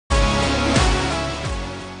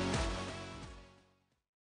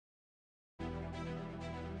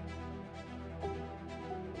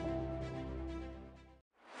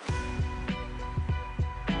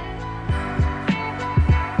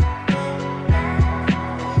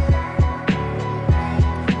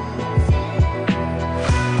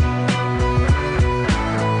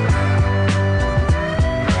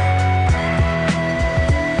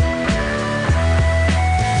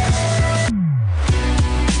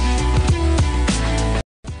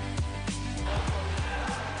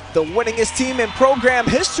The winningest team in program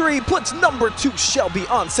history puts number 2 Shelby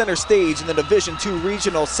on center stage in the Division II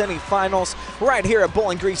Regional Semifinals right here at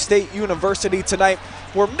Bollinger State University tonight,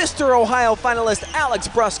 where Mr. Ohio finalist Alex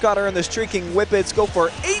Bruskotter and the streaking Whippets go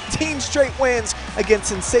for 18 straight wins against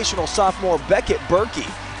sensational sophomore Beckett Bertke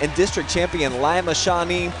and district champion Lima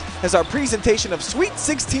Shawnee, as our presentation of Sweet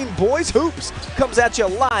 16 Boys Hoops comes at you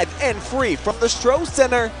live and free from the Stroh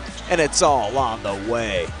Center, and it's all on the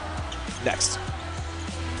way. Next.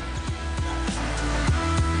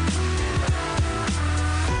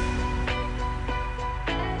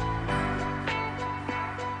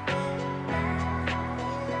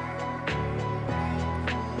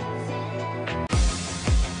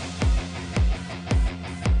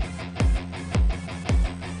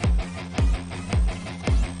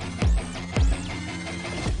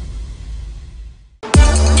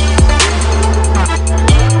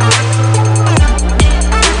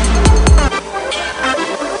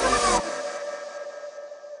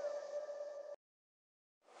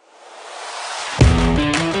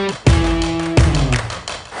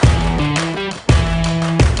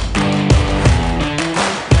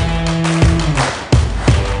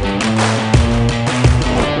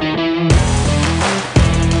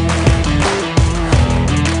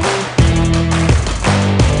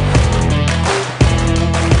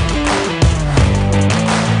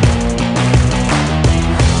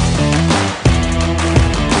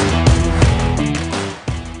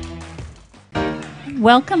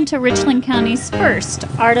 Welcome to Richland County's first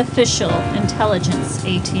artificial intelligence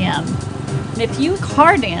ATM. And if you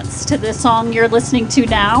car dance to the song you're listening to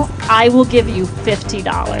now, I will give you $50.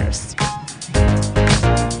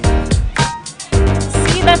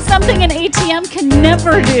 See, that's something an ATM can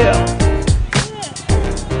never do.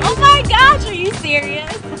 Oh my gosh, are you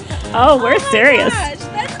serious? Oh, we're serious. Gosh,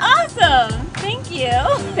 that's awesome. Thank you.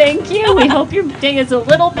 Thank you. We hope your day is a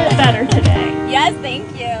little bit better today. Yes,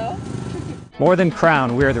 thank you. More than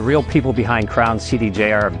Crown, we are the real people behind Crown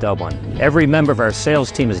CDJR of Dublin. Every member of our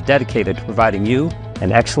sales team is dedicated to providing you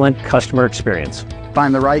an excellent customer experience.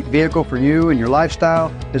 Find the right vehicle for you and your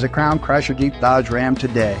lifestyle. There's a Crown, Chrysler, Jeep, Dodge, Ram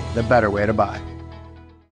today. The better way to buy.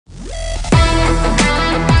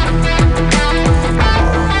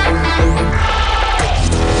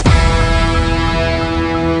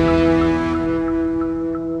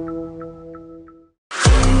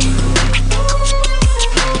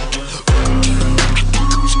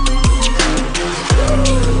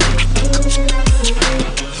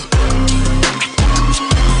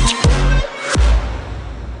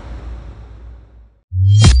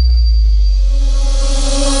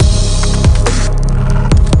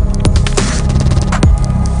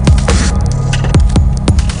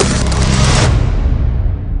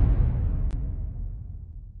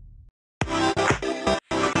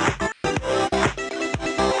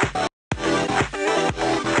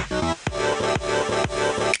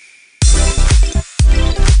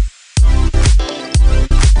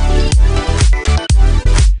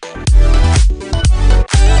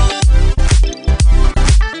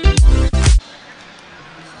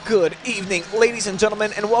 Good evening, ladies and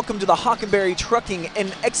gentlemen, and welcome to the Hockenberry Trucking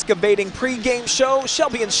and Excavating pregame show.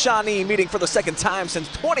 Shelby and Shawnee meeting for the second time since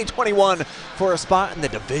 2021 for a spot in the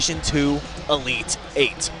Division II Elite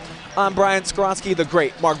 8. I'm Brian Skowronski. The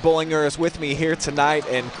great Mark Bollinger is with me here tonight,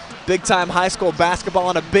 and big-time high school basketball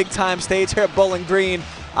on a big-time stage here at Bowling Green.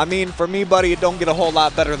 I mean, for me, buddy, it don't get a whole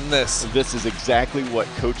lot better than this. This is exactly what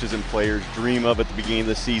coaches and players dream of at the beginning of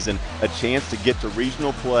the season, a chance to get to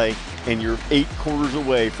regional play, and you're 8 quarters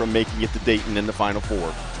away from making it to Dayton in the Final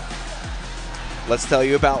Four. Let's tell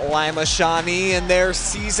you about Lima Shawnee and their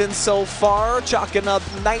season so far, chalking up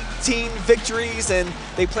 19 victories, and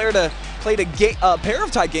they played a pair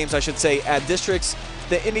of tied games, I should say, at districts.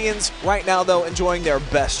 The Indians right now, though, enjoying their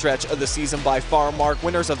best stretch of the season by far, Mark.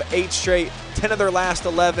 Winners of 8 straight, 10 of their last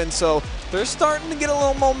 11, so they're starting to get a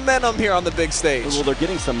little momentum here on the big stage. Well, they're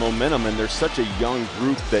getting some momentum, and they're such a young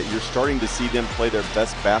group that you're starting to see them play their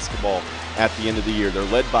best basketball at the end of the year. They're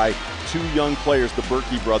led by 2 young players, the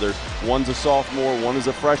Bertke brothers. One's a sophomore, one is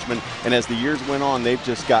a freshman, and as the years went on, they've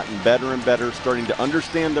just gotten better and better, starting to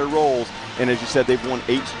understand their roles. And as you said, they've won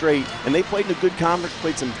 8 straight, and they played in a good conference,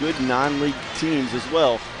 played some good non-league teams as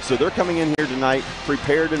well. So they're coming in here tonight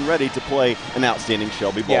prepared and ready to play an outstanding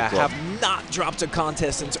Shelby ball club. Have not dropped a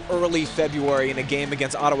contest since early February in a game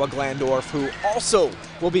against Ottawa Glandorf, who also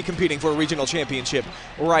will be competing for a regional championship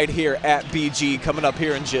right here at BG coming up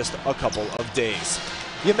here in just a couple of days.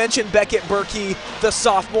 You mentioned Beckett Bertke, the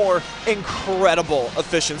sophomore. Incredible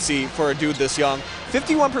efficiency for a dude this young.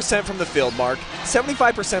 51% from the field mark,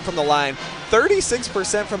 75% from the line,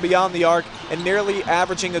 36% from beyond the arc, and nearly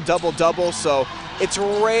averaging a double-double. So it's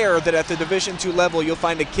rare that at the Division II level you'll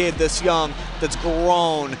find a kid this young that's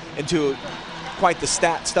grown into quite the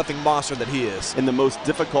stat-stuffing monster that he is. And the most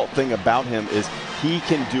difficult thing about him is he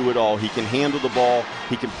can do it all. He can handle the ball,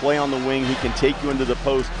 he can play on the wing, he can take you into the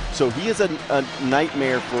post. So he is a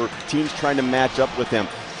nightmare for teams trying to match up with him.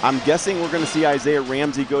 I'm guessing we're going to see Isaiah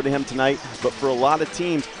Ramsey go to him tonight, but for a lot of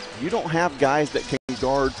teams, you don't have guys that can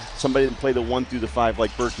guard somebody that can play the 1 through the 5 like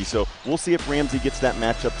Bertke. So we'll see if Ramsey gets that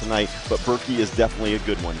matchup tonight, but Bertke is definitely a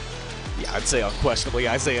good one. Yeah, I'd say unquestionably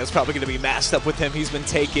Isaiah is probably going to be matched up with him. He's been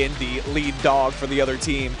taking the lead dog for the other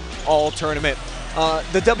team all tournament.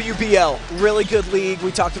 The WBL, really good league.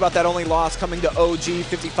 We talked about that only loss coming to OG,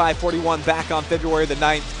 55-41 back on February the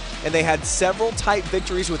 9th. And they had several tight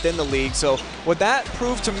victories within the league. So what that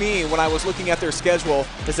proved to me when I was looking at their schedule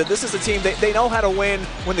is that this is a team, they know how to win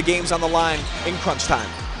when the game's on the line in crunch time.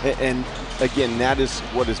 And again, that is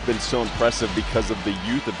what has been so impressive because of the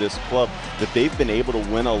youth of this club, that they've been able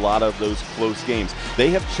to win a lot of those close games.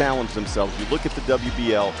 They have challenged themselves. You look at the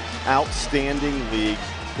WBL, outstanding league.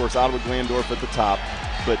 Of course, Ottawa Glandorf at the top.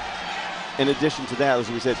 But in addition to that, as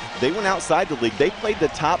we said, they went outside the league. They played the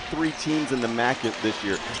top 3 teams in the MAC this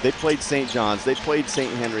year. They played St. John's, they played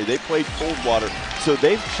St. Henry, they played Coldwater. So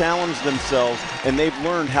they've challenged themselves, and they've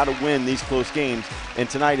learned how to win these close games. And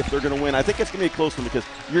tonight, if they're going to win, I think it's going to be a close one because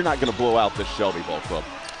you're not going to blow out this Shelby Ball Club.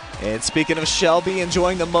 And speaking of Shelby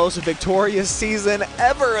enjoying the most victorious season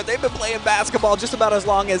ever, they've been playing basketball just about as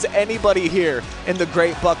long as anybody here in the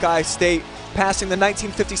great Buckeye State, passing the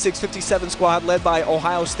 1956-57 squad led by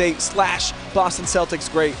Ohio State / Boston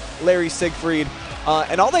Celtics great Larry Siegfried.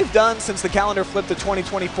 And all they've done since the calendar flipped to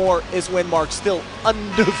 2024 is win, Mark. Still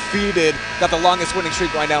undefeated. Got the longest winning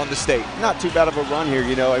streak right now in the state. Not too bad of a run here,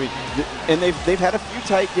 you know. I mean, and they've had a few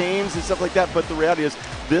tight games and stuff like that, but the reality is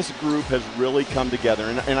this group has really come together.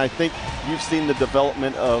 And I think you've seen the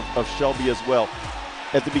development of Shelby as well.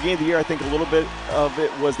 At the beginning of the year, I think a little bit of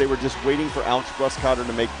it was they were just waiting for Alex Bruskotter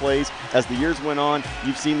to make plays. As the years went on,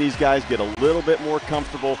 you've seen these guys get a little bit more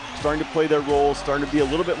comfortable, starting to play their roles, starting to be a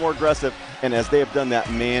little bit more aggressive. And as they have done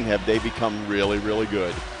that, man, have they become really, really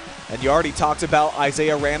good. And you already talked about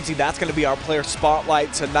Isaiah Ramsey. That's going to be our player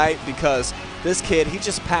spotlight tonight because this kid, he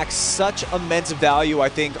just packs such immense value, I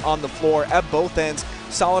think, on the floor at both ends.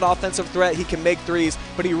 Solid offensive threat, he can make threes,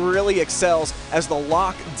 but he really excels as the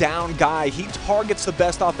lockdown guy. He targets the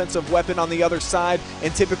best offensive weapon on the other side,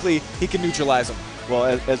 and typically he can neutralize them.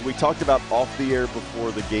 Well, as we talked about off the air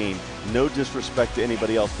before the game, no disrespect to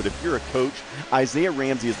anybody else, but if you're a coach, Isaiah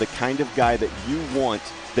Ramsey is the kind of guy that you want,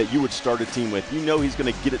 that you would start a team with. You know he's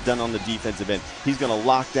going to get it done on the defensive end. He's going to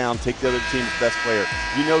lock down, take the other team's best player.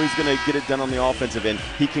 You know he's going to get it done on the offensive end.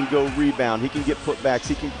 He can go rebound. He can get putbacks.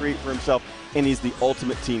 He can create for himself, and he's the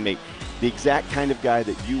ultimate teammate. The exact kind of guy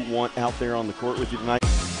that you want out there on the court with you tonight.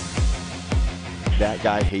 That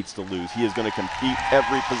guy hates to lose. He is going to compete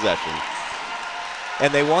every possession.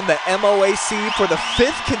 And they won the MOAC for the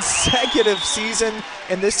 5th consecutive season,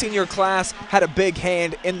 and this senior class had a big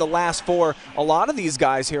hand in the last 4. A lot of these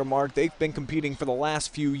guys here, Mark, they've been competing for the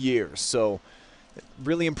last few years, so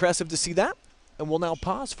really impressive to see that. And we'll now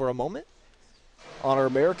pause for a moment, honor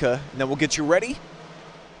America, and then we'll get you ready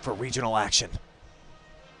for regional action.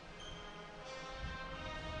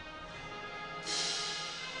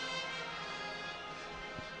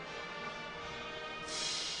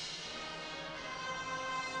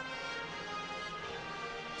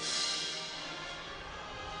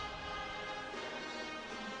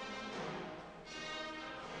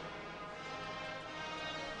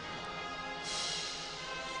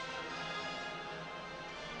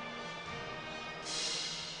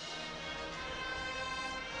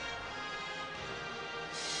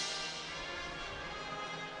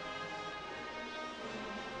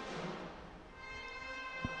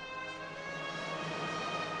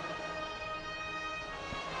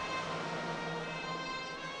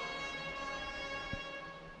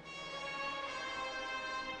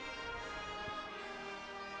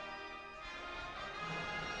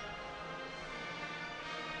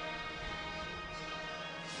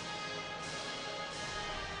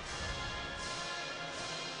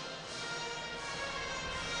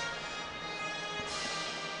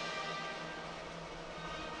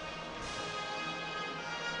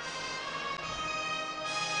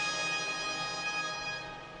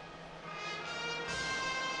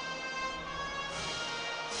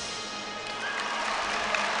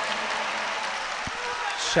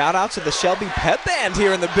 Shout out to the Shelby Pep Band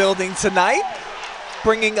here in the building tonight.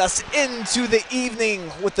 bringing us into the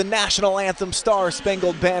evening with the national anthem Star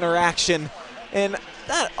Spangled Banner action. And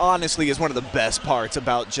that honestly is one of the best parts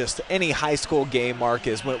about just any high school game, Mark,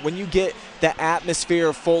 is when you get the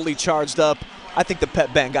atmosphere fully charged up. I think the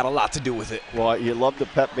pep band got a lot to do with it. Well, you love the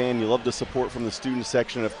pep band, you love the support from the student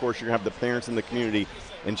section, and of course you're going to have the parents in the community,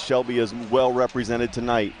 and Shelby is well represented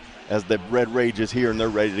tonight as the Red Rage is here and they're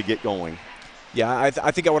ready to get going. Yeah,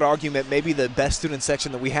 I think I would argue that maybe the best student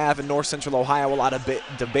section that we have in North Central Ohio. A lot of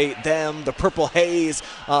debate them, the Purple Haze,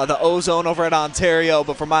 the Ozone over at Ontario.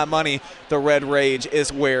 But for my money, the Red Rage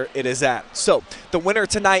is where it is at. So the winner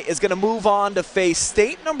tonight is going to move on to face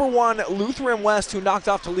state number 1 Lutheran West, who knocked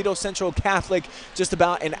off Toledo Central Catholic just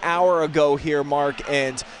about an hour ago here, Mark.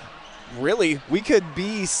 And really, we could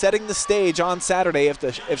be setting the stage on Saturday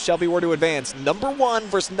if Shelby were to advance. Number 1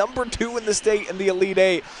 versus number 2 in the state in the Elite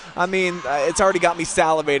 8. I mean, it's already got me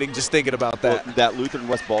salivating just thinking about that. Well, that Lutheran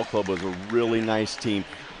West Ball Club was a really nice team.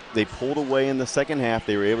 They pulled away in the second half.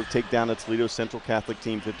 They were able to take down the Toledo Central Catholic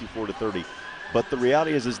team 54-30. But the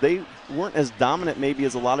reality is they weren't as dominant maybe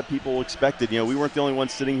as a lot of people expected. You know, we weren't the only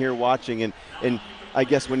ones sitting here watching, and I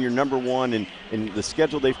guess when you're number 1 and the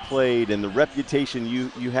schedule they've played and the reputation,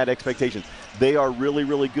 you had expectations. They are really,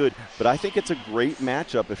 really good. But I think it's a great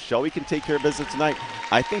matchup. If Shelby can take care of business tonight,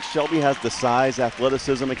 I think Shelby has the size,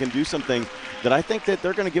 athleticism, and can do some things that I think that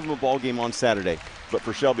they're going to give them a ball game on Saturday. But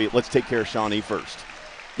for Shelby, let's take care of Shawnee first.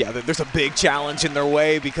 Yeah, there's a big challenge in their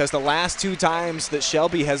way because the last 2 times that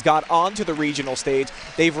Shelby has got onto the regional stage,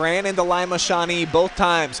 they've ran into Lima Shawnee both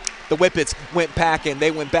times. The Whippets went packing.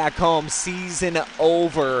 They went back home. Season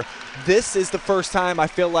over. This is the first time I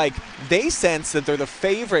feel like they sense that they're the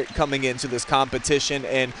favorite coming into this competition,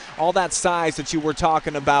 and all that size that you were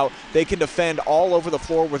talking about, they can defend all over the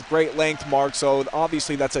floor with great length, Mark, so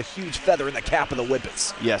obviously that's a huge feather in the cap of the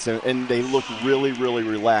Whippets. Yes, and they look really, really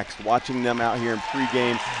relaxed. Watching them out here in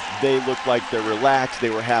pregame, they look like they're relaxed, they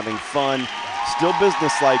were having fun. Still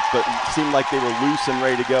businesslike, but seemed like they were loose and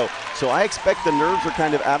ready to go. So I expect the nerves are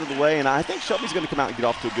kind of out of the way, and I think Shelby's going to come out and get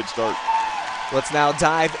off to a good start. Let's now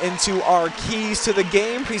dive into our keys to the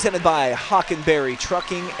game, presented by Hockenberry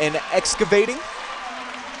Trucking and Excavating.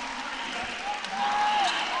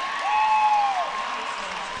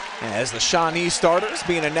 As the Shawnee starters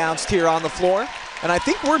being announced here on the floor. And I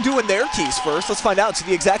think we're doing their keys first. Let's find out. It's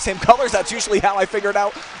the exact same colors. That's usually how I figured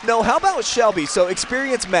out. No, how about Shelby? So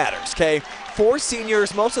experience matters, okay? 4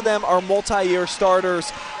 seniors, most of them are multi-year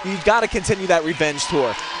starters. You've got to continue that revenge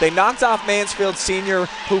tour. They knocked off Mansfield Senior,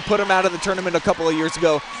 who put them out of the tournament a couple of years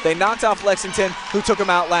ago. They knocked off Lexington, who took them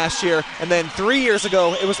out last year. And then 3 years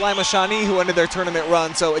ago, it was Lima Shawnee who ended their tournament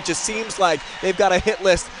run. So it just seems like they've got a hit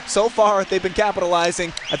list. So far, they've been capitalizing.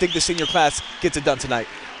 I think the senior class gets it done tonight.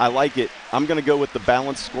 I like it. I'm going to go with the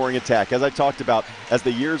balanced scoring attack. As I talked about, as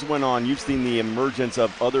the years went on, you've seen the emergence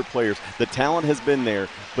of other players. The talent has been there,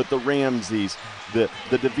 but the Ramseys, the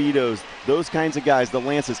DeVitos, those kinds of guys, the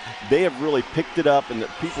Lances, they have really picked it up, and the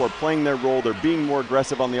people are playing their role. They're being more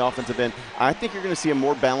aggressive on the offensive end. I think you're going to see a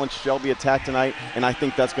more balanced Shelby attack tonight, and I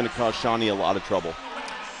think that's going to cause Shawnee a lot of trouble.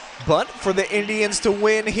 But for the Indians to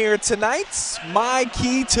win here tonight, my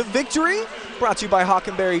key to victory, brought to you by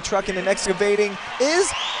Hockenberry Trucking and Excavating, is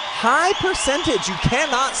high percentage. You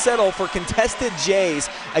cannot settle for contested J's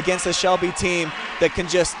against a Shelby team that can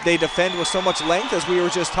they defend with so much length, as we were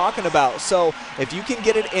just talking about. So if you can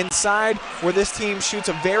get it inside where this team shoots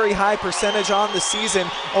a very high percentage on the season,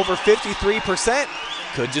 over 53%,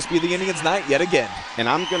 could just be the Indians' night yet again. And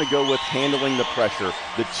I'm going to go with handling the pressure.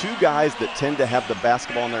 The 2 guys that tend to have the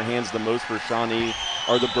basketball in their hands the most for Shawnee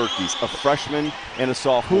are the Berkes, a freshman and a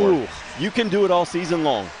sophomore. Ooh. You can do it all season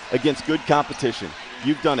long against good competition.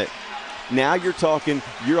 You've done it. Now you're talking,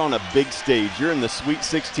 you're on a big stage. You're in the Sweet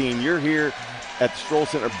 16. You're here at Stroll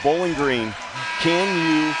Center, Bowling Green. Can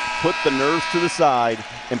you put the nerves to the side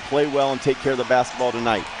and play well and take care of the basketball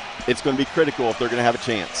tonight? It's going to be critical if they're going to have a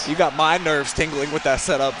chance. You got my nerves tingling with that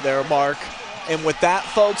setup there, Mark. And with that,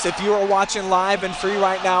 folks, if you are watching live and free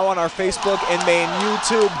right now on our Facebook and main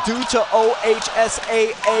YouTube, due to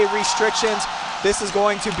OHSAA restrictions, this is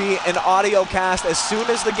going to be an audio cast. As soon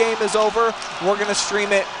as the game is over, we're going to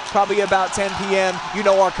stream it probably about 10 p.m. You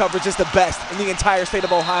know our coverage is the best in the entire state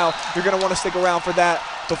of Ohio. You're going to want to stick around for that.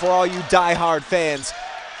 So for all you diehard fans,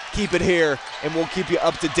 keep it here, and we'll keep you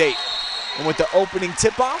up to date. And with the opening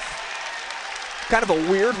tip-off, kind of a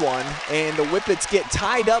weird one, and the Whippets get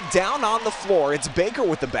tied up down on the floor. It's Baker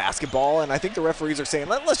with the basketball, and I think the referees are saying,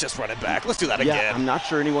 let's just run it back. Let's do that again. I'm not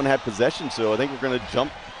sure anyone had possession, so I think we're going to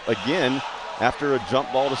jump again after a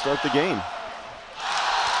jump ball to start the game.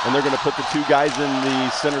 And they're going to put the 2 guys in the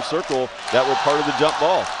center circle that were part of the jump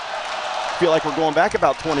ball. feel like we're going back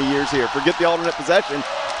about 20 years here. Forget the alternate possession,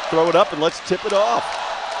 throw it up, and let's tip it off.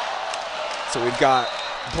 So we've got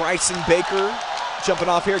Bryson Baker jumping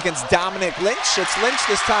off here against Dominic Lynch. It's Lynch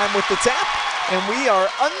this time with the tap, and we are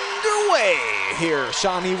underway here.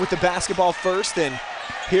 Shawnee with the basketball first, and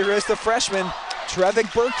here is the freshman, Beckett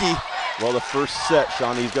Bertke. Well, the first set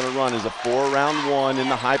Shawnee's going to run is a 4-round one in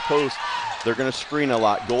the high post. They're going to screen a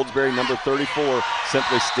lot. Goldsberry, number 34,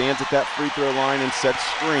 simply stands at that free throw line and sets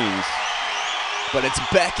screens. But it's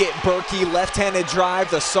Beckett Bertke, left-handed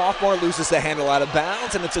drive. The sophomore loses the handle out of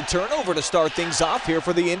bounds, and it's a turnover to start things off here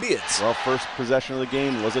for the Indians. Well, first possession of the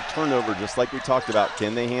game was a turnover, just like we talked about.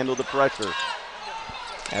 Can they handle the pressure?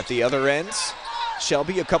 At the other ends,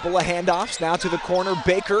 Shelby, a couple of handoffs. Now to the corner,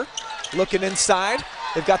 Baker looking inside.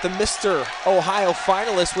 They've got the Mr. Ohio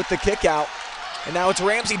finalist with the kick out. And now it's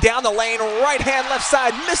Ramsey down the lane, right hand, left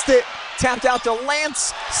side, missed it. Tapped out to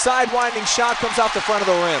Lance, sidewinding shot comes off the front of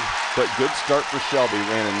the rim. But good start for Shelby,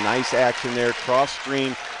 ran a nice action there, cross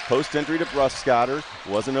screen, post entry to Bruskotter.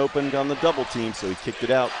 Wasn't opened on the double team, so he kicked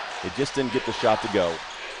it out. It just didn't get the shot to go.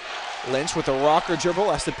 Lynch with a rocker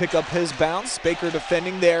dribble, has to pick up his bounce. Baker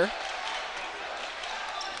defending there.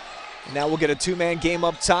 Now we'll get a two-man game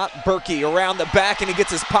up top. Bertke around the back, and he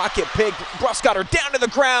gets his pocket picked. Bruskotter down to the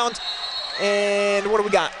ground. And what do we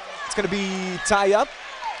got? It's going to be tie up,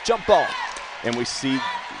 jump ball. And we see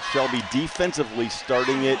Shelby defensively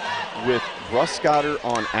starting it with Bruskotter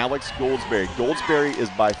on Alex Goldsberry. Goldsberry is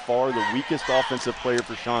by far the weakest offensive player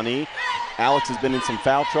for Shawnee. Alex has been in some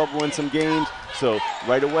foul trouble in some games, so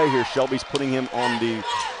right away here Shelby's putting him on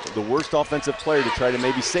the worst offensive player to try to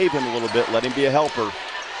maybe save him a little bit, let him be a helper.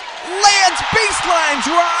 Lance baseline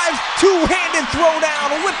drive, two-handed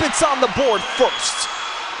throwdown. Whippets on the board first.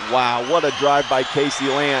 Wow, what a drive by Casey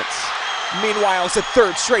Lance. Meanwhile, it's a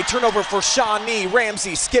third straight turnover for Shawnee.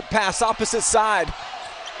 Ramsey skip pass opposite side.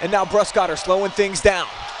 And now Bruskotter slowing things down.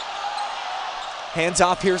 Hands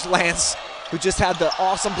off, here's Lance, who just had the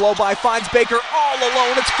awesome blow by, finds Baker all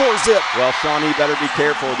alone. It's 4-zip. Well, Shawnee better be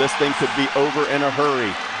careful. This thing could be over in a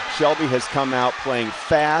hurry. Shelby has come out playing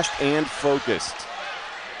fast and focused.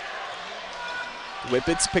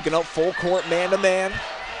 Whippets picking up full court man-to-man.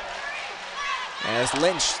 As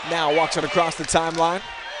Lynch now walks it across the timeline.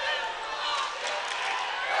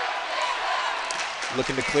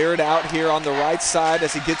 Looking to clear it out here on the right side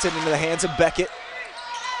as he gets it into the hands of Beckett.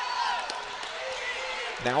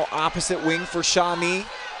 Now opposite wing for Shawnee.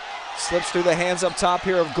 Slips through the hands up top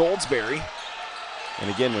here of Goldsberry. And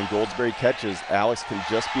again, when Goldsberry catches, Alex can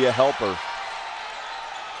just be a helper.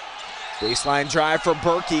 Baseline drive for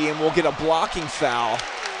Bertke, and we'll get a blocking foul.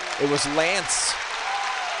 It was Lance.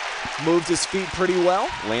 Moved his feet pretty well.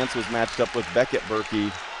 Lance was matched up with Beckett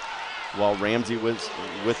Bertke, while Ramsey was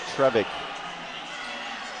with Trevick.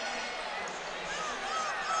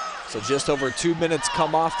 So just over 2 minutes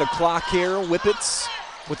come off the clock here. Whippets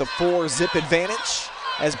with a 4-zip advantage.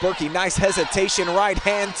 As Bertke, nice hesitation, right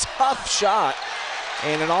hand, tough shot.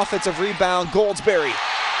 And an offensive rebound, Goldsberry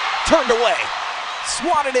turned away.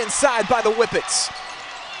 Swatted inside by the Whippets.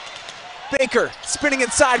 Baker spinning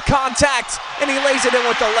inside, contact, and he lays it in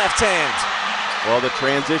with the left hand. Well, the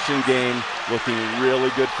transition game looking really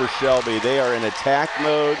good for Shelby. They are in attack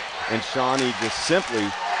mode, and Shawnee just simply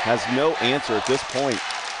has no answer at this point.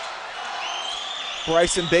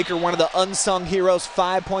 Bryson Baker, one of the unsung heroes,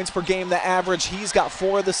 5 points per game, the average. He's got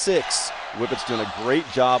 4 of the 6. Whippets doing a great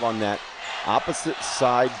job on that opposite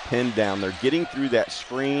side pin down. They're getting through that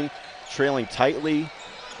screen, trailing tightly,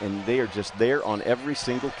 and they are just there on every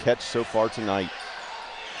single catch so far tonight.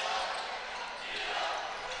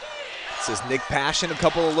 This is Nick Passion, a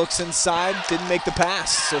couple of looks inside, didn't make the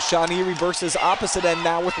pass. So Shawnee reverses opposite end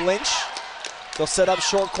now with Lynch. They'll set up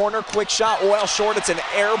short corner, quick shot, well short. It's an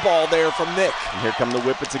air ball there from Nick. And here come the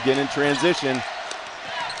Whippets again in transition.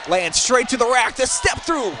 Lands straight to the rack, the step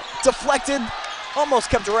through, deflected, almost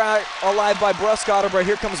kept alive by Bruskotter, but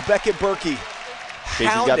here comes Beckett Bertke. Casey's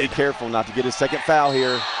got to be careful not to get his second foul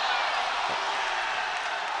here.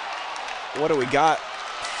 What do we got?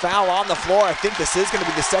 Foul on the floor. I think this is going to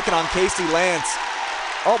be the second on Casey Lance.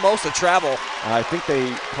 Almost a travel. I think they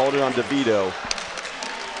called it on DeVito.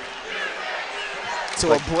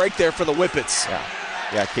 So a break there for the Whippets.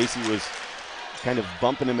 Yeah, Casey was kind of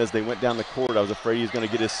bumping him as they went down the court. I was afraid he was going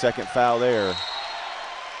to get his second foul there.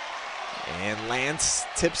 And Lance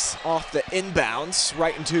tips off the inbounds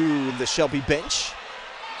right into the Shelby bench.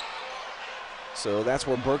 So that's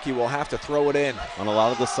where Bertke will have to throw it in. On a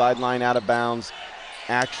lot of the sideline out of bounds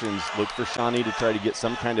actions, look for Shawnee to try to get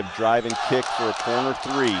some kind of drive and kick for a corner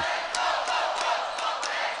 3.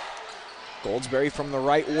 Goldsberry from the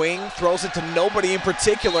right wing throws it to nobody in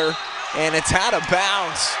particular, and it's out of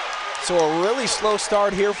bounds. So a really slow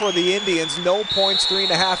start here for the Indians. No points,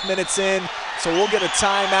 3.5 minutes in. So we'll get a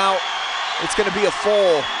timeout. It's going to be a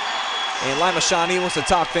full. And Lima Shawnee wants to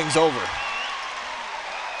talk things over.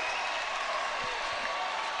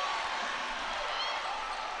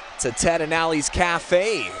 It's a Ted and Allie's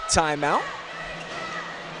Cafe timeout.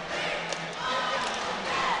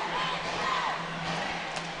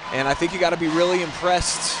 And I think you got to be really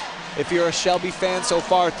impressed if you're a Shelby fan so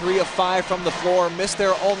far. 3 of 5 from the floor, missed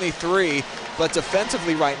their only 3. But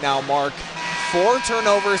defensively right now, Mark, 4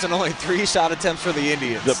 turnovers and only 3 shot attempts for the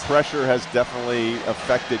Indians. The pressure has definitely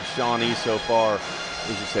affected Shawnee so far. As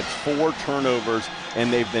you said, 4 turnovers,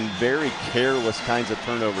 and they've been very careless kinds of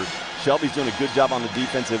turnovers. Shelby's doing a good job on the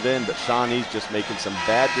defensive end, but Shawnee's just making some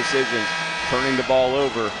bad decisions, turning the ball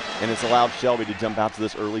over, and it's allowed Shelby to jump out to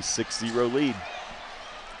this early 6-0 lead.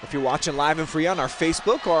 If you're watching live and free on our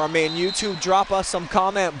Facebook or our main YouTube, drop us some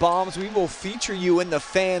comment bombs. We will feature you in the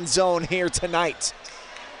fan zone here tonight.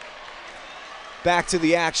 Back to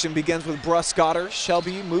the action, begins with Bruskotter.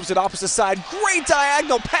 Shelby moves it opposite side. Great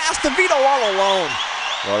diagonal pass, DeVito all alone.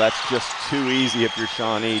 Well, that's just too easy if you're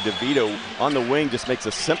Shawnee. DeVito on the wing just makes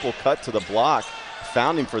a simple cut to the block.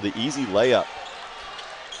 Found him for the easy layup.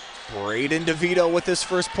 Braden DeVito with his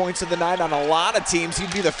first points of the night. On a lot of teams,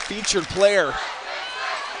 he'd be the featured player.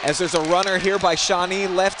 As there's a runner here by Shawnee,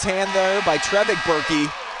 left hand there by Beckett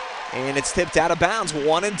Bertke. And it's tipped out of bounds.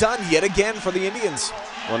 1 and done yet again for the Indians.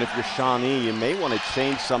 Well, and if you're Shawnee, you may want to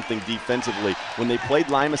change something defensively. When they played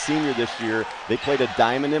Lima Senior this year, they played a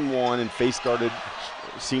diamond and 1 and face guarded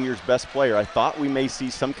Senior's best player. I thought we may see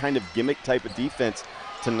some kind of gimmick type of defense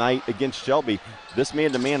tonight against Shelby. This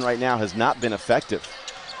man-to-man right now has not been effective.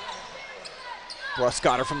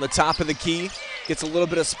 Bruskotter from the top of the key. Gets a little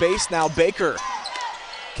bit of space. Now Baker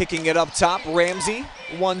kicking it up top. Ramsey,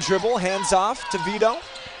 1 dribble, hands off to Vito.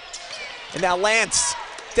 And now Lance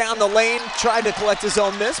down the lane, tried to collect his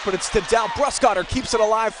own miss, but it's tipped out. Bruskotter keeps it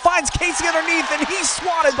alive, finds Casey underneath, and he's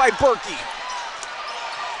swatted by Bertke.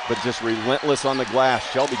 But just relentless on the glass.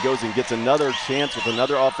 Shelby goes and gets another chance with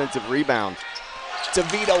another offensive rebound.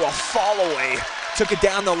 DeVito a fall away, took it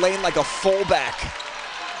down the lane like a fullback.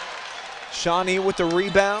 Shawnee with the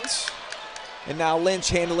rebounds, and now Lynch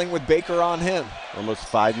handling with Baker on him. Almost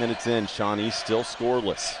 5 minutes in, Shawnee still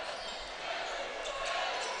scoreless.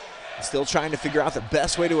 Still trying to figure out the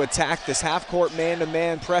best way to attack this half-court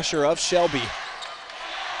man-to-man pressure of Shelby.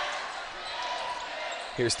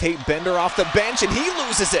 Here's Tate Bender off the bench, and he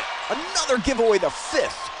loses it. Another giveaway, the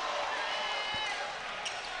 5th.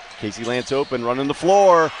 Casey Lance open, running the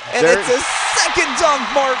floor. And it's a second dunk,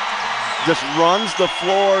 Mark. Just runs the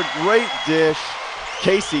floor, great dish.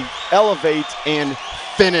 Casey elevates and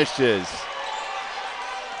finishes.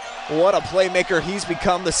 What a playmaker he's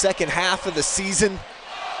become the second half of the season.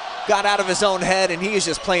 Got out of his own head, and he is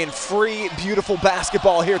just playing free, beautiful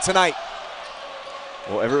basketball here tonight.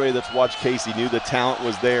 Well, everybody that's watched Casey knew the talent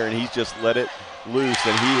was there, and he's just let it loose,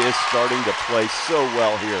 and he is starting to play so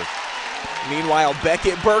well here. Meanwhile,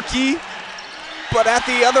 Beckett Bertke, but at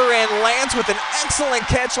the other end, Lance with an excellent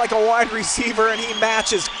catch like a wide receiver, and he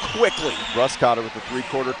matches quickly. Bruskotter with the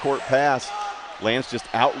 3-quarter court pass. Lance just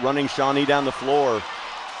outrunning Shawnee down the floor.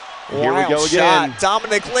 And here we go again. Shot.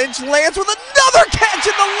 Dominic Lynch lands with another catch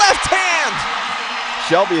in the left hand.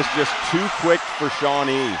 Shelby is just too quick for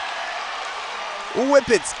Shawnee.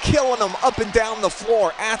 Whippets killing them up and down the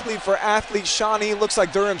floor. Athlete for athlete, Shawnee looks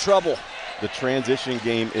like they're in trouble. The transition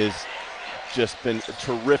game is just been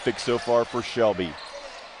terrific so far for Shelby.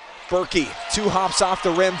 Bertke, 2 hops off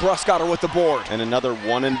the rim, Bruskotter with the board. And another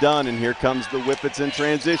 1 and done, and here comes the Whippets in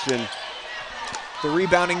transition. The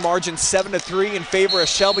rebounding margin 7-3 in favor of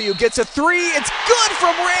Shelby, who gets a 3. It's good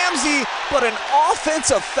from Ramsey, but an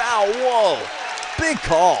offensive foul. Whoa, big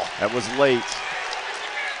call. That was late.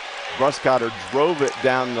 Bruskotter drove it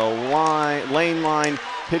down the lane line,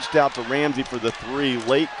 pitched out to Ramsey for the 3.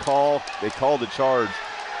 Late call. They called the charge.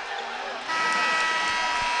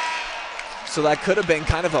 So that could have been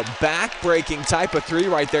kind of a back-breaking type of 3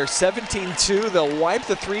 right there. 17-2, they'll wipe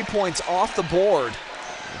the 3 points off the board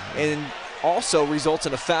and also results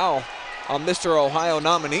in a foul on Mr. Ohio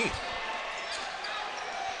nominee.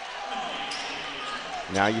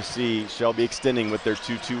 Now you see Shelby extending with their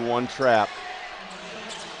 2-2-1 trap.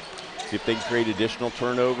 See if they can create additional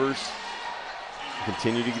turnovers.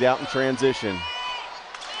 Continue to get out in transition.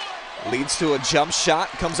 Leads to a jump shot,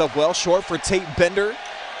 comes up well short for Tate Bender.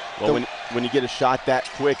 Well, when you get a shot that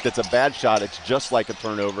quick, that's a bad shot. It's just like a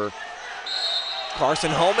turnover.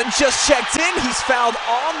 Carson Holman just checked in. He's fouled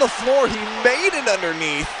on the floor. He made it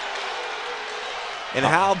underneath. And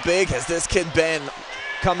how big has this kid been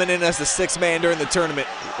coming in as the sixth man during the tournament.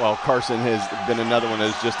 Well, Carson has been another one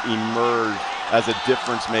that has just emerged as a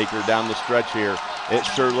difference maker down the stretch here. It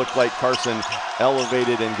sure looked like Carson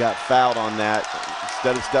elevated and got fouled on that.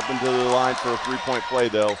 Instead of stepping to the line for a three-point play,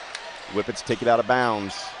 though, Whippets take it out of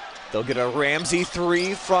bounds. They'll get a Ramsey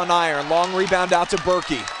three, front iron. Long rebound out to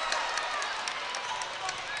Berkey.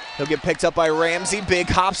 He'll get picked up by Ramsey. Big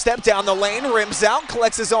hop step down the lane, rims out,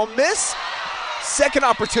 collects his own miss. Second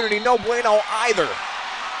opportunity, no bueno either.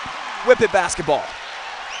 Whippet basketball.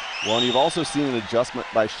 Well, and you've also seen an adjustment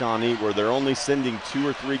by Shawnee where they're only sending 2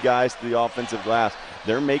 or 3 guys to the offensive glass.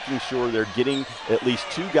 They're making sure they're getting at least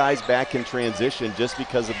 2 guys back in transition just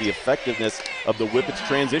because of the effectiveness of the Whippets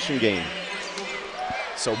transition game.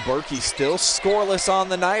 So Berkey still scoreless on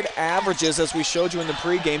the night. Averages, as we showed you in the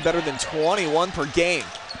pregame, better than 21 per game.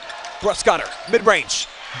 Bruskotter, mid-range,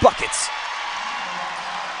 buckets.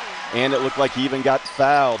 And it looked like he even got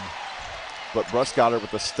fouled. But Bruskotter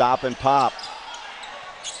with the stop and pop.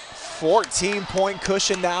 14-point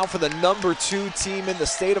cushion now for the number 2 team in the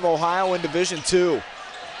state of Ohio in Division II.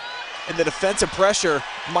 And the defensive pressure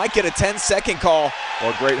might get a 10-second call.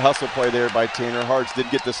 Well, great hustle play there by Tanner Hartz. Did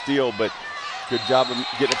get the steal, but good job of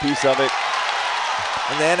getting a piece of it.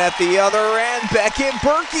 And then at the other end, Beckett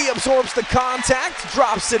Bertke absorbs the contact,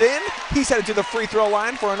 drops it in. He's headed to the free throw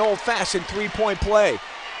line for an old-fashioned three-point play.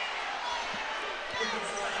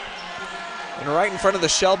 And right in front of the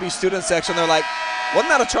Shelby student section, they're like, wasn't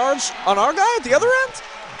that a charge on our guy at the other end?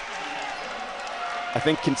 I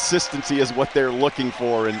think consistency is what they're looking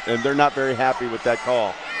for, and they're not very happy with that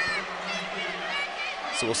call.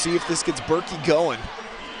 So we'll see if this gets Berkey going.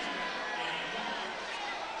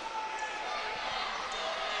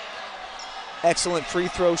 Excellent free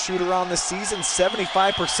throw shooter on the season,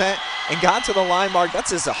 75%, and got to the line mark.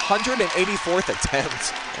 That's his 184th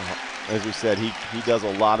attempt. As we said, he does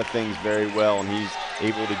a lot of things very well, and he's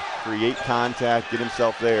able to create contact, get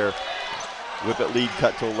himself there. Whippet lead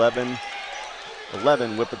cut to 11.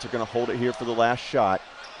 Whippets are going to hold it here for the last shot.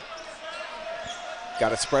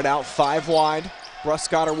 Got it spread out 5 wide.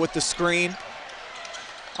 Bruskotter with the screen.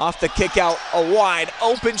 Off the kick out, a wide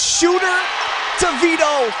open shooter.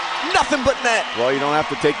 DeVito, nothing but net. Well, you don't have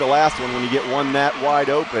to take the last one when you get one that wide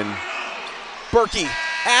open. Berkey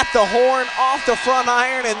at the horn, off the front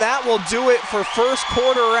iron, and that will do it for first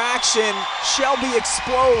quarter action. Shelby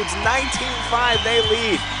explodes, 19-5 they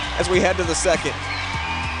lead as we head to the second.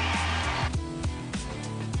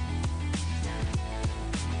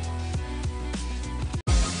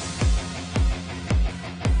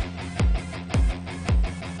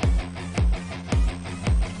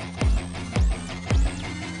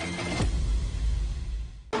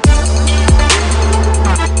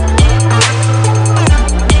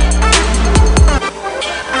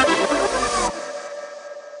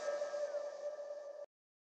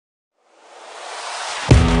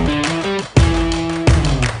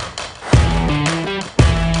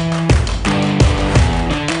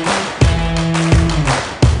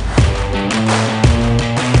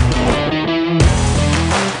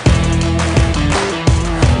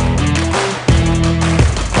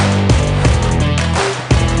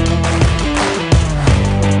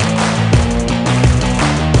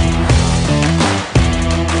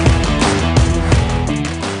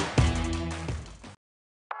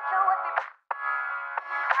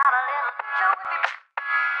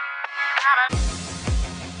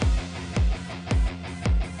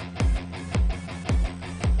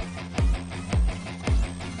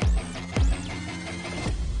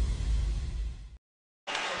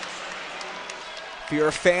 If you're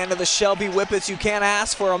a fan of the Shelby Whippets, you can't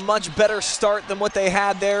ask for a much better start than what they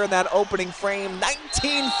had there in that opening frame.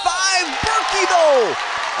 19-5, Berkey though,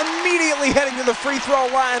 immediately heading to the free throw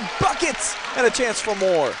line, buckets, and a chance for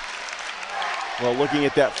more. Well, looking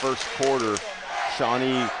at that first quarter,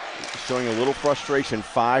 Shawnee showing a little frustration,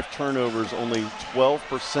 5 turnovers, only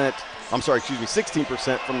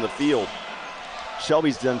 16% from the field.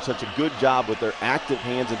 Shelby's done such a good job with their active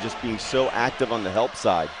hands and just being so active on the help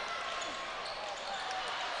side.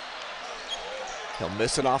 He'll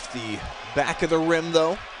miss it off the back of the rim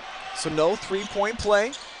though, so no three-point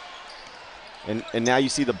play. And now you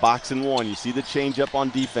see the box and one, you see the change up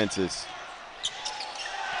on defenses.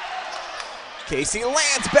 Casey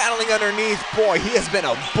Lance battling underneath. Boy, he has been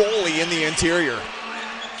a bully in the interior.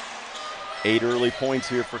 8 early points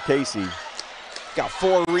here for Casey. Got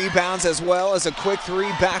 4 rebounds as well as a quick 3,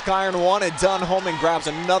 back iron 1, and Dunholman grabs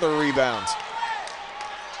another rebound.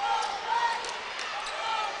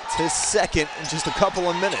 It's his second in just a couple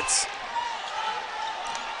of minutes.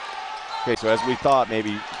 Okay, so as we thought, maybe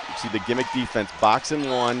you see the gimmick defense, box and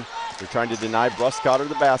one. They're trying to deny Bruskotter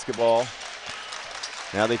the basketball.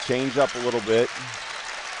 Now they change up a little bit.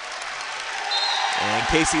 And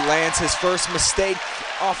Casey Lance, his first mistake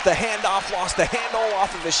off the handoff, lost the handle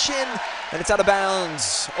off of his shin, and it's out of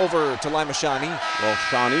bounds over to Lima Shawnee. Well,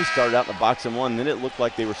 Shawnee started out in the box in one, then it looked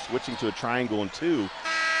like they were switching to a triangle in two.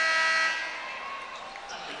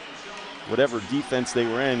 Whatever defense they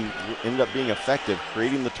were in ended up being effective,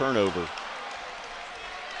 creating the turnover.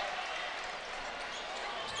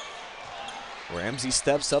 Ramsey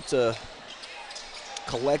steps up to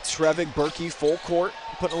collect Beckett Bertke full court,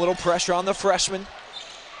 putting a little pressure on the freshman.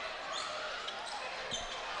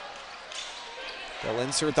 They'll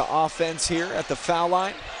insert the offense here at the foul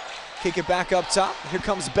line. Kick it back up top. Here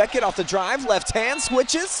comes Beckett off the drive. Left hand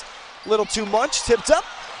switches. A little too much. Tipped up.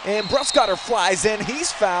 And Bruskotter flies in.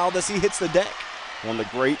 He's fouled as he hits the deck. Well, the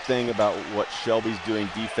great thing about what Shelby's doing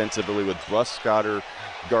defensively with Bruskotter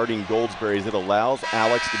guarding Goldsberry is it allows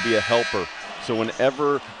Alex to be a helper. So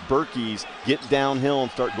whenever Berkeys get downhill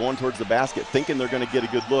and start going towards the basket, thinking they're going to get a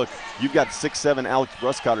good look, you've got 6'7" Alex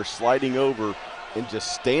Bruskotter sliding over and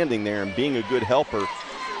just standing there and being a good helper.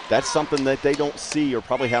 That's something that they don't see or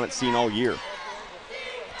probably haven't seen all year.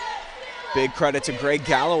 Big credit to Greg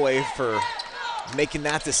Galloway for making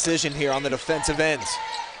that decision here on the defensive end.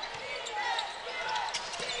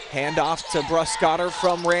 Handoff to Bruskotter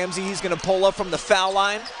from Ramsey. He's going to pull up from the foul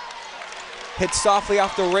line. Hits softly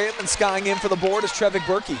off the rim and skying in for the board is Beckett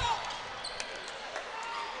Bertke.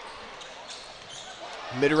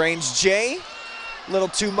 Mid-range J, a little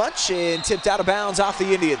too much and tipped out of bounds off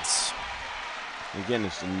the Indians. Again,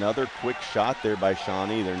 it's another quick shot there by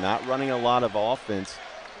Shawnee. They're not running a lot of offense.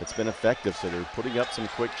 It's been effective, so they're putting up some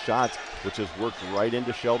quick shots, which has worked right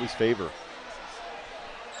into Shelby's favor.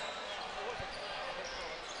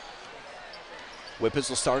 Whippets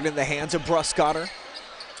will start in the hands of Bruskotter.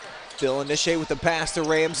 They'll initiate with the pass to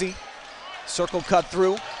Ramsey. Circle cut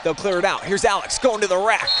through. They'll clear it out. Here's Alex going to the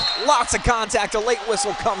rack. Lots of contact. A late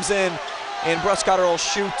whistle comes in, and Bruskotter will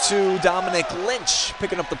shoot to Dominic Lynch,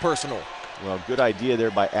 picking up the personal. Well, good idea there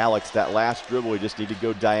by Alex. That last dribble, he just needed to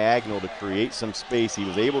go diagonal to create some space. He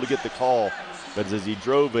was able to get the call, but as he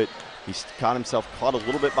drove it, he caught himself caught a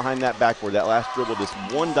little bit behind that backboard. That last dribble, just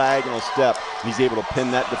one diagonal step, and he's able to pin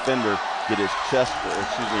that defender, get his chest, or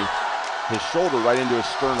excuse me, his shoulder right into his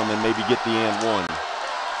sternum and maybe get the and one.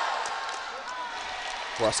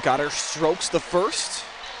 Bruskotter strokes the first.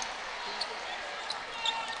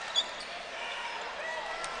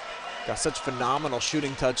 Got such phenomenal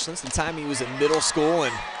shooting touch since the time he was in middle school,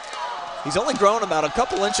 and he's only grown about a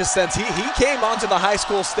couple inches since he came onto the high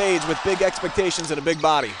school stage with big expectations and a big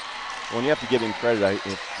body. Well, and you have to give him credit.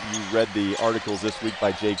 If you read the articles this week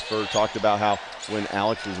by Jake Furr, talked about how when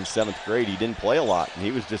Alex was in 7th grade, he didn't play a lot, and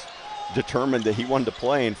he was just determined that he wanted to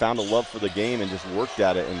play and found a love for the game and just worked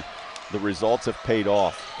at it, and the results have paid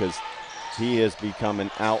off because he has become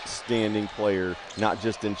an outstanding player, not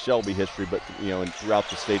just in Shelby history, but throughout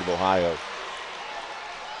the state of Ohio.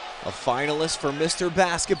 A finalist for Mr.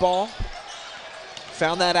 Basketball.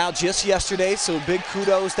 Found that out just yesterday, so big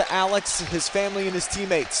kudos to Alex, his family, and his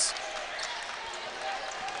teammates.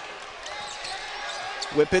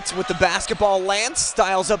 Whippets with the basketball. Lance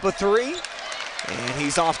styles up a three, and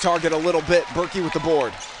he's off target a little bit. Bertke with the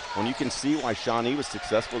board. When you can see why Shawnee was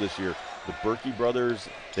successful this year, the Bertke brothers,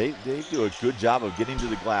 they do a good job of getting to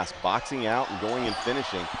the glass, boxing out and going and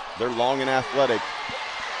finishing. They're long and athletic.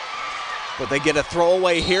 But they get a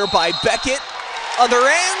throwaway here by Beckett. Other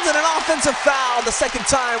end and an offensive foul. The second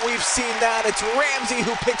time we've seen that. It's Ramsey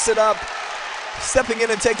who picks it up. Stepping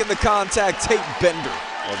in and taking the contact, Tate Bender.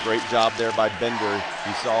 Well, great job there by Bender.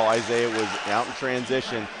 You saw Isaiah was out in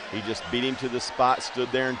transition. He just beat him to the spot,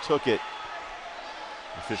 stood there and took it.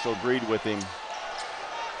 Official agreed with him.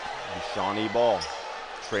 The Shawnee ball,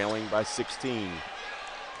 trailing by 16.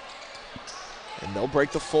 And they'll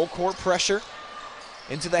break the full court pressure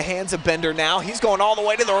into the hands of Bender now. He's going all the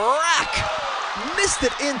way to the rack. Missed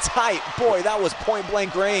it in tight. Boy, that was point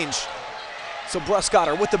blank range. So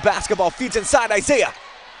Bruskotter with the basketball feeds inside Isaiah.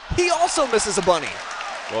 He also misses a bunny.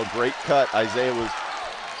 Well, great cut. Isaiah was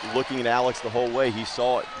looking at Alex the whole way. He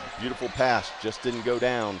saw it. Beautiful pass, just didn't go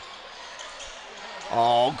down.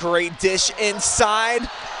 Oh, great dish inside,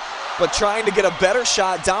 but trying to get a better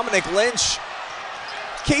shot, Dominic Lynch.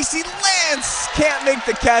 Casey Lance can't make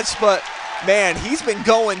the catch, but man, he's been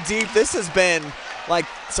going deep. This has been like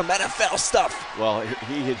some NFL stuff. Well,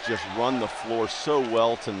 he has just run the floor so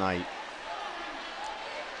well tonight.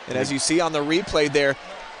 And as you see on the replay there,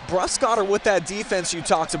 Bruskotter with that defense you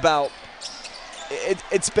talked about,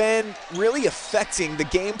 it's been really affecting the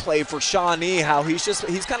gameplay for Shawnee, how he's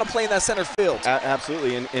kind of playing that center field.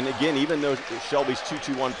 Absolutely, and again, even though Shelby's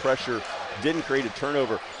 2-2-1 pressure didn't create a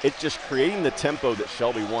turnover. It's just creating the tempo that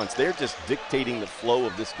Shelby wants. They're just dictating the flow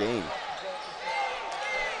of this game.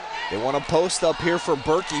 They want to post up here for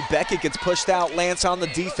Berkey. Beckett gets pushed out. Lance on the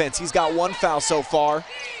defense. He's got 1 foul so far.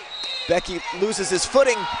 Beckett loses his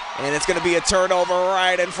footing, and it's going to be a turnover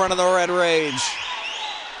right in front of the Red Rage.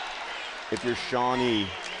 If you're Shawnee,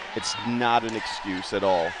 it's not an excuse at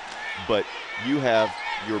all, but you have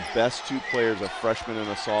your best 2 players, a freshman and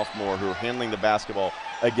a sophomore, who are handling the basketball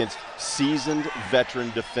against seasoned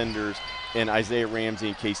veteran defenders in Isaiah Ramsey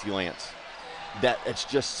and Casey Lance. It's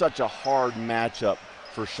just such a hard matchup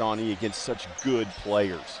for Shawnee against such good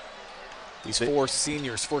players. These 4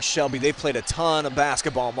 seniors for Shelby, they played a ton of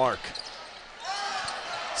basketball, Mark.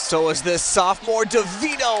 So is this sophomore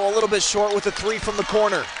DeVito, a little bit short with a 3 from the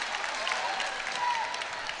corner.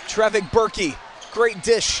 Trevick Berkey, great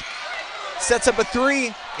dish. Sets up a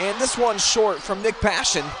 3, and this one's short from Nick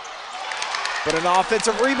Passion. But an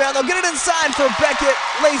offensive rebound, they'll get it inside for Beckett,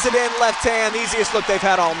 lays it in, left hand, easiest look they've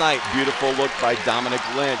had all night. Beautiful look by Dominic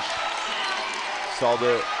Lynch. Saw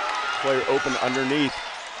the player open underneath.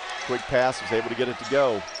 Quick pass, was able to get it to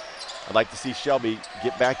go. I'd like to see Shelby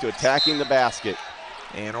get back to attacking the basket.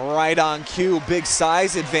 And right on cue, big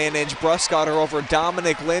size advantage. Bruskotter over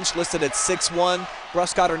Dominic Lynch, listed at 6'1".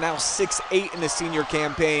 Bruskotter now 6'8" in his senior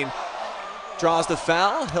campaign. Draws the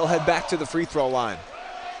foul, he'll head back to the free throw line.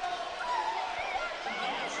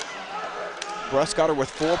 Bruskotter with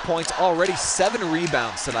 4 points, already 7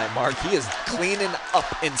 rebounds tonight, Mark. He is cleaning up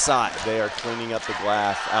inside. They are cleaning up the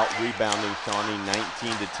glass, out-rebounding Shawnee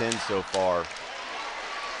 19-10 so far.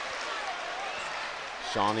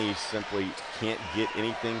 Shawnee simply can't get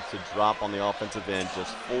anything to drop on the offensive end.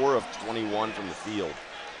 Just 4 of 21 from the field,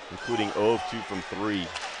 including 0 of 2 from 3.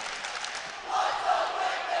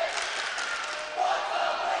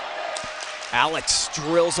 Alex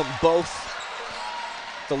drills them both.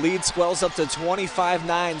 The lead swells up to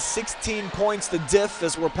 25-9, 16 points the diff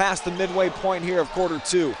as we're past the midway point here of quarter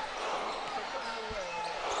 2.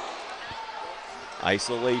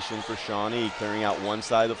 Isolation for Shawnee, clearing out one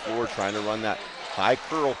side of the floor, trying to run that high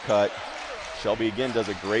curl cut. Shelby again does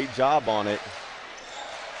a great job on it.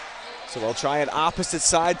 So they'll try it opposite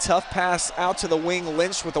side, tough pass out to the wing.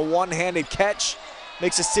 Lynch with a one-handed catch.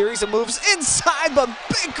 Makes a series of moves inside, but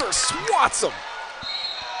Baker swats him.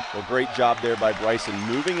 Well, great job there by Bryson,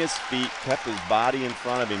 moving his feet, kept his body in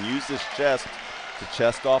front of him, used his chest to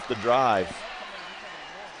chest off the drive.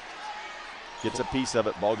 Gets a piece of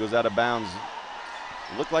it, ball goes out of bounds.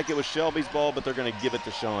 Looked like it was Shelby's ball, but they're going to give it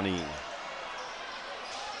to Shawnee.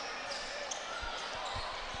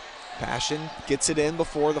 Passion gets it in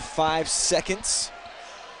before the 5 seconds.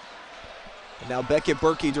 And now Beckett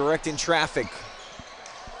Bertke directing traffic.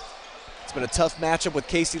 It's been a tough matchup with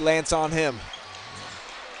Casey Lance on him.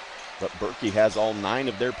 But Bertke has all 9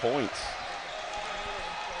 of their points.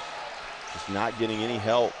 Just not getting any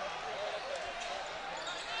help.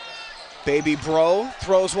 Baby Bro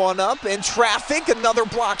throws one up in traffic. Another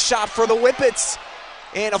block shot for the Whippets.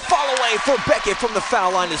 And a fall away for Beckett from the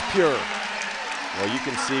foul line is pure. Well, you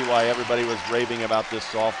can see why everybody was raving about this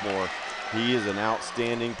sophomore. He is an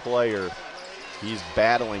outstanding player. He's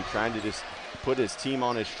battling, trying to just put his team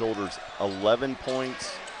on his shoulders. 11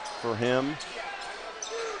 points for him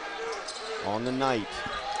on the night.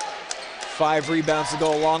 5 rebounds to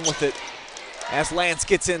go along with it. As Lance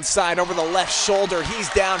gets inside over the left shoulder, he's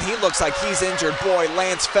down. He looks like he's injured. Boy,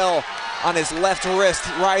 Lance fell on his left wrist,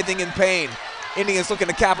 writhing in pain. Indians looking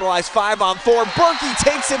to capitalize. 5 on 4. Berkey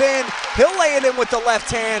takes it in. He'll lay it in with the left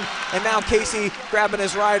hand. And now Casey grabbing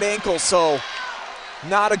his right ankle. So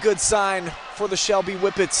not a good sign for the Shelby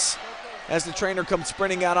Whippets as the trainer comes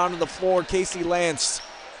sprinting out onto the floor. Casey Lance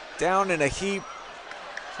down in a heap.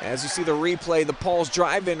 As you see the replay, the Paul's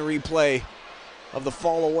drive-in replay of the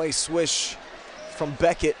fall away swish from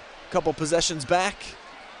Beckett a couple possessions back.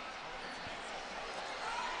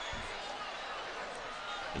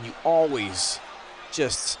 And you always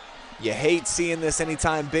you hate seeing this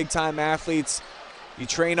anytime big-time athletes. You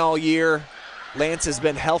train all year. Lance has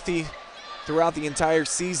been healthy throughout the entire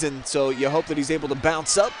season, so you hope that he's able to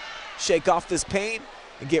bounce up, shake off this pain,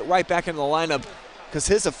 and get right back into the lineup, because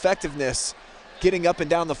his effectiveness getting up and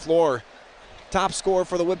down the floor. Top scorer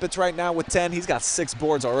for the Whippets right now with 10. He's got 6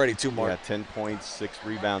 boards already, 2 more. Yeah, 10 points, 6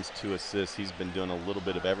 rebounds, 2 assists. He's been doing a little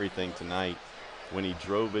bit of everything tonight. When he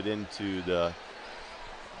drove it into the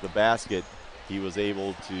basket, he was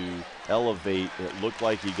able to elevate. It looked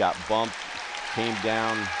like he got bumped, came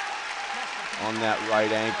down on that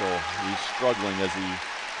right ankle. He's struggling as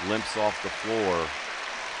he limps off the floor.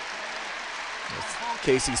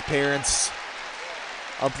 Casey's parents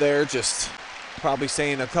up there just probably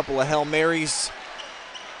saying a couple of Hail Marys.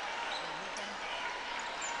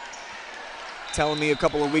 telling me a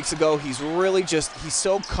couple of weeks ago he's really he's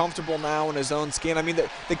so comfortable now in his own skin. I mean,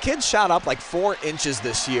 the kid shot up like 4 inches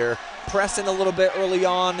this year, pressing a little bit early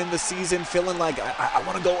on in the season, feeling like I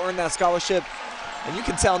want to go earn that scholarship. And you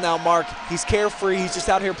can tell now, Mark, he's carefree. He's just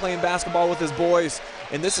out here playing basketball with his boys.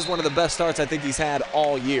 And this is one of the best starts I think he's had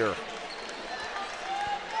all year.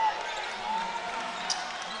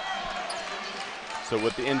 So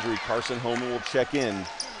with the injury, Carson Holman will check in. We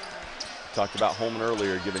talked about Holman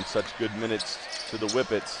earlier, giving such good minutes to the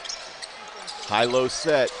Whippets. High-low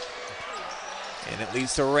set. And it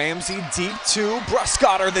leads to Ramsey deep to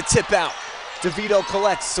Bruskotter, the tip out. DeVito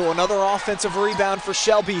collects, so another offensive rebound for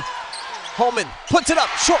Shelby. Holman puts it up,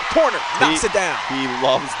 short corner, knocks it down. He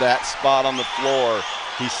loves that spot on the floor.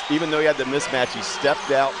 Even though he had the mismatch, he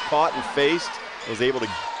stepped out, caught and faced, was able to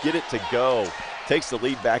get it to go. Takes the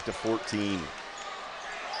lead back to 14.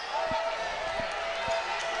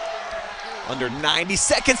 Under 90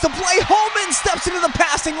 seconds to play. Holman steps into the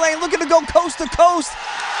passing lane, looking to go coast to coast.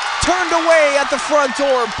 Turned away at the front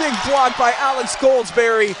door. Big block by Alex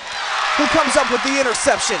Goldsberry, who comes up with the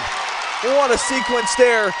interception. What a sequence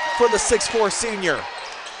there for the 6'4" senior.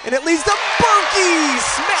 And it leads to Bertke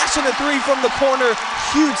smashing a 3 from the corner.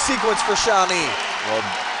 Huge sequence for Shawnee. Well,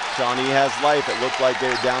 Shawnee has life. It looked like they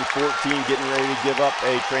were down 14, getting ready to give up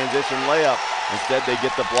a transition layup. Instead, they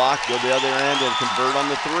get the block, go to the other end, and convert on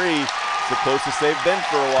the 3. It's the closest they've been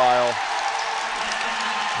for a while.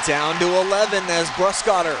 Down to 11 as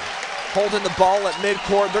Bruskotter holding the ball at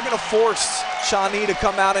midcourt. They're going to force Shawnee to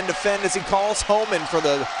come out and defend as he calls Holman for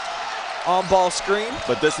the on-ball screen.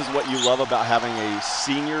 But this is what you love about having a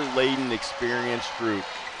senior-laden, experienced group.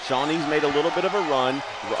 Shawnee's made a little bit of a run.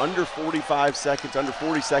 We're under 45 seconds, under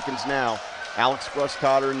 40 seconds now. Alex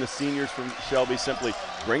Bruskotter and the seniors from Shelby simply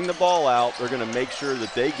bring the ball out. They're going to make sure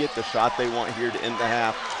that they get the shot they want here to end the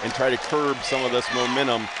half and try to curb some of this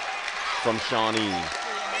momentum from Shawnee.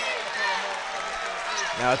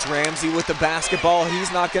 Now it's Ramsey with the basketball.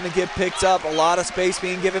 He's not going to get picked up. A lot of space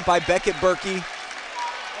being given by Beckett Bertke,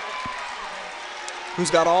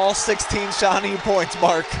 who's got all 16 Shawnee points,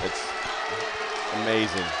 Mark. It's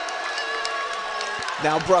amazing.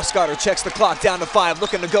 Now Bruskotter checks the clock down to 5,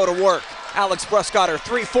 looking to go to work. Alex Bruskotter,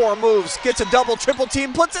 3-4 moves, gets a double, triple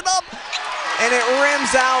team, puts it up, and it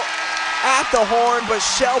rims out at the horn, but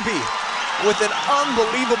Shelby with an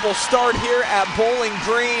unbelievable start here at Bowling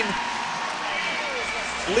Green.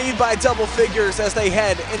 Lead by double figures as they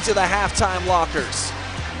head into the halftime lockers.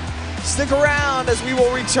 Stick around as we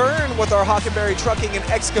will return with our Hockenberry Trucking and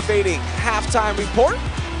Excavating halftime report.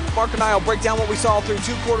 Mark and I will break down what we saw through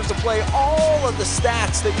 2 quarters of play, all of the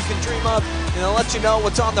stats that you can dream of, and I'll let you know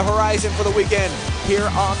what's on the horizon for the weekend here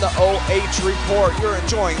on the OH Report. You're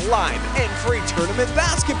enjoying live and free tournament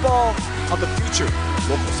basketball on the future of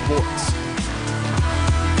local sports.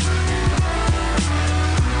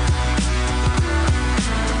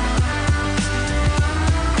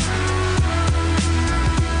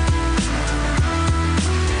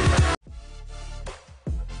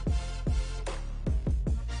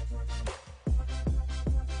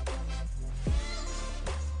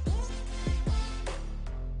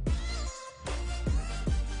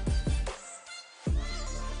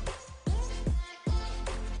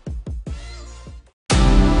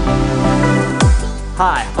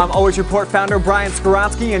 Hi, I'm OH Report founder Brian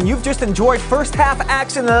Skowronski, and you've just enjoyed first half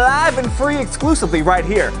action live and free exclusively right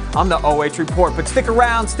here on the OH Report. But stick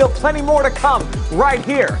around, still plenty more to come right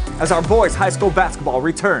here as our boys high school basketball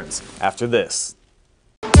returns after this.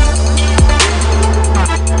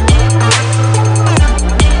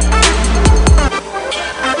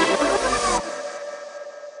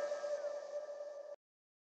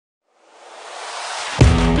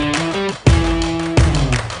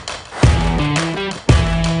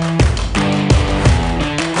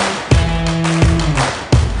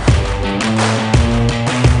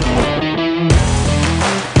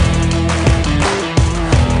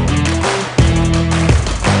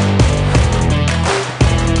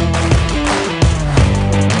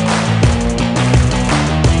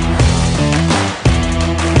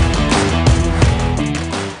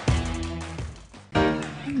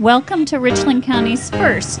 Welcome to Richland County's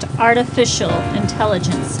first artificial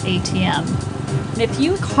intelligence ATM. If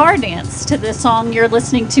you car dance to the song you're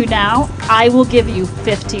listening to now, I will give you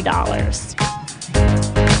 $50.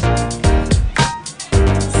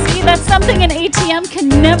 See, that's something an ATM can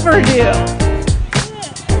never do.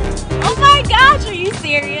 Oh my gosh, are you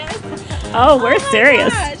serious? Oh, we're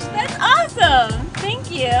serious. Gosh, that's awesome.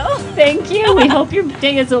 Thank you. Thank you. We hope your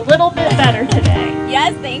day is a little bit better today.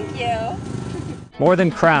 Yes, thank you. More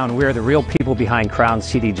than Crown, we are the real people behind Crown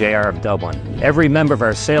CDJR of Dublin. Every member of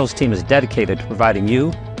our sales team is dedicated to providing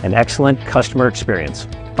you and excellent customer experience.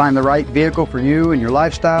 Find the right vehicle for you and your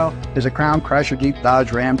lifestyle is a Crown Chrysler Jeep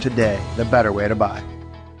Dodge Ram today, the better way to buy.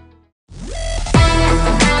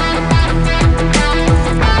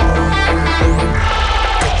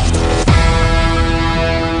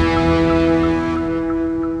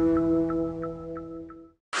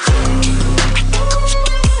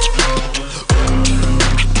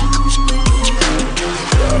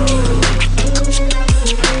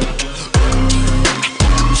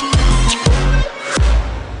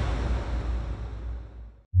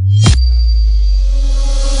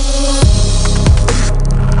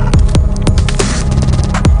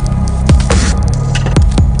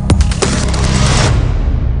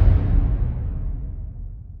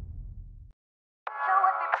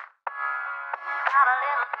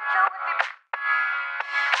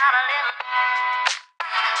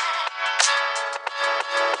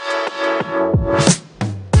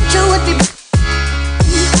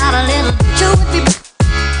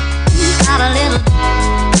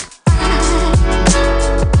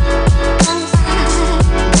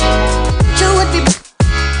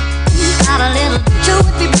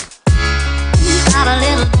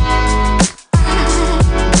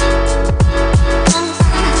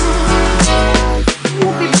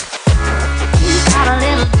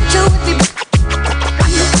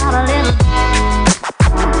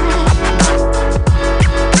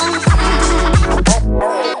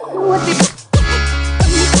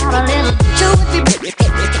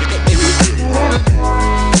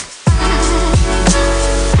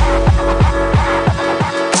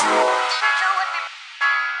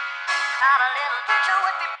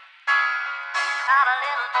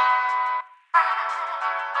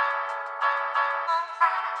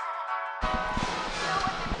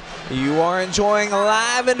 You are enjoying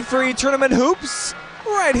live and free tournament hoops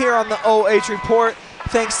right here on the OH Report.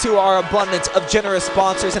 Thanks to our abundance of generous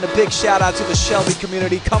sponsors, and a big shout out to the Shelby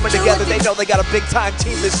community coming together. They know they got a big time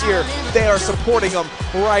team this year. They are supporting them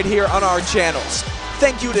right here on our channels.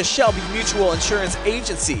 Thank you to Shelby Mutual Insurance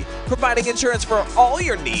Agency, providing insurance for all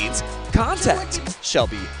your needs. Contact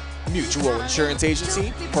Shelby Mutual Insurance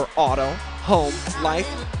Agency for auto, home, life,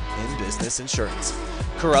 and business insurance.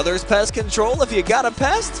 Carothers Pest Control. If you got a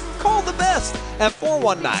pest, call the best at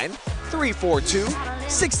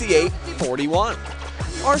 419-342-6841.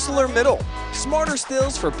 ArcelorMittal. Smarter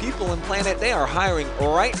stills for people and planet. They are hiring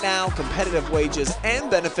right now. Competitive wages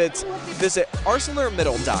and benefits. Visit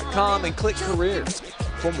arcelormittal.com and click careers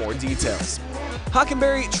for more details.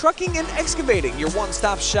 Hockenberry Trucking and Excavating, your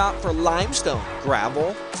one-stop shop for limestone,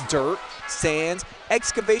 gravel, dirt, sand,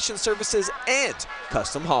 excavation services, and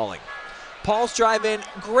custom hauling. Paul's Drive-In,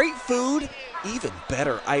 great food, even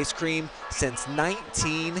better ice cream since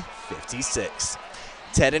 1956.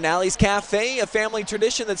 Ted and Allie's Cafe, a family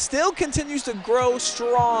tradition that still continues to grow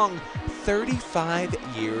strong 35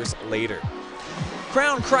 years later.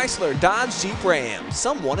 Crown Chrysler Dodge Jeep Ram.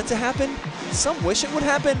 Some want it to happen, some wish it would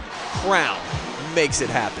happen. Crown makes it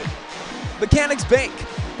happen. Mechanics Bank,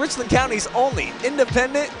 Richland County's only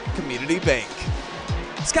independent community bank.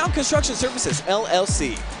 Scout Construction Services,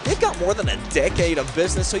 LLC. They've got more than a decade of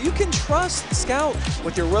business, so you can trust Scout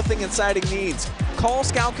with your roofing and siding needs. Call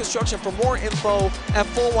Scout Construction for more info at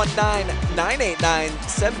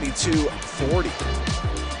 419-989-7240.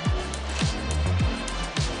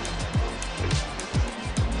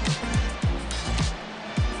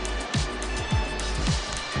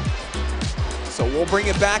 So we'll bring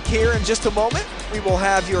it back here in just a moment. We will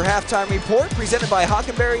have your halftime report presented by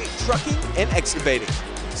Hockenberry Trucking and Excavating.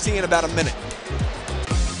 See you in about a minute.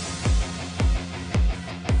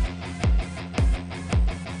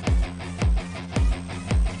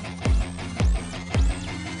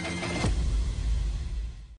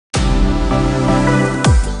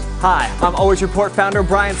 Hi, I'm OH Report founder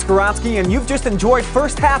Brian Skowronski, and you've just enjoyed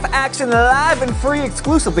first half action live and free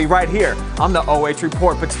exclusively right here on the OH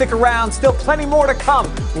Report. But stick around, still plenty more to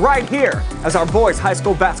come right here as our boys high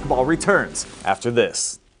school basketball returns after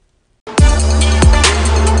this.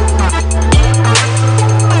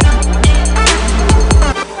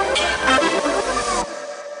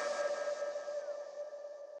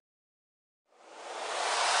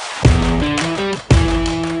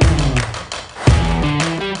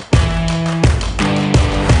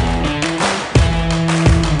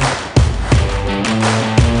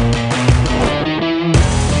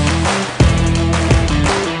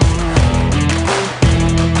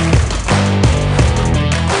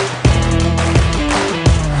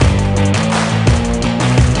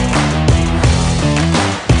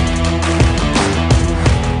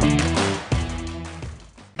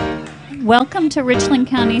 Welcome to Richland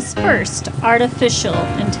County's first artificial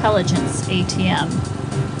intelligence ATM.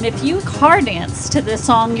 If you car dance to this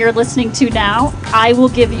song you're listening to now, I will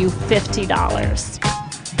give you $50.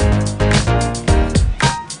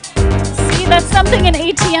 See, that's something an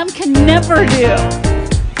ATM can never do.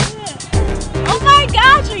 Oh my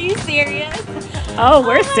gosh, are you serious? Oh,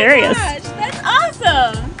 we're serious. Gosh, that's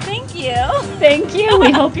awesome. Thank you. Thank you.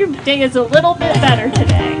 We hope your day is a little bit better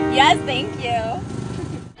today. Yes, thank you.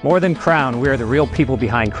 More than Crown, we are the real people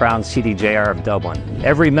behind Crown CDJR of Dublin.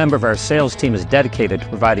 Every member of our sales team is dedicated to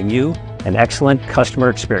providing you an excellent customer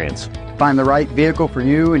experience. Find the right vehicle for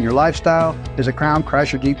you and your lifestyle. Is a Crown,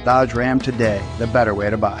 Chrysler, Jeep, Dodge, Ram today, the better way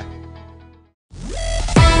to buy.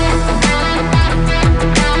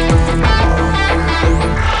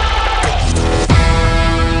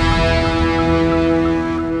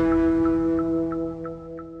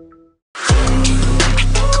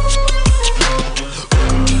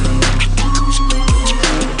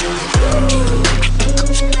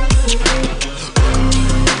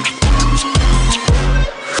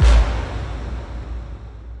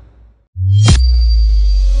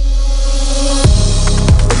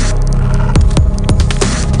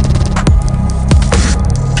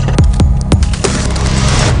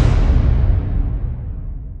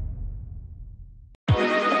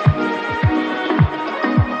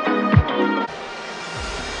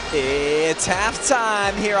 It's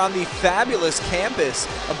halftime here on the fabulous campus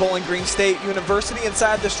of Bowling Green State University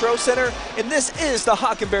inside the Stroh Center, and this is the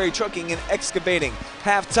Hockenberry Trucking and Excavating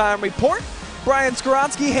halftime report. Brian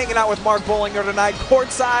Skowronski hanging out with Mark Bollinger tonight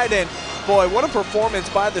courtside, and boy, what a performance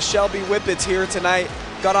by the Shelby Whippets here tonight.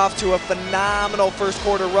 Got off to a phenomenal first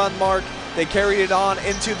quarter run, Mark. They carried it on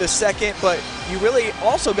into the second, but you really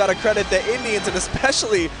also got to credit the Indians and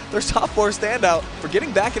especially their sophomore standout for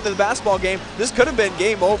getting back into the basketball game. This could have been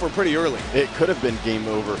game over pretty early. It could have been game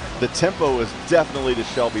over. The tempo was definitely to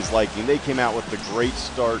Shelby's liking. They came out with a great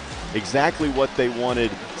start, exactly what they wanted,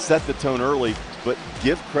 set the tone early, but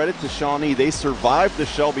give credit to Shawnee. They survived the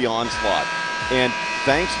Shelby onslaught, and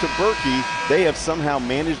thanks to Bertke, they have somehow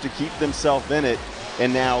managed to keep themselves in it,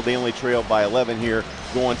 and now they only trail by 11 here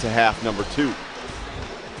going to half number 2.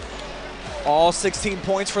 All 16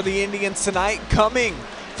 points for the Indians tonight coming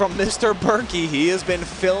from Mr. Bertke. He has been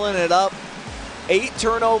filling it up. 8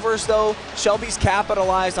 turnovers though. Shelby's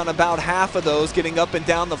capitalized on about half of those, getting up and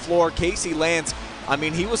down the floor. Casey Lance, I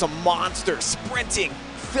mean, he was a monster, sprinting,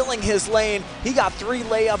 filling his lane. He got 3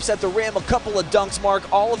 layups at the rim, a couple of dunks,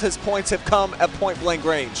 Mark. All of his points have come at point-blank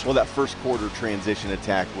range. Well, that first quarter transition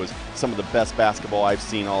attack was some of the best basketball I've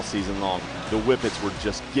seen all season long. The Whippets were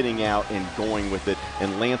just getting out and going with it,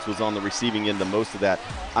 and Lance was on the receiving end of most of that.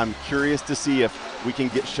 I'm curious to see if we can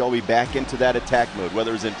get Shelby back into that attack mode,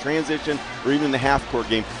 whether it's in transition or even in the half-court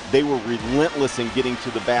game. They were relentless in getting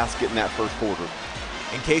to the basket in that first quarter.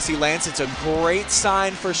 And Casey Lance, it's a great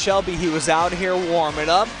sign for Shelby. He was out here warming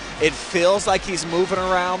up. It feels like he's moving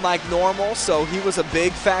around like normal, so he was a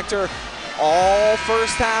big factor all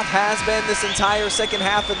first half, has been this entire second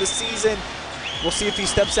half of the season. We'll see if he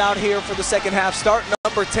steps out here for the second half start.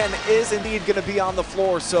 Number 10 is indeed going to be on the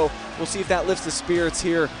floor, so we'll see if that lifts the spirits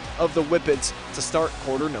here of the Whippets to start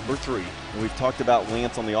quarter number 3. And we've talked about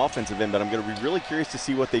Lance on the offensive end, but I'm going to be really curious to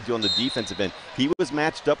see what they do on the defensive end. He was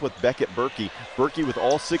matched up with Beckett Bertke. Bertke with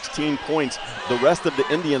all 16 points. The rest of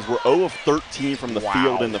the Indians were 0 of 13 from the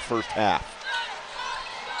field in the first half.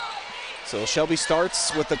 So Shelby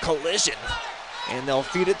starts with a collision, and they'll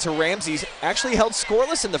feed it to Ramsey. Actually held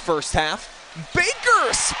scoreless in the first half.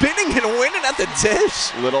 Baker spinning and winning at the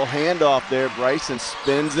dish. Little handoff there. Bryson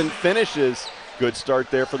spins and finishes. Good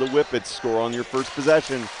start there for the Whippets. Score on your first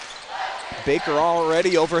possession. Baker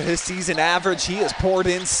already over his season average. He has poured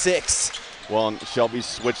in 6. Well, and Shelby's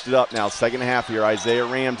switched it up now. Second half here, Isaiah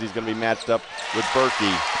Ramsey's going to be matched up with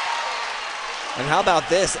Bertke. And how about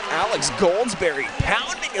this? Alex Goldsberry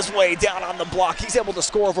pounding his way down on the block. He's able to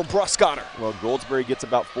score over Bruskotter. Well, Goldsberry gets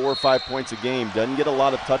about 4 or 5 points a game. Doesn't get a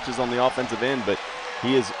lot of touches on the offensive end, but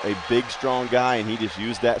he is a big, strong guy, and he just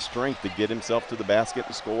used that strength to get himself to the basket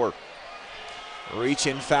and score. Reach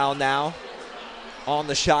in foul now on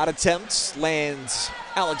the shot attempt. Lands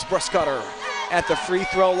Alex Bruskotter at the free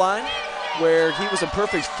throw line, where he was a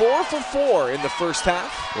perfect 4 for 4 in the first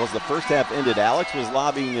half. Well, as the first half ended, Alex was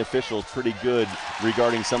lobbying the officials pretty good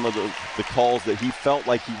regarding some of the calls that he felt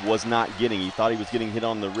like he was not getting. He thought he was getting hit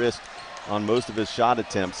on the wrist on most of his shot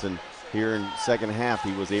attempts, and here in second half,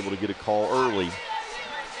 he was able to get a call early.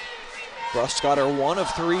 Bruskotter 1 of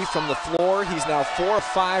 3 from the floor. He's now 4 of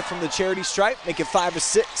 5 from the charity stripe, make it 5 of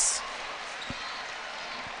 6.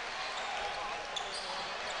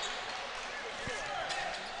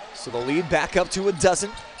 So the lead back up to a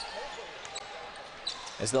dozen.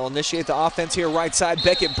 As they'll initiate the offense here right side,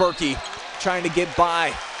 Beckett Bertke trying to get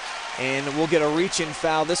by And we'll get a reach-in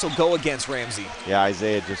foul. This will go against Ramsey. Yeah,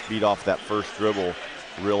 Isaiah just beat off that first dribble.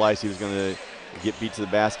 Realized he was going to get beat to the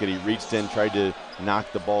basket. He reached in, tried to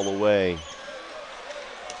knock the ball away.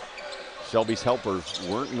 Shelby's helpers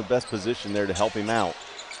weren't in the best position there to help him out.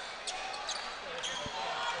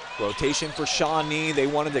 Rotation for Shawnee. They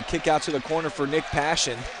wanted to kick out to the corner for Nick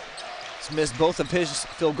Passion. He's missed both of his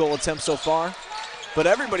field goal attempts so far. But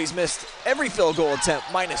everybody's missed every field goal attempt,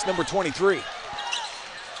 minus number 23.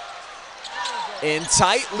 In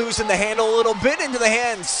tight, losing the handle a little bit into the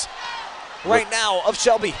hands right now of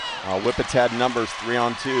Shelby. Whippets had numbers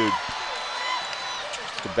 3-on-2.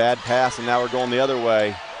 Just a bad pass, and now we're going the other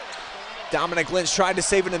way. Dominic Lynch tried to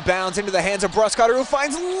save it in bounds into the hands of Bruskotter, who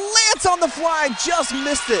finds Lance on the fly, just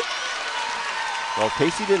missed it. Well,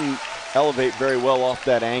 Casey didn't elevate very well off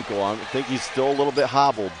that ankle. I think he's still a little bit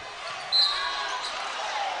hobbled.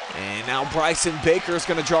 And now Bryson Baker is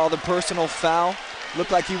going to draw the personal foul.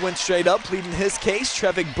 Looked like he went straight up, pleading his case.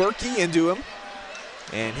 Beckett Bertke into him.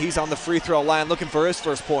 And he's on the free throw line looking for his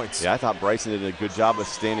first points. Yeah, I thought Bryson did a good job of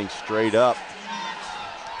standing straight up.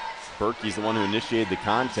 Berkey's the one who initiated the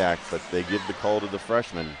contact, but they give the call to the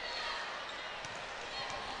freshman.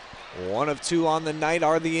 1 of 2 on the night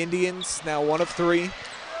are the Indians, now 1 of 3.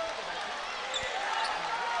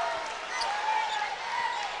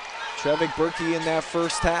 Beckett Bertke in that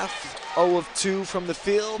first half, 0 of 2 from the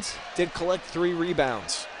field, did collect 3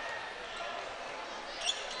 rebounds.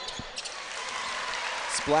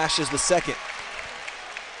 Splashes the second.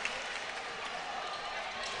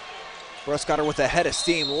 Bruskotter with a head of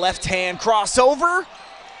steam, left hand crossover.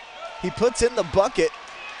 He puts in the bucket.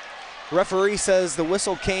 Referee says the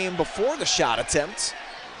whistle came before the shot attempt.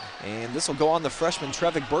 And this will go on the freshman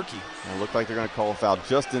Beckett Bertke. It looked like they're going to call a foul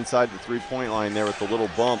just inside the three-point line there with the little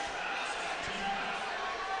bump.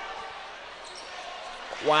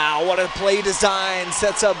 Wow, what a play design.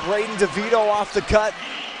 Sets up Braden DeVito off the cut.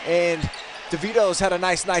 And DeVito's had a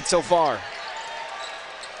nice night so far.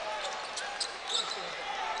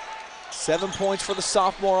 7 points for the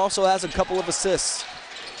sophomore, also has a couple of assists.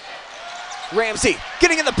 Ramsey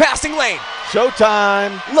getting in the passing lane.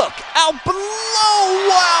 Showtime. Look out below.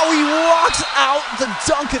 Wow, he rocks out the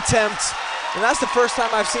dunk attempt. And that's the first time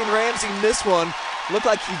I've seen Ramsey miss one. Looked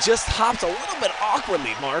like he just hopped a little bit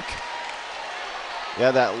awkwardly, Mark.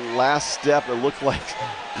 Yeah, that last step, it looked like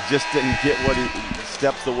he just didn't get what he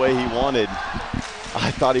steps the way he wanted.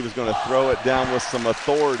 I thought he was going to throw it down with some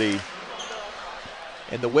authority.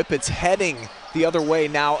 And the Whippets heading the other way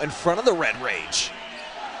now in front of the Red Rage.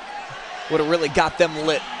 Would have really got them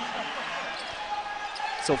lit.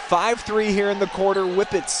 So 5-3 here in the quarter.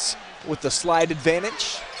 Whippets with the slide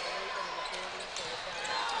advantage.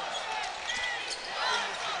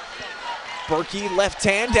 Bertke left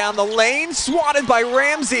hand down the lane, swatted by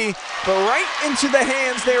Ramsey, but right into the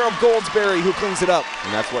hands there of Goldsberry, who cleans it up.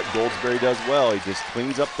 And that's what Goldsberry does well. He just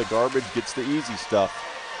cleans up the garbage, gets the easy stuff.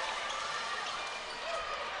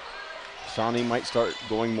 Shawnee might start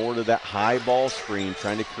going more to that high ball screen,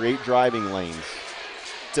 trying to create driving lanes.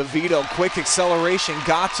 DeVito, quick acceleration,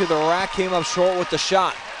 got to the rack, came up short with the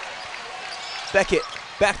shot. Beckett,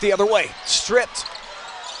 back the other way, stripped.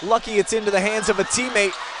 Lucky it's into the hands of a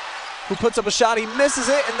teammate who puts up a shot, he misses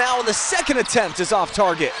it, and now the second attempt is off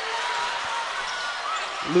target.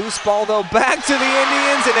 Loose ball though, back to the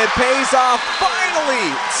Indians, and it pays off. Finally,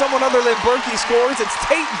 someone other than Bertke scores. It's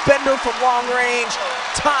Tate Bender from long range.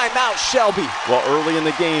 Timeout, Shelby. Well, early in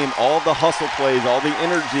the game, all the hustle plays, all the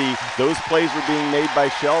energy, those plays were being made by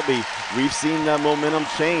Shelby. We've seen the momentum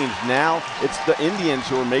change. Now it's the Indians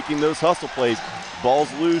who are making those hustle plays.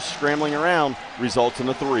 Ball's loose, scrambling around, results in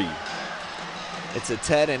a 3. It's a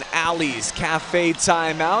Ted and Allie's Cafe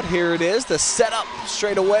timeout. Here it is, the setup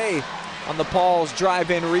straight away on the Paul's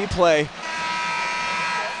drive-in replay.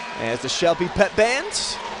 As the Shelby Pet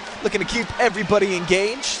Band looking to keep everybody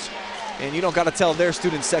engaged. And you don't got to tell their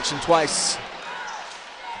student section twice.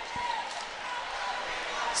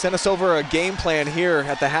 Sent us over a game plan here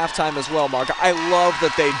at the halftime as well, Mark. I love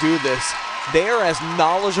that they do this. They are as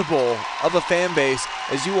knowledgeable of a fan base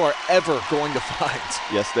as you are ever going to find.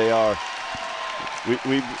 Yes, they are.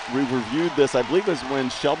 We reviewed this, I believe it was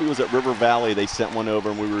when Shelby was at River Valley, they sent one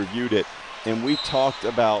over and we reviewed it. And we talked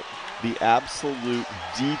about the absolute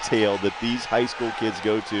detail that these high school kids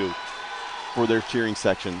go to for their cheering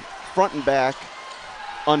section. Front and back,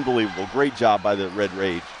 unbelievable. Great job by the Red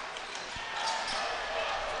Rage.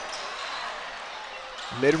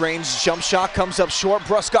 Mid-range jump shot comes up short.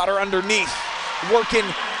 Bruskotter underneath. Working,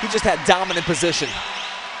 he just had dominant position.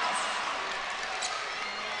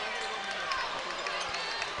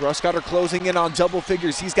 Bruskotter closing in on double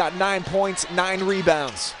figures. He's got 9 points, 9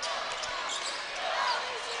 rebounds.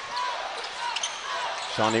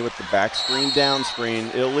 Shawnee with the back screen, down screen,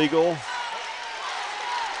 illegal.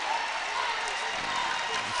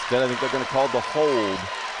 Instead, I think they're going to call the hold.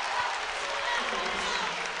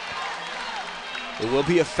 It will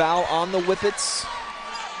be a foul on the Whippets.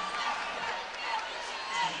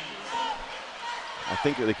 I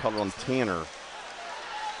think they called it on Tanner. I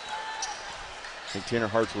think Tanner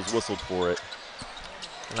Hartz was whistled for it.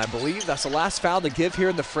 And I believe that's the last foul to give here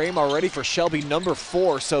in the frame already for Shelby, number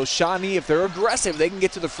 4. So Shawnee, if they're aggressive, they can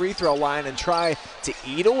get to the free throw line and try to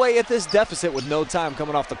eat away at this deficit with no time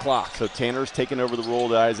coming off the clock. So Tanner's taking over the role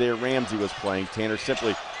that Isaiah Ramsey was playing. Tanner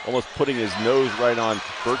simply almost putting his nose right on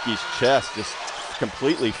Bertke's chest, just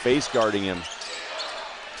completely face guarding him.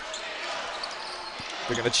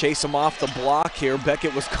 They're going to chase him off the block here.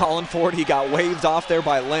 Beckett was calling for it. He got waved off there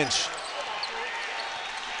by Lynch.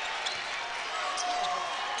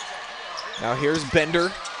 Now here's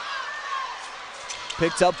Bender.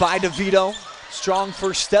 Picked up by DeVito. Strong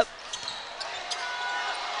first step.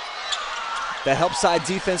 The help side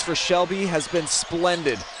defense for Shelby has been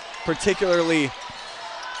splendid, particularly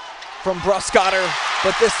from Bruskotter.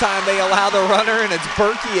 But this time they allow the runner, and it's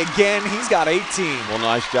Bertke again. He's got 18. Well,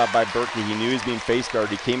 nice job by Bertke. He knew he was being face guarded.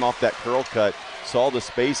 He came off that curl cut, saw the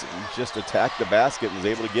space, and just attacked the basket and was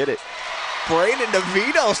able to get it. Braden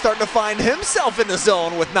DeVito starting to find himself in the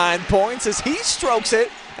zone with 9 points as he strokes it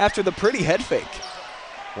after the pretty head fake.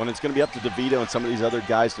 When it's going to be up to DeVito and some of these other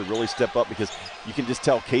guys to really step up, because you can just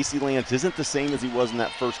tell Casey Lance isn't the same as he was in that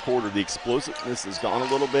first quarter. The explosiveness has gone a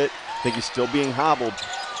little bit. I think he's still being hobbled.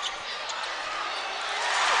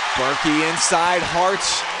 Bertke inside,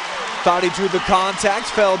 Hartz thought he drew the contact,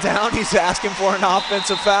 fell down. He's asking for an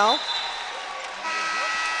offensive foul.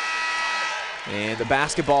 And the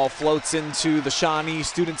basketball floats into the Shawnee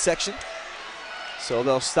student section. So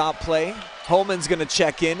they'll stop play. Holman's gonna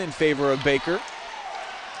check in favor of Baker.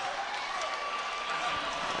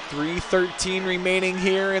 3:13 remaining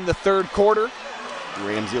here in the third quarter.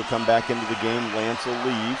 Ramsey will come back into the game. Lance will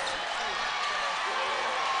leave.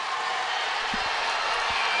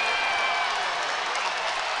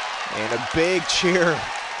 And a big cheer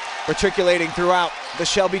matriculating throughout the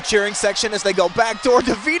Shelby cheering section as they go backdoor.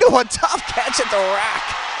 DeVito, a tough catch at the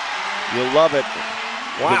rack. You'll love it.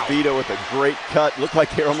 Wow. DeVito with a great cut. Looked like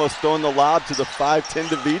they're almost throwing the lob to the 5'10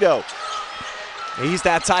 DeVito. He's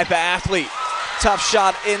that type of athlete. Tough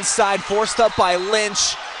shot inside, forced up by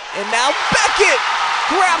Lynch. And now Beckett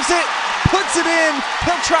grabs it, puts it in.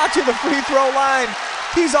 He'll trot to the free throw line.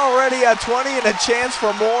 He's already at 20 and a chance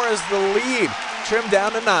for more as the lead trimmed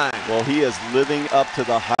down to 9. Well, he is living up to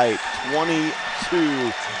the hype.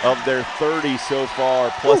 22 of their 30 so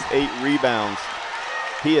far, plus 8 rebounds.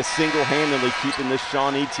 He is single-handedly keeping this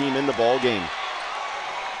Shawnee team in the ballgame.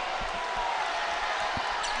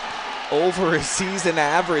 Over his season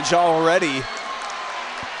average already.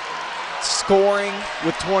 Scoring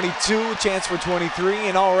with 22, chance for 23,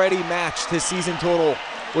 and already matched his season total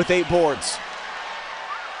with 8 boards.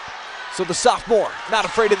 So the sophomore, not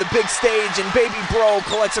afraid of the big stage, and Baby Bro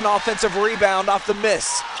collects an offensive rebound off the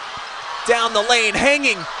miss. Down the lane,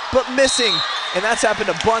 hanging, but missing. And that's happened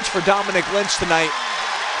a bunch for Dominic Lynch tonight.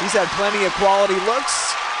 He's had plenty of quality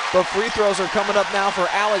looks, but free throws are coming up now for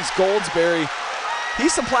Alex Goldsberry. He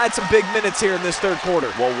supplied some big minutes here in this third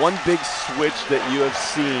quarter. Well, one big switch that you have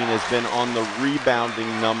seen has been on the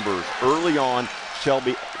rebounding numbers. Early on,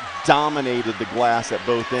 Shelby dominated the glass at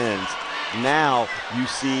both ends. Now you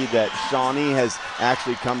see that Shawnee has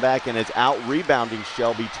actually come back and is out-rebounding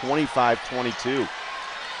Shelby 25-22.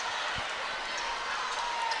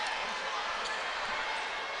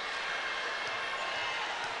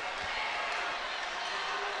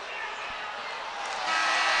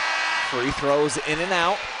 Free throws in and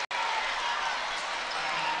out.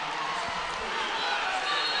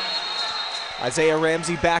 Isaiah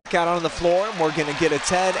Ramsey back out on the floor, and we're going to get a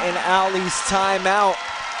Ted and Allie's timeout.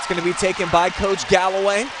 It's going to be taken by Coach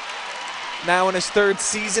Galloway. Now in his 3rd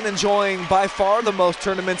season, enjoying by far the most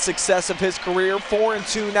tournament success of his career.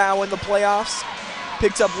 4-2 now in the playoffs.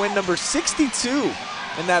 Picked up win number 62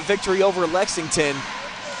 in that victory over Lexington.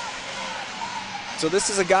 So this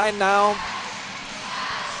is a guy now,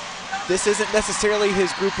 this isn't necessarily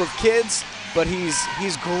his group of kids, but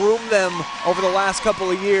he's groomed them over the last couple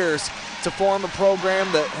of years to form a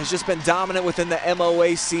program that has just been dominant within the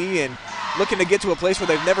MOAC and looking to get to a place where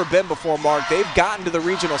they've never been before, Mark. They've gotten to the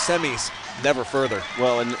regional semis, never further.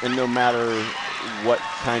 Well, and no matter what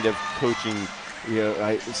kind of coaching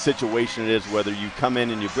situation it is, whether you come in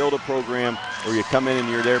and you build a program or you come in and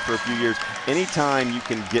you're there for a few years. Anytime you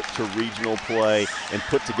can get to regional play and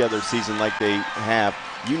put together a season like they have,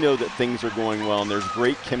 you know that things are going well, and there's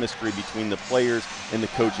great chemistry between the players and the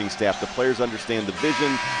coaching staff. The players understand the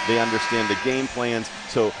vision, they understand the game plans,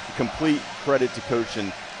 so complete credit to Coach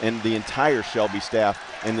and the entire Shelby staff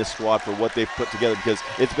and this squad for what they've put together, because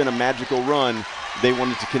it's been a magical run. They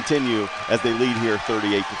want it to continue as they lead here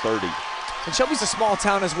 38-30. And Shelby's a small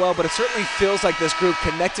town as well, but it certainly feels like this group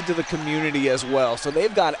connected to the community as well. So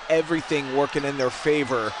they've got everything working in their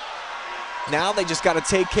favor. Now they just got to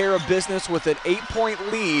take care of business with an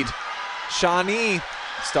 8-point lead. Shawnee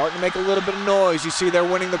starting to make a little bit of noise. You see they're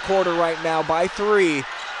winning the quarter right now by 3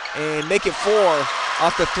 and make it 4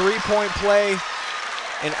 off the 3-point play.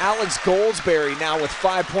 And Alex Goldsberry now with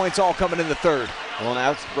 5 points, all coming in the third. Well, and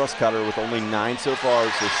Alex Bruskotter with only 9 so far,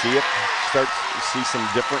 so start to see some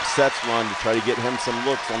different sets run to try to get him some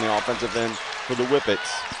looks on the offensive end for the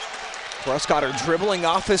Whippets. Bruskotter dribbling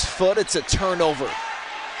off his foot. It's a turnover.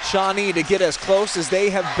 Shawnee to get as close as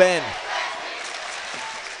they have been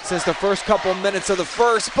since the first couple minutes of the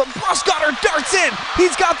first, but Bruskotter darts in.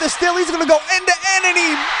 He's got the steal. He's going to go end to end, and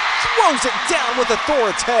he throws it down with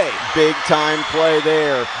authority. Big time play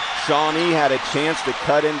there. Shawnee had a chance to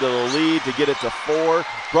cut into the lead to get it to 4.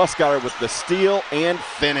 Bruskotter with the steal and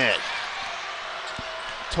finish.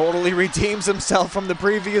 Totally redeems himself from the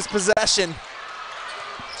previous possession.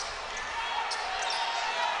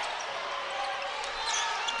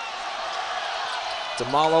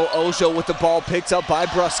 Damalo Ojo with the ball, picked up by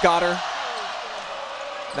Bruskotter.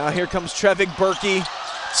 Now here comes Beckett Bertke.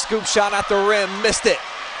 Scoop shot at the rim, missed it.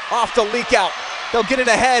 Off the leak out. They'll get it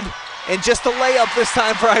ahead. And just a layup this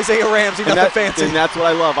time for Isaiah Ramsey, nothing fancy. And that's what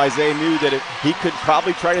I love. Isaiah knew that he could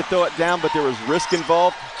probably try to throw it down, but there was risk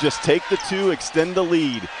involved. Just take the 2, extend the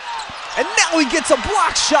lead. And now he gets a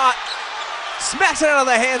block shot. Smacks it out of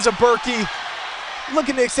the hands of Bertke.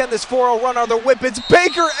 Looking to extend this 4-0 run on the Whippets.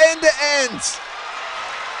 Baker end to end.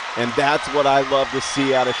 And that's what I love to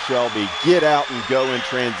see out of Shelby. Get out and go in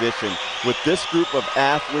transition. With this group of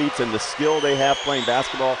athletes and the skill they have playing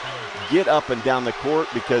basketball, get up and down the court,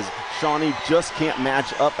 because Shawnee just can't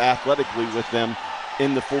match up athletically with them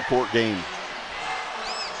in the full court game.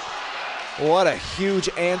 What a huge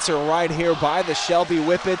answer right here by the Shelby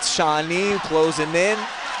Whippets. Shawnee closing in,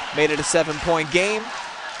 made it a 7-point game.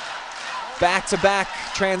 Back-to-back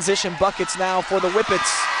transition buckets now for the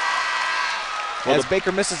Whippets. As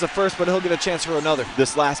Baker misses the first, but he'll get a chance for another.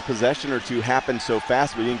 This last possession or two happened so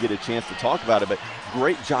fast we didn't get a chance to talk about it, but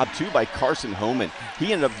great job too by Carson Homan.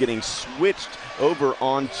 He ended up getting switched over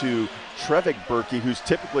onto Beckett Bertke, who's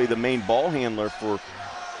typically the main ball handler for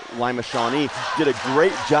Lima Shawnee. Did a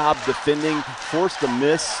great job defending, forced a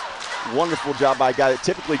miss. Wonderful job by a guy that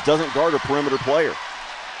typically doesn't guard a perimeter player.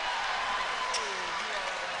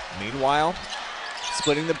 Meanwhile,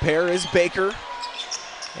 splitting the pair is Baker.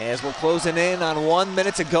 As we're closing in on 1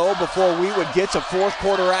 minute to go before we would get to fourth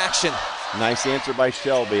quarter action. Nice answer by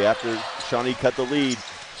Shelby after Shawnee cut the lead.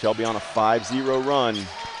 Shelby on a 5-0 run.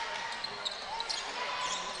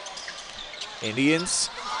 Indians,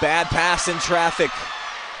 bad pass in traffic.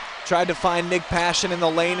 Tried to find Nick Passion in the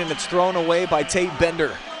lane, and it's thrown away by Tate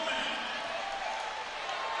Bender.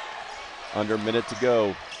 Under a minute to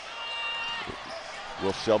go.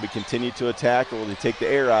 Will Shelby continue to attack, or will they take the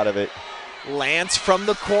air out of it? Lance from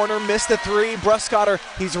the corner, missed the 3. Bruskotter,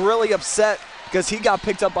 he's really upset because he got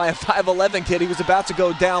picked up by a 5'11 kid. He was about to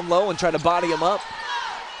go down low and try to body him up.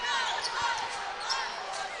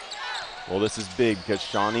 Well, this is big because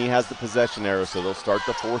Shawnee has the possession arrow, so they'll start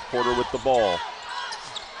the fourth quarter with the ball.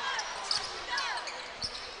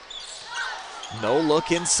 No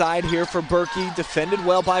look inside here for Bertke. Defended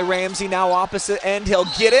well by Ramsey. Now opposite end. He'll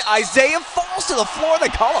get it. Isaiah falls to the floor. They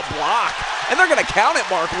call a block. And they're going to count it,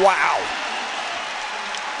 Mark. Wow.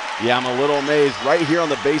 Yeah, I'm a little amazed. Right here on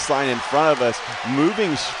the baseline in front of us.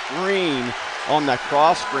 Moving screen on that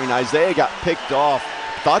cross screen. Isaiah got picked off.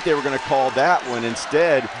 Thought they were going to call that one.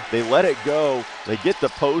 Instead, they let it go. They get the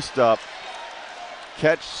post up.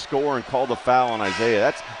 Catch, score, and call the foul on Isaiah.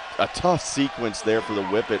 That's a tough sequence there for the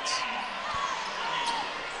Whippets.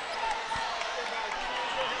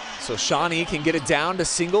 So Shawnee can get it down to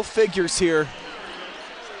single figures here.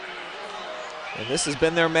 And this has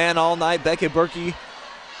been their man all night. Beckett Bertke,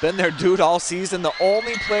 been their dude all season. The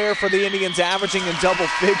only player for the Indians averaging in double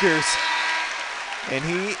figures. And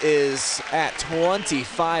he is at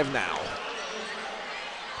 25 now.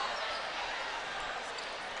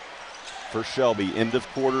 For Shelby, end of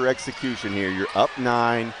quarter execution here. You're up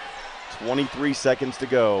 9, 23 seconds to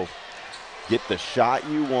go. Get the shot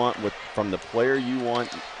you want from the player you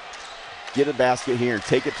want. get a basket here and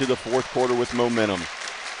take it to the fourth quarter with momentum.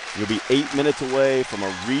 You'll be 8 minutes away from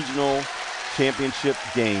a regional championship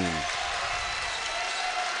game.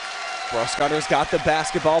 Bruskotter's got the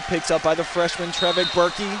basketball, picked up by the freshman Beckett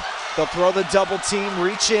Bertke. They'll throw the double team,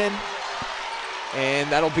 reach in, and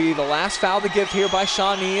that'll be the last foul to give here by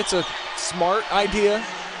Shawnee. It's a smart idea.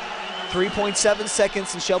 3.7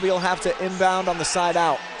 seconds, and Shelby will have to inbound on the side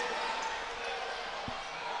out.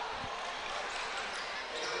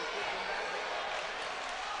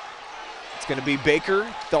 It's going to be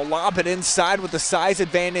Baker. They'll lob it inside with the size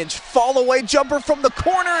advantage. Fall away jumper from the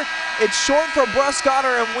corner. It's short for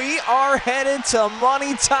Bruskotter, and we are headed to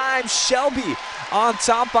money time. Shelby on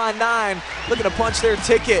top by 9, looking to punch their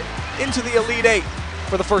ticket into the Elite Eight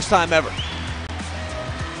for the first time ever.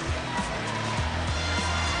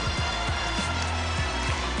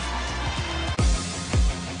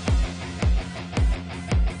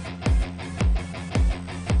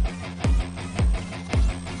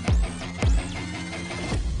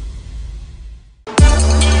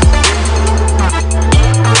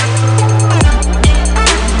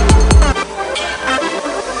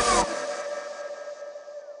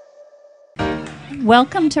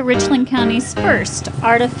 Welcome to Richland County's first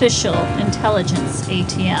artificial intelligence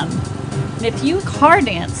ATM. And if you car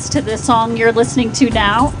dance to this song you're listening to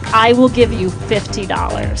now, I will give you $50.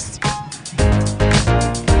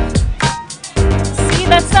 See,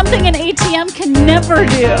 that's something an ATM can never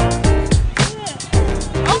do.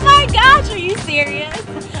 Oh my gosh, are you serious?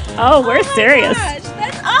 Oh, we're serious. Gosh,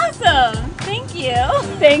 that's awesome. Thank you.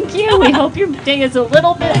 Thank you. We hope your day is a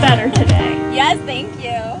little bit better today. Yes, thank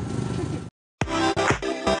you.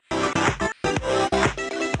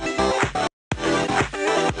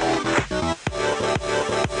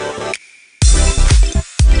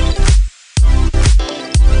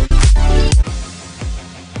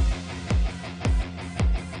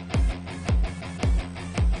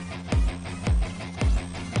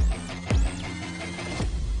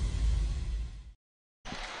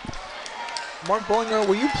 Mark Bollinger,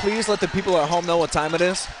 will you please let the people at home know what time it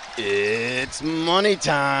is? It's money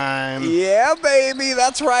time. Yeah, baby,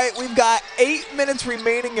 that's right. We've got 8 minutes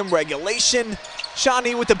remaining in regulation.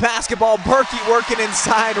 Shawnee with the basketball. Bertke working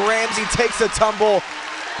inside. Ramsey takes a tumble.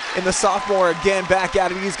 And the sophomore again back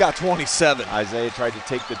at it. He's got 27. Isaiah tried to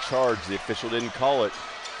take the charge. The official didn't call it.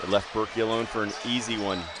 It left Bertke alone for an easy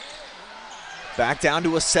one. Back down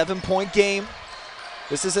to a 7-point game.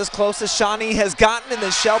 This is as close as Shawnee has gotten, and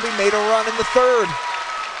then Shelby made a run in the third.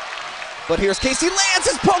 But here's Casey Lance,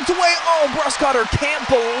 is poked away. Oh, Bruskotter can't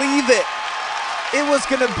believe it. It was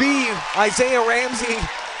gonna be Isaiah Ramsey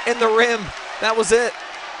in the rim. That was it.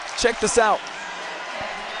 Check this out.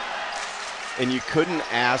 And you couldn't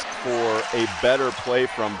ask for a better play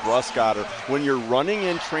from Bruskotter. When you're running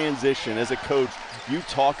in transition as a coach, you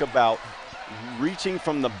talk about reaching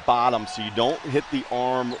from the bottom so you don't hit the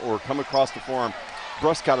arm or come across the forearm.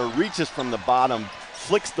 Bruskotter reaches from the bottom,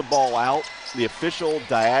 flicks the ball out. The official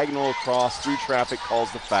diagonal across through traffic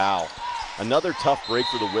calls the foul. Another tough break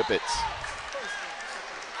for the Whippets.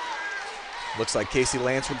 Looks like Casey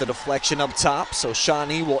Lance with the deflection up top, so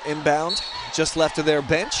Shawnee will inbound just left of their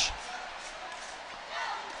bench.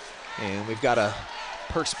 And we've got a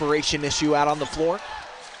perspiration issue out on the floor.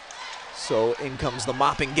 So in comes the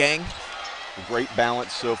mopping gang. Great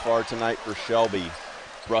balance so far tonight for Shelby.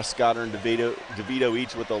 Bruskotter and DeVito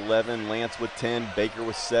each with 11, Lance with 10, Baker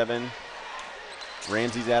with 7.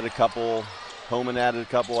 Ramsey's added a couple, Homan added a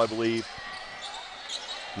couple, I believe.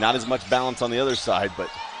 Not as much balance on the other side, but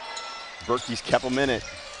Bertke's kept them in it.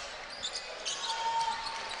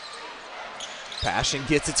 Passion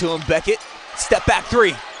gets it to him, Beckett. Step back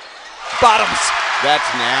three. Bottoms. That's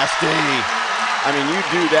nasty. I mean, you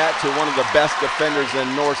do that to one of the best defenders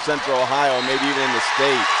in North Central Ohio, maybe even in the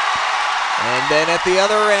state. And then at the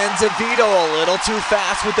other end, DeVito a little too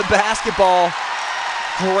fast with the basketball.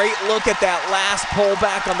 Great look at that last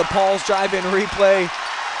pullback on the Paul's drive-in replay.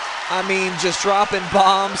 I mean, just dropping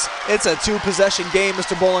bombs. It's a two-possession game,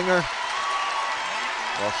 Mr. Bollinger.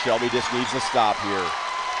 Well, Shelby just needs to stop here.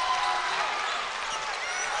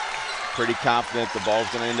 Pretty confident the ball's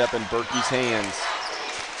going to end up in Bertke's hands.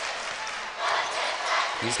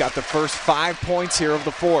 He's got the first 5 points here of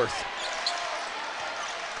the fourth.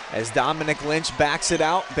 As Dominic Lynch backs it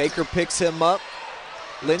out, Baker picks him up.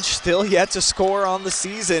 Lynch still yet to score on the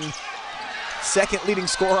season. Second leading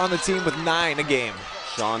scorer on the team with 9 a game.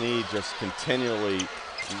 Shawnee just continually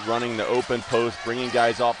running the open post, bringing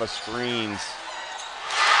guys off of screens.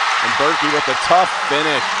 And Bertke with a tough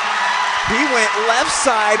finish. He went left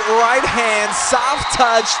side, right hand, soft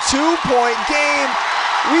touch, 2-point game.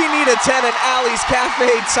 We need a 10 in Alley's Cafe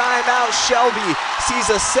timeout. Shelby sees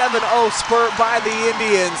a 7-0 spurt by the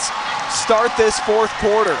Indians start this fourth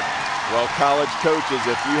quarter. Well, college coaches,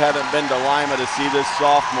 if you haven't been to Lima to see this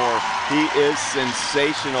sophomore, he is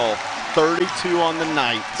sensational. 32 on the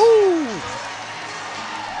night. Ooh.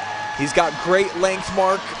 He's got great length,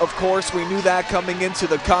 Mark. Of course, we knew that coming into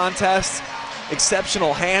the contest.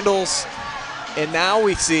 Exceptional handles. And now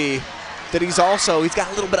we see that he's got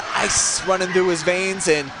a little bit of ice running through his veins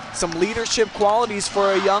and some leadership qualities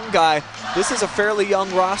for a young guy. This is a fairly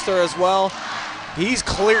young roster as well. He's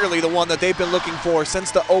clearly the one that they've been looking for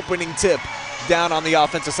since the opening tip down on the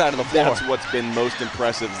offensive side of the floor. That's what's been most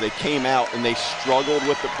impressive. Is they came out and they struggled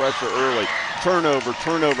with the pressure early.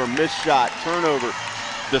 Turnover, missed shot, turnover.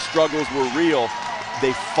 The struggles were real.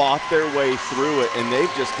 They fought their way through it, and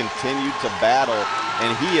they've just continued to battle.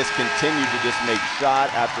 And he has continued to just make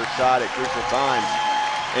shot after shot at crucial times.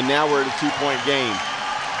 And now we're at a 2-point game.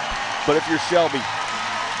 But if you're Shelby,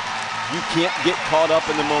 you can't get caught up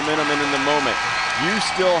in the momentum and in the moment. You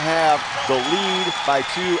still have the lead by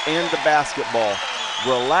 2 and the basketball.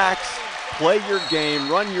 Relax, play your game,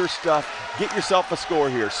 run your stuff, get yourself a score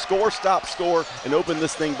here. Score, stop, score, and open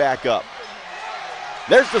this thing back up.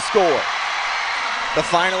 There's the score. The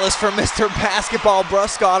finalist for Mr. Basketball,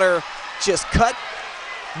 Bruskotter, just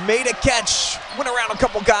made a catch, went around a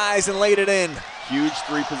couple guys and laid it in. Huge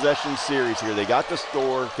 3-possession series here. They got the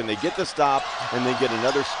score. Can they get the stop and then get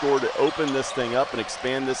another score to open this thing up and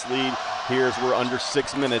expand this lead? Here's we're under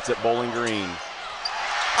 6 minutes at Bowling Green.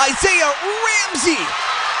 Isaiah Ramsey,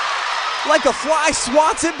 like a fly,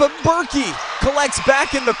 swats it, but Bertke collects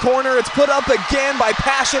back in the corner. It's put up again by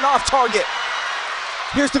Passion off target.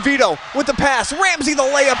 Here's DeVito with the pass. Ramsey the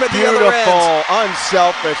layup at the other end. Beautiful,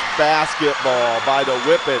 unselfish basketball by the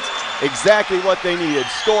Whippets. Exactly what they needed.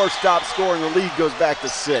 Score, stop, score, and the lead goes back to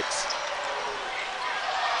 6.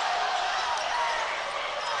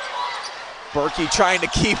 Bertke trying to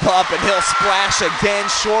keep up, and he'll splash again.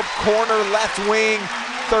 Short corner, left wing,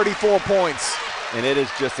 34 points. And it is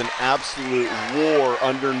just an absolute war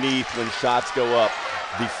underneath when shots go up.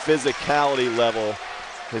 The physicality level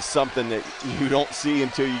is something that you don't see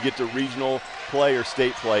until you get to regional play or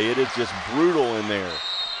state play. It is just brutal in there.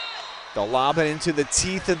 They'll lob it into the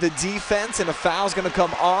teeth of the defense, and a foul's going to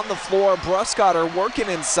come on the floor. Bruskotter working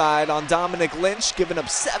inside on Dominic Lynch, giving up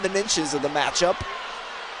 7 inches of the matchup.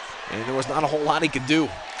 And there was not a whole lot he could do.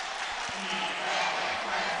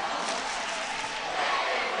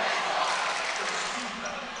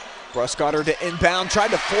 Bruskotter to inbound,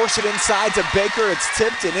 tried to force it inside to Baker. It's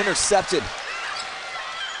tipped and intercepted.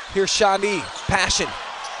 Here's Shawnee, Passion.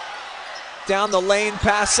 Down the lane,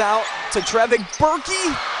 pass out to Trevick.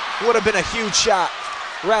 Bertke would have been a huge shot.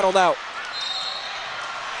 Rattled out.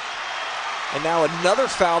 And now another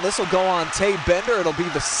foul. This will go on Tate Bender. It'll be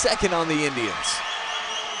the second on the Indians.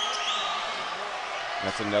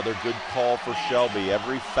 That's another good call for Shelby.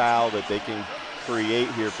 Every foul that they can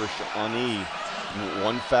create here for Shawnee,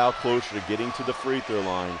 one foul closer to getting to the free throw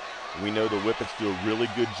line. We know the Whippets do a really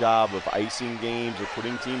good job of icing games or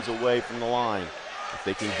putting teams away from the line. If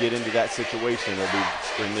they can get into that situation, it'll be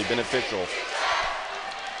extremely beneficial.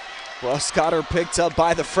 Bruskotter picked up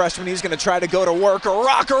by the freshman. He's going to try to go to work. A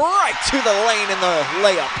rocker right to the lane in the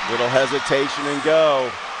layup. Little hesitation and go.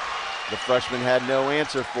 The freshman had no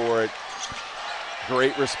answer for it.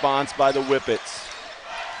 Great response by the Whippets.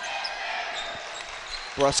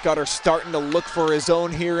 Bruskotter starting to look for his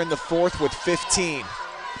own here in the fourth with 15.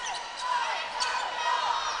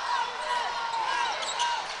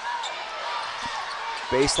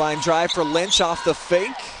 Baseline drive for Lynch off the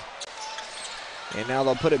fake. And now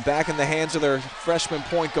they'll put it back in the hands of their freshman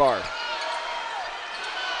point guard.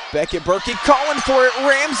 Beckett Bertke calling for it.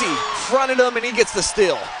 Ramsey fronted him and he gets the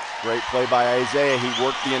steal. Great play by Isaiah. He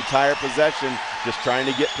worked the entire possession, just trying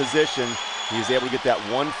to get position. He was able to get that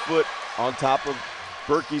 1 foot on top of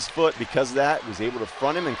Bertke's foot. Because of that, was able to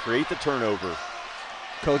front him and create the turnover.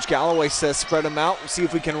 Coach Galloway says spread them out. We'll see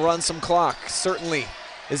if we can run some clock. Certainly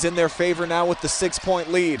is in their favor now with the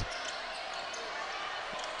 6-point lead.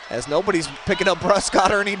 As nobody's picking up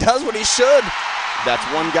Bruskotter, and he does what he should. That's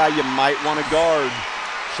one guy you might want to guard.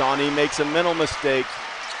 Shawnee makes a mental mistake.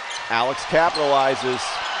 Alex capitalizes.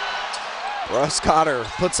 Bruskotter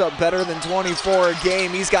puts up better than 24 a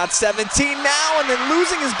game. He's got 17 now, and then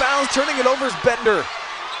losing his balance, turning it over is Bender.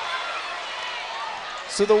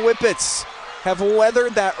 So the Whippets have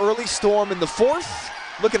weathered that early storm in the fourth,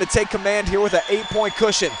 looking to take command here with an 8-point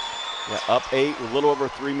cushion. Yeah, up 8 with a little over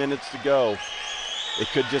 3 minutes to go. It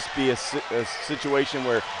could just be a situation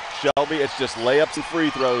where Shelby, it's just layups and free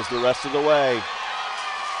throws the rest of the way.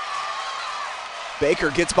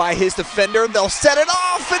 Baker gets by his defender. They'll set it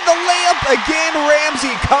off, and the layup again.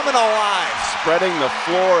 Ramsey coming alive. Spreading the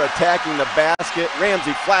floor, attacking the basket.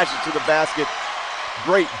 Ramsey flashes to the basket.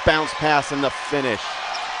 Great bounce pass and the finish.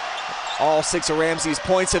 All 6 of Ramsey's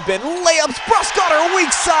points have been layups. Bruskotter,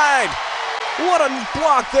 weak side. What a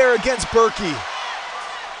block there against Bertke.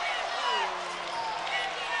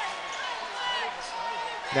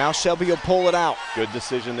 Now Shelby will pull it out. Good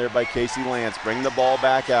decision there by Casey Lance. Bring the ball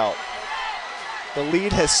back out. The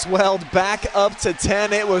lead has swelled back up to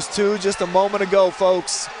 10. It was 2 just a moment ago,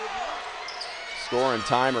 folks. Score and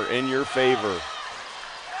time are in your favor.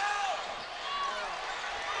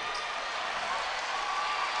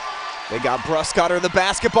 They got Bruskotter the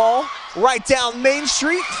basketball. Right down Main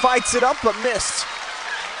Street. Fights it up, but missed.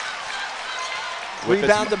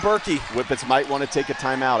 Rebound to Bertke. Whippets might want to take a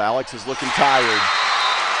timeout. Alex is looking tired.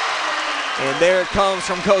 And there it comes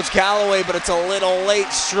from Coach Calloway, but it's a little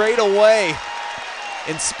late straight away.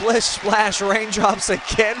 And splish splash raindrops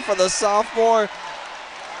again for the sophomore.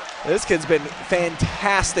 This kid's been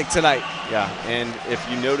fantastic tonight. Yeah, and if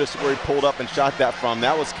you notice where he pulled up and shot that from,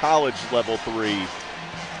 that was college level 3.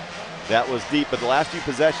 That was deep, but the last few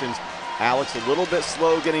possessions, Alex a little bit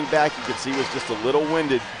slow getting back. You could see he was just a little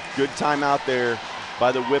winded. Good timeout there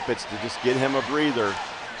by the Whippets to just get him a breather.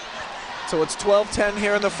 So it's 12-10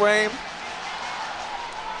 here in the frame.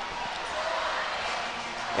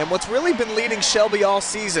 And what's really been leading Shelby all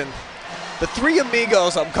season, the 3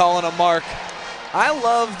 amigos, I'm calling them, Mark. I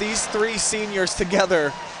love these 3 seniors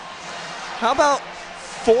together. How about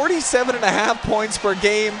 47.5 points per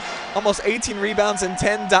game, almost 18 rebounds and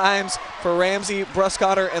 10 dimes for Ramsey,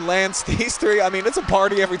 Bruskotter, and Lance. These 3, I mean, it's a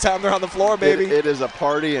party every time they're on the floor, baby. It is a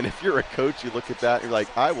party, and if you're a coach, you look at that, and you're like,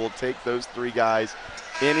 I will take those 3 guys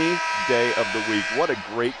any day of the week. What a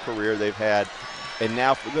great career they've had. And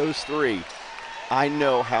now for those 3, I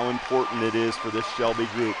know how important it is for this Shelby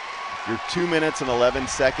group. You're 2 minutes and 11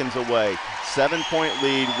 seconds away. 7-point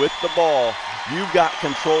lead with the ball. You've got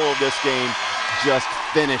control of this game. Just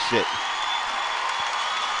finish it.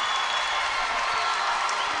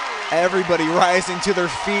 Everybody rising to their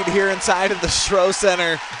feet here inside of the Stroh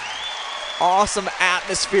Center. Awesome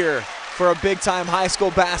atmosphere for a big-time high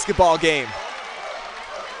school basketball game.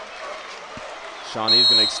 Shawnee's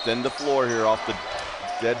going to extend the floor here off the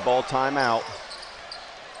dead ball timeout.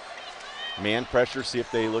 Man pressure, see if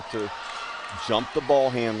they look to jump the ball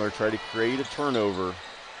handler, try to create a turnover.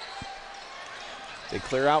 They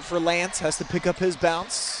clear out for Lance, has to pick up his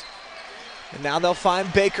bounce. And now they'll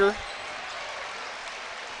find Baker.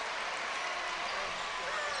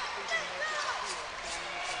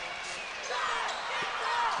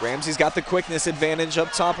 Ramsey's got the quickness advantage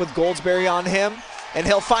up top with Goldsberry on him. And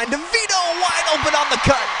he'll find DeVito wide open on the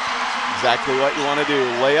cut. Exactly what you want to do,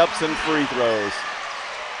 layups and free throws.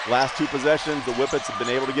 Last 2 possessions, the Whippets have been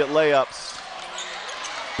able to get layups.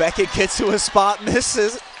 Beckett gets to a spot,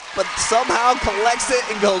 misses, but somehow collects it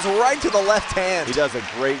and goes right to the left hand. He does a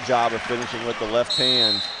great job of finishing with the left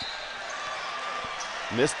hand.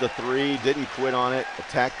 Missed the 3, didn't quit on it,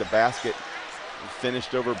 attacked the basket, and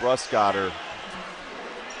finished over Bruskotter.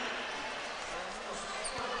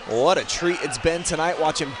 What a treat it's been tonight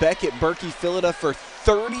watching Beckett Bertke fill it up for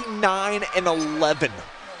 39 and 11.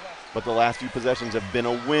 But the last few possessions have been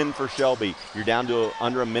a win for Shelby. You're down to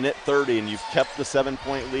under 1:30, and you've kept the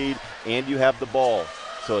 7-point lead, and you have the ball.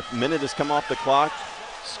 So a minute has come off the clock.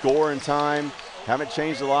 Score and time haven't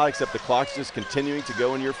changed a lot, except the clock's just continuing to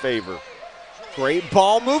go in your favor. Great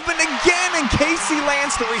ball movement again, and Casey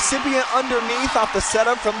Lance, the recipient underneath off the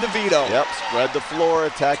setup from DeVito. Yep, spread the floor,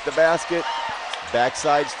 attack the basket.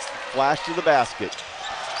 Backside flash to the basket.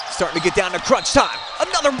 Starting to get down to crunch time.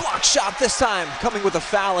 Another block shot this time, coming with a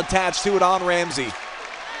foul attached to it on Ramsey.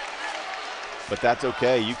 But that's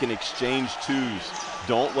okay, you can exchange 2s.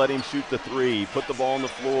 Don't let him shoot the 3. Put the ball on the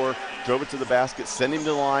floor, drove it to the basket, send him to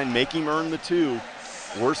the line, make him earn the 2.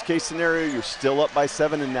 Worst case scenario, you're still up by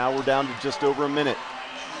 7, and now we're down to just over a minute.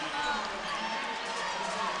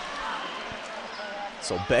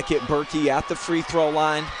 So Beckett Bertke at the free throw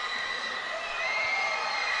line.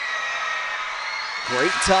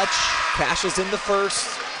 Great touch, cashes in the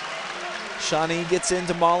first. Shawnee gets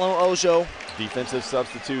into Malo Ojo. Defensive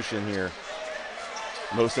substitution here.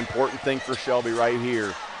 Most important thing for Shelby right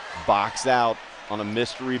here, box out on a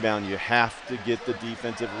missed rebound. You have to get the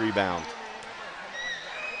defensive rebound.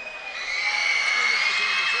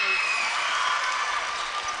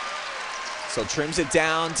 So trims it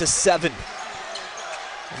down to 7.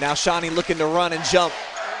 And now Shawnee looking to run and jump.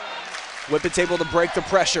 Whippets able to break the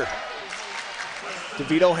pressure.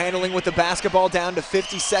 DeVito handling with the basketball, down to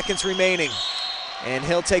 50 seconds remaining. And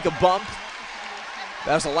he'll take a bump.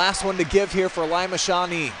 That was the last one to give here for Lima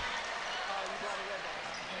Shawnee.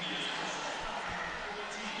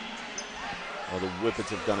 Well, the Whippets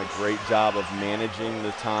have done a great job of managing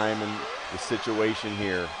the time and the situation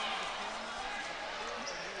here.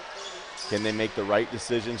 Can they make the right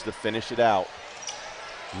decisions to finish it out?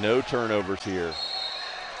 No turnovers here.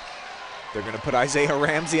 They're going to put Isaiah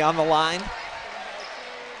Ramsey on the line.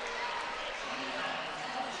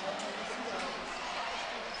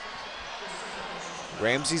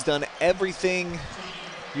 Ramsey's done everything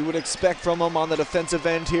you would expect from him on the defensive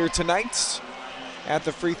end here tonight. At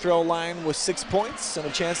the free throw line with 6 points and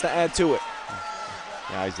a chance to add to it.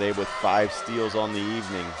 Yeah, Isaiah with 5 steals on the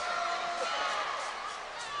evening.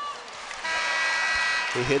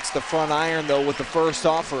 He hits the front iron though with the first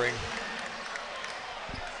offering.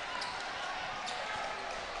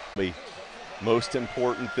 The most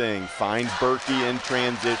important thing, find Bertke in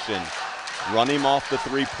transition. Run him off the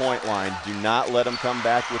three-point line. Do not let him come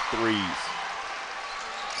back with threes.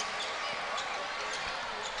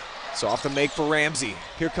 So off the make for Ramsey.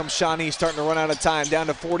 Here comes Shawnee starting to run out of time, down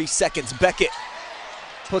to 40 seconds. Beckett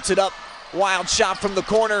puts it up, wild shot from the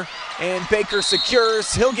corner, and Baker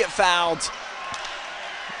secures. He'll get fouled.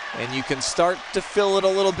 And you can start to feel it a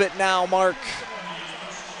little bit now, Mark.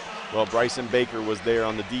 Well, Bryson Baker was there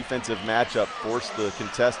on the defensive matchup, forced the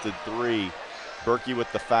contested three. Bertke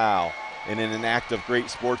with the foul. And in an act of great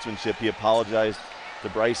sportsmanship, he apologized to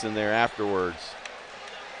Bryson there afterwards.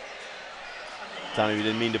 Telling him he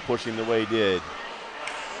didn't mean to push him the way he did.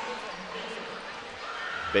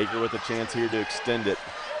 Baker with a chance here to extend it.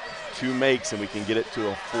 2 makes and we can get it to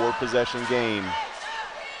a 4-possession game.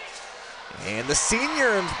 And the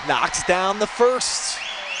senior knocks down the first.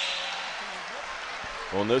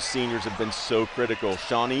 Well, and those seniors have been so critical.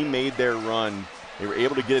 Shawnee made their run. They were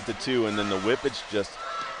able to get it to 2, and then the Whippets just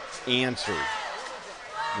answered.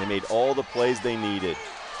 They made all the plays they needed.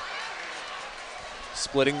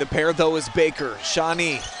 Splitting the pair, though, is Baker.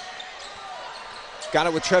 Shawnee got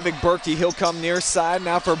it with Trevick Bertke. He'll come near side.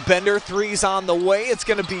 Now for Bender. 3's on the way. It's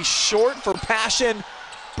going to be short for Passion.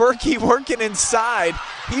 Bertke working inside.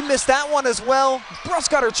 He missed that one as well.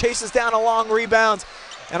 Bruskotter chases down a long rebound.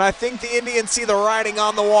 And I think the Indians see the writing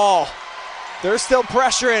on the wall. They're still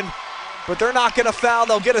pressuring, but they're not going to foul.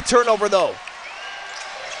 They'll get a turnover, though.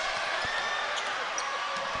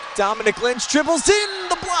 Dominic Lynch dribbles in,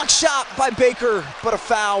 the block shot by Baker, but a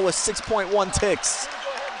foul with 6.1 ticks.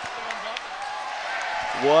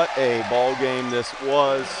 What a ball game this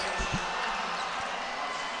was.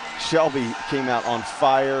 Shelby came out on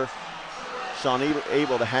fire. Shawnee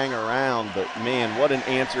able to hang around, but man, what an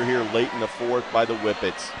answer here late in the fourth by the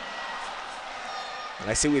Whippets. And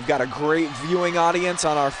I see we've got a great viewing audience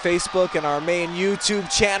on our Facebook and our main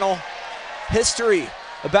YouTube channel. History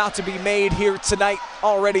about to be made here tonight.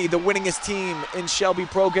 Already the winningest team in Shelby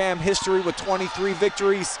program history with 23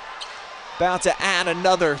 victories. About to add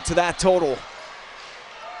another to that total.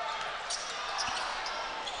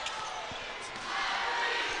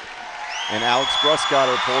 And Alex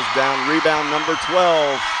Bruskotter pulls down rebound number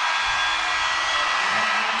 12.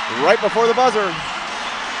 Right before the buzzer.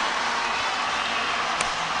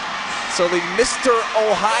 So the Mr.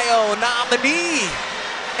 Ohio nominee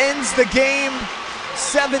ends the game.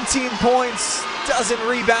 17 points, dozen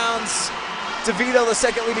rebounds. DeVito, the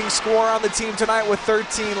second leading scorer on the team tonight with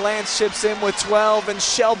 13. Lance chips in with 12. And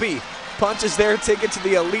Shelby punches their ticket to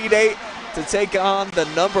the Elite Eight to take on the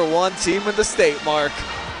 #1 team in the state, Mark.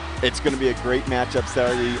 It's going to be a great matchup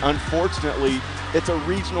Saturday. Unfortunately, it's a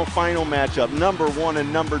regional final matchup. #1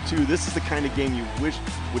 and #2. This is the kind of game you wish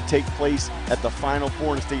would take place at the Final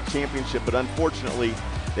Four in the state championship, but unfortunately,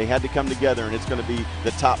 they had to come together, and it's going to be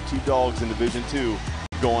the top 2 dogs in Division II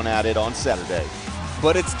going at it on Saturday.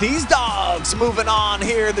 But it's these dogs moving on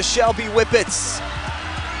here, the Shelby Whippets.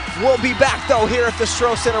 We'll be back, though, here at the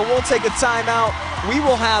Stroh Center. We'll take a timeout. We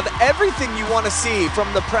will have everything you want to see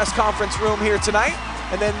from the press conference room here tonight.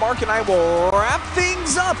 And then Mark and I will wrap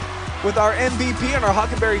things up with our MVP and our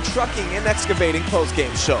Hockenberry Trucking and Excavating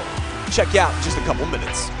postgame show. Check you out in just a couple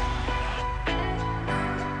minutes.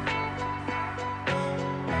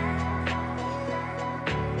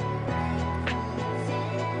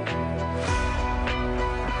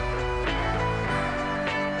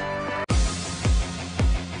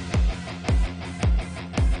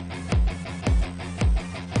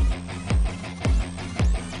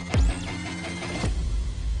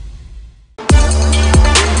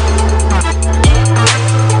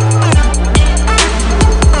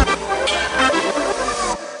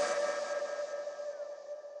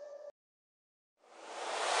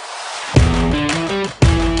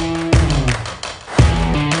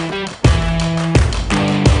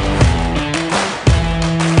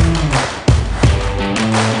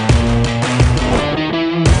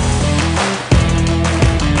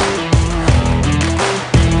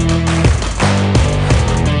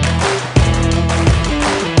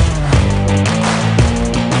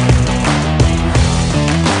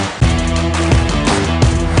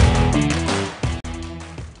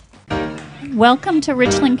 Welcome to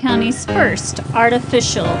Richland County's first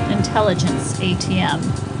artificial intelligence ATM.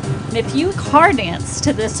 And if you car dance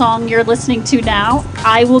to this song you're listening to now,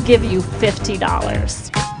 I will give you $50.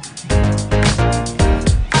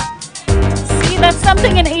 See, that's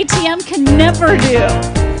something an ATM can never do.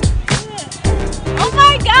 Oh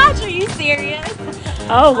my gosh, are you serious?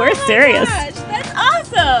 Oh, we're serious. Gosh,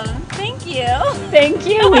 that's awesome. Thank you. Thank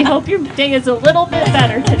you. We hope your day is a little bit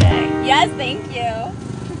better today. Yes, thank you.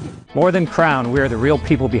 More than Crown, we are the real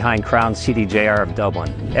people behind Crown CDJR of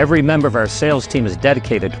Dublin. Every member of our sales team is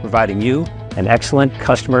dedicated to providing you an excellent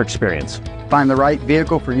customer experience. Find the right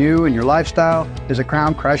vehicle for you and your lifestyle. Is a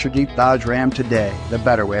Crown Chrysler Jeep Dodge Ram today, the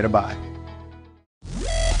better way to buy.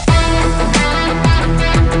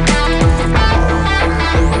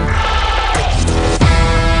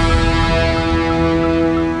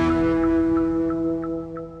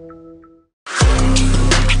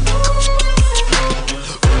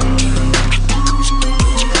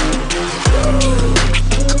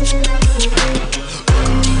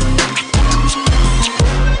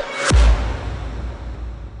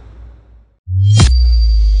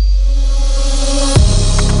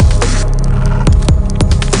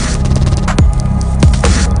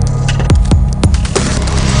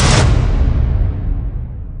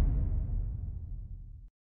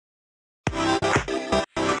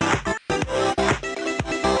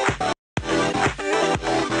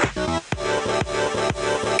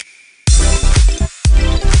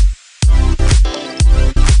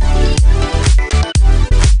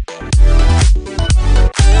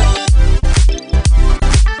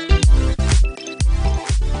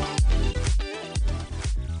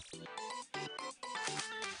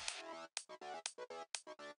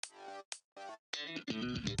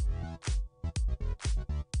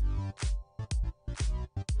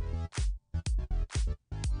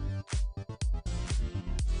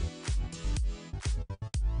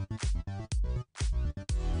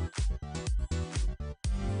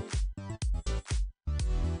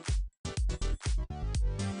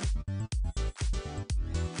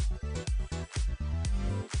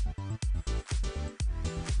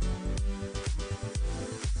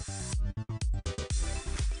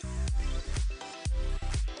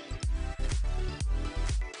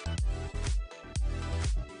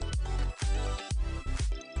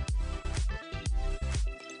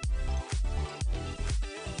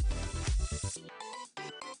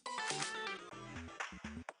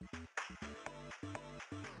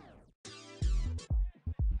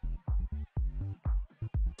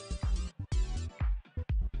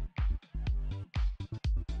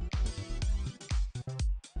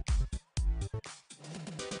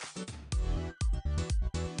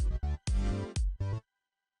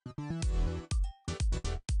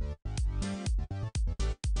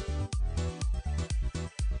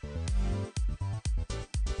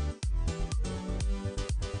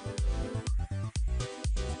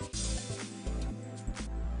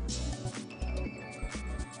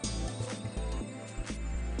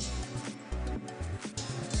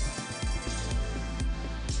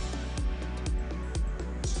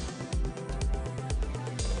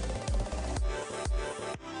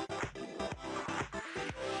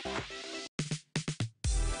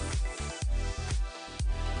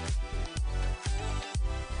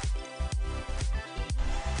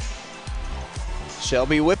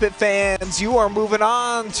 Shelby Whippet fans, you are moving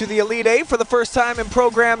on to the Elite Eight for the first time in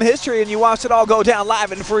program history, and you watched it all go down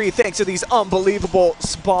live and free thanks to these unbelievable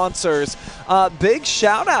sponsors. Big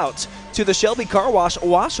shout out to the Shelby Car Wash.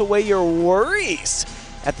 Wash away your worries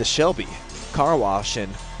at the Shelby Car Wash,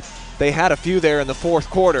 and they had a few there in the fourth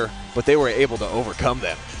quarter, but they were able to overcome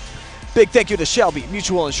them. Big thank you to Shelby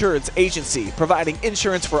Mutual Insurance Agency, providing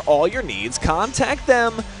insurance for all your needs. Contact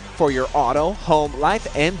them for your auto, home, life,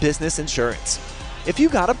 and business insurance. If you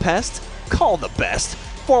got a pest, call the best.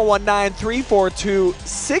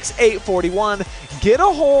 419-342-6841. Get a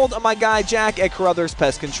hold of my guy Jack at Carothers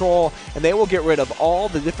Pest Control, and they will get rid of all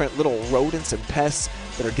the different little rodents and pests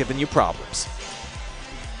that are giving you problems.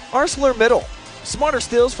 ArcelorMittal. Smarter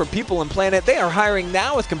stills for people and planet. They are hiring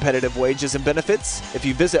now with competitive wages and benefits. If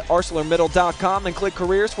you visit arcelormittal.com and click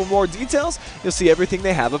careers for more details, you'll see everything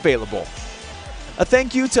they have available. A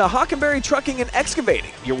thank you to Hockenberry Trucking and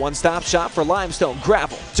Excavating, your one-stop shop for limestone,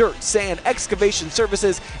 gravel, dirt, sand, excavation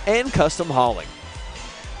services, and custom hauling.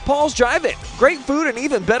 Paul's Drive-In, great food and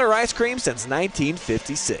even better ice cream since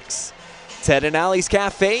 1956. Ted and Allie's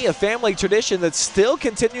Cafe, a family tradition that still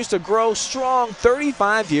continues to grow strong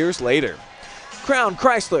 35 years later. Crown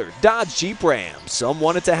Chrysler, Dodge Jeep Ram. Some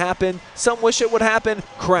want it to happen, some wish it would happen.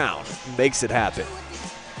 Crown makes it happen.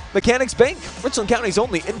 Mechanics Bank, Richland County's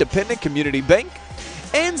only independent community bank.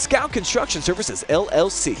 And Scout Construction Services,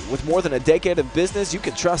 LLC. With more than a decade of business, you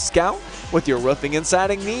can trust Scout with your roofing and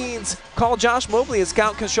siding needs. Call Josh Mobley at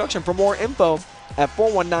Scout Construction for more info at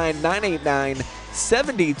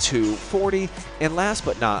 419-989-7240. And last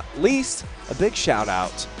but not least, a big shout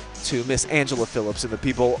out to Miss Angela Phillips and the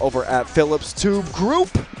people over at Phillips Tube Group,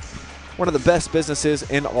 one of the best businesses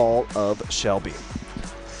in all of Shelby.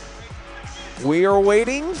 We are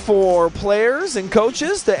waiting for players and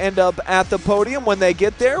coaches to end up at the podium. When they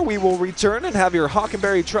get there, we will return and have your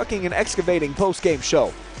Hockenberry Trucking and Excavating post-game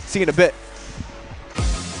show. See you in a bit.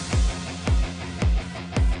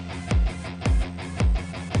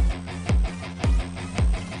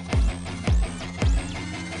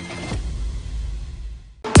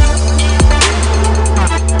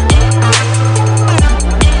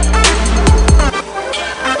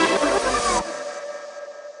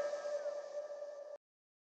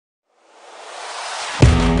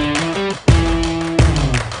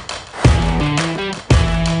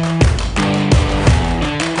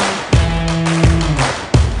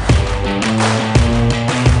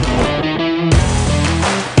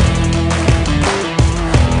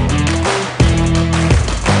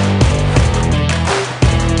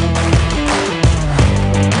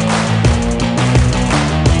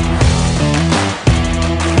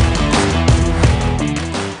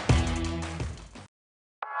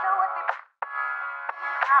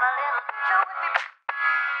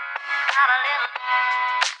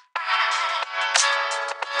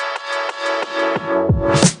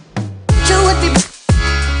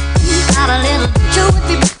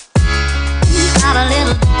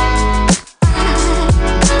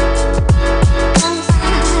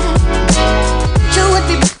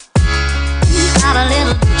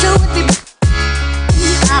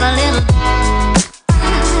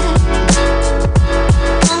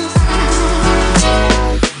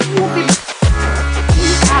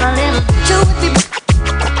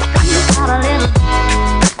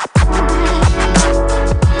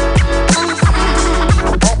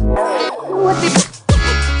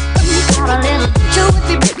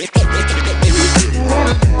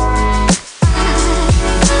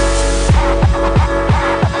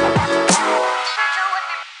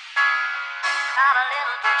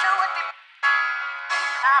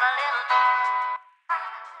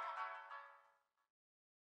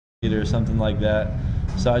 Or something like that.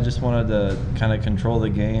 So I just wanted to kind of control the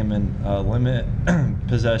game and limit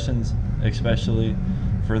possessions, especially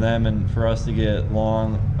for them and for us to get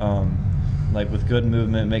long, like with good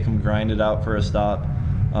movement, make them grind it out for a stop,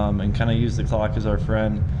 and kind of use the clock as our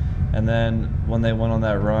friend. And then when they went on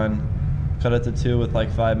that run, cut it to 2 with like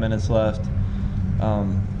 5 minutes left.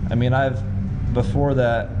 I mean, before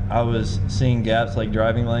that, I was seeing gaps like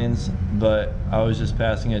driving lanes, but I was just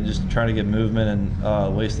passing it, just trying to get movement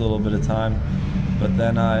and waste a little bit of time. But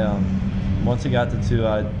then once it got to 2,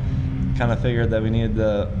 I kind of figured that we needed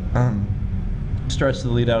to stretch the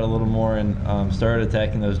lead out a little more and started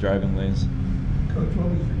attacking those driving lanes. Coach, what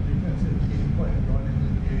was your defensive game plan going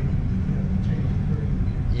into the game?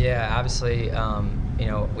 Yeah, obviously, you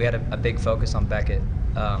know, we had a big focus on Beckett.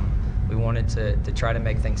 We wanted to try to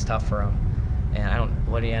make things tough for him. And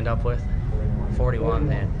what did he end up with? 41,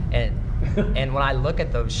 man. And when I look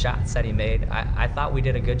at those shots that he made, I thought we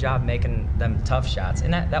did a good job making them tough shots.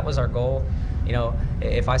 And that was our goal. You know,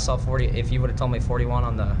 if I saw 40, if you would have told me 41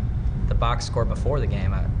 on the box score before the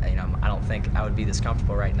game, I don't think I would be this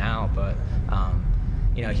comfortable right now. But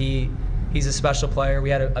you know, he's a special player.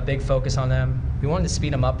 We had a big focus on them. We wanted to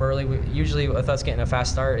speed him up early. Usually with us getting a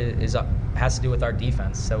fast start has to do with our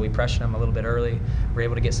defense. So we pressured them a little bit early. We're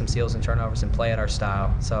able to get some steals and turnovers and play at our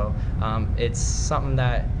style. So it's something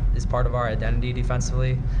that is part of our identity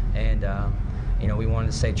defensively, and you know, we wanted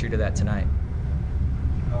to stay true to that tonight.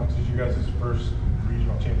 Alex, this is you guys' first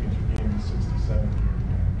regional championship game in 67 years.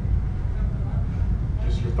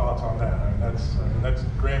 Just your thoughts on that. I mean, that's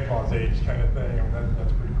grandpa's age kind of thing. I mean,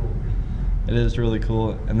 that's pretty cool. It is really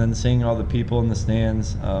cool. And then seeing all the people in the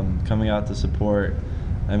stands coming out to support.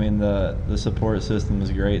 I mean, the support system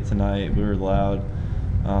was great tonight. We were loud.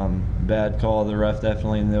 Bad call. The ref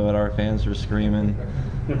definitely knew it. Our fans were screaming.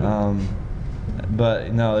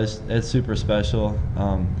 But no, it's super special.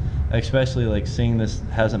 Especially like seeing this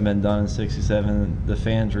hasn't been done in 67. The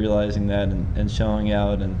fans realizing that and showing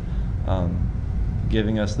out and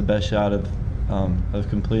giving us the best shot of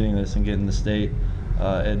completing this and getting the state.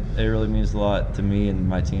 It really means a lot to me and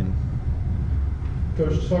my team.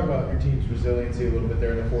 Coach, just talk about your team's resiliency a little bit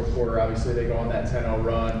there in the fourth quarter. Obviously, they go on that 10-0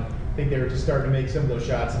 run. I think they were just starting to make some of those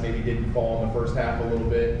shots and maybe didn't fall in the first half a little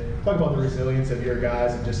bit. Talk about the resilience of your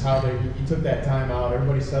guys and just how you took that time out.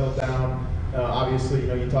 Everybody settled down. Obviously, you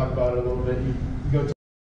know, you talk about it a little bit. You go to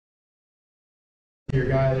your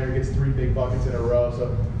guy there gets 3 big buckets in a row.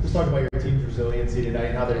 So just talk about your team's resiliency tonight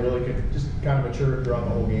and how they really could just kind of mature throughout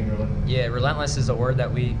the whole game, really. Yeah, relentless is a word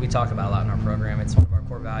that we talk about a lot in our program. It's one of our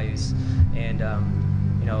core values. And,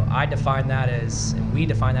 you know, I define that as, and we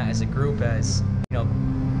define that as a group as, you know,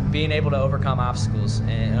 being able to overcome obstacles.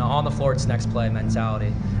 And on the floor, it's next play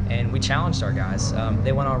mentality. And we challenged our guys.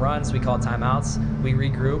 They went on runs. We called timeouts. We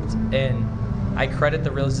regrouped. And I credit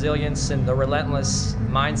the resilience and the relentless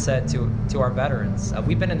mindset to our veterans.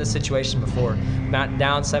 We've been in this situation before. Not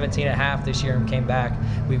down 17 at half this year and came back.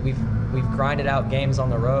 We've grinded out games on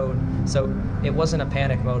the road. So it wasn't a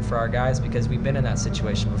panic mode for our guys because we've been in that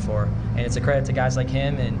situation before. And it's a credit to guys like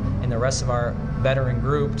him and the rest of our veteran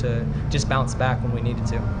group to just bounce back when we needed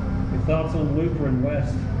to. Your thoughts on Lutheran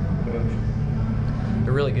West, Coach?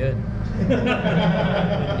 They're really good.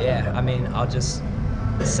 Yeah, I mean, I'll just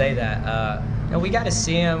say that. You know, we got to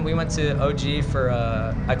see them. We went to OG for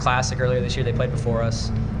a classic earlier this year. They played before us.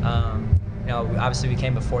 You know, obviously we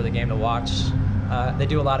came before the game to watch. They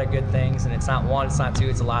do a lot of good things, and it's not one, it's not two,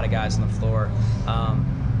 it's a lot of guys on the floor.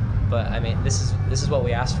 But I mean, this is what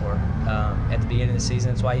we asked for at the beginning of the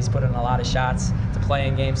season. That's why he's put in a lot of shots to play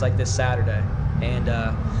in games like this Saturday. And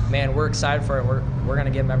man, we're excited for it. We're gonna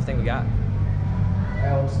give him everything we got.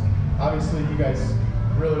 Alex, obviously you guys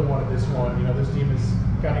really wanted this one. You know, this team has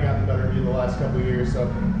kind of gotten the better of you the last couple of years. So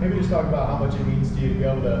maybe just talk about how much it means to you to be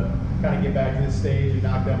able to kind of get back to this stage and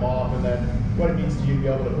knock them off, and then what it means to you to be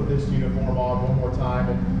able to put this uniform on one more time.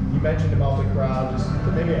 And you mentioned about the crowd, just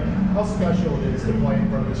maybe how special it is to play in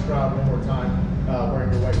front of this crowd one more time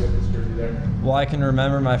wearing your white Whippets jersey there. Well, I can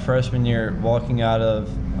remember my freshman year walking out of,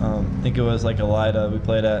 I think it was like Elida we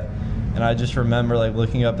played at, and I just remember like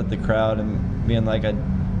looking up at the crowd and being like,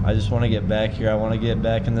 I just want to get back here. I want to get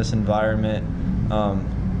back in this environment.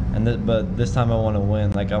 But this time I want to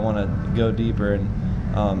win. Like I want to go deeper. And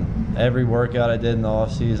every workout I did in the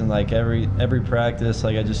off season, like every practice,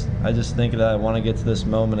 like I just think that I want to get to this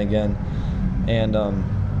moment again. And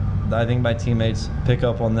I think my teammates pick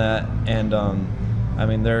up on that. And I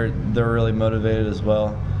mean they're really motivated as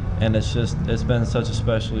well. And it's been such a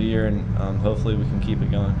special year, and hopefully we can keep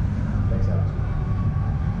it going. Thanks, Alex.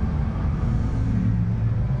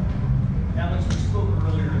 Alex, we spoke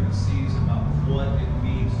earlier in the season about what it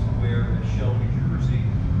means to wear a Shelby jersey.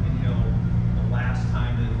 And, you know, the last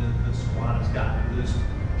time that the squad has gotten this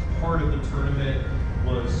part of the tournament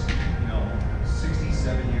was, you know,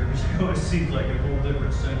 67 years ago. It seems like a whole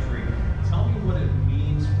different century. Tell me what it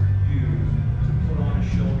means for you to put on a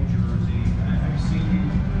Shelby jersey. I've seen you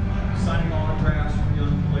signing autographs from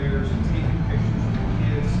young players and taking pictures with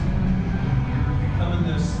kids. You're becoming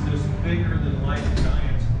this bigger-than-life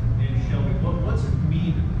giant in Shelby. What's it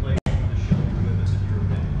mean to play for the Shelby Whippets, in your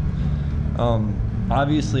opinion?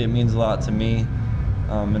 Obviously, it means a lot to me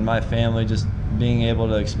and my family, just being able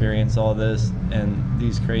to experience all this and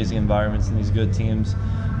these crazy environments and these good teams.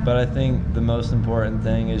 But I think the most important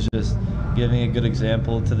thing is just giving a good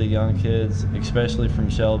example to the young kids, especially from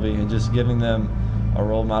Shelby, and just giving them a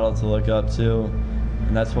role model to look up to.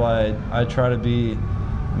 And that's why I try to be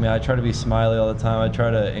smiley all the time. I try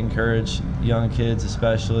to encourage young kids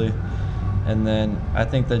especially. And then I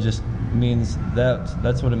think that just means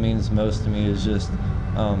that's what it means most to me, is just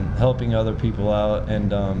helping other people out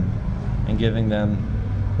and giving them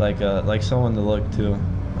like someone to look to,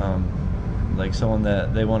 like someone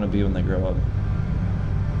that they want to be when they grow up.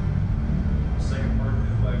 Second part of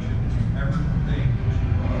the question, did you ever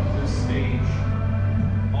think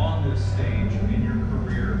on this stage in your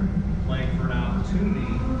career, playing for an opportunity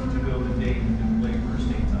to go to Dayton and play for a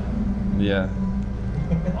state title? Yeah.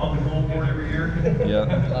 On the goal board every year? Yeah.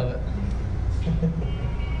 Love it.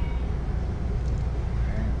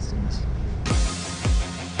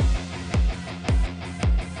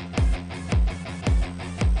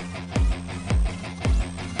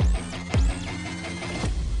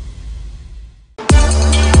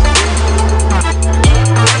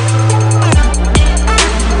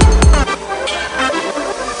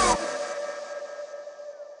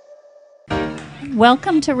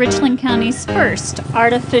 Welcome to Richland County's first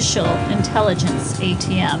artificial intelligence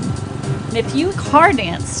ATM. And if you car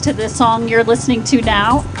dance to the song you're listening to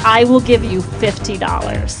now, I will give you $50.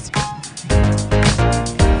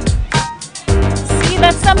 See,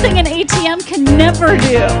 that's something an ATM can never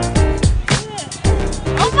do.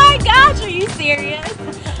 Oh my gosh, are you serious?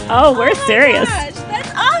 Oh, we're serious. Gosh,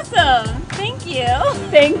 that's awesome. Thank you.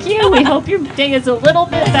 Thank you. We hope your day is a little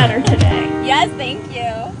bit better today. Yes, thank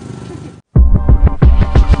you.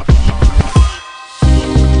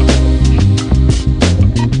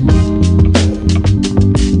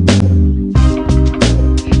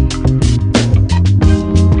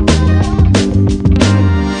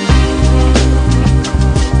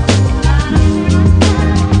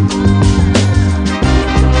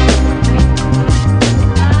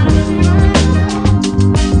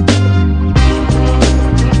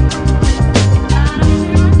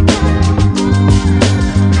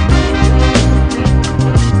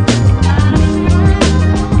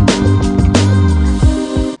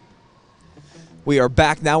 We are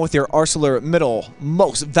back now with your ArcelorMittal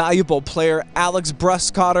most valuable player, Alex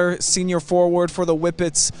Bruskotter, senior forward for the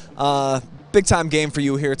Whippets. Big time game for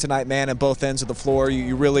you here tonight, man, at both ends of the floor.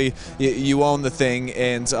 You really own the thing,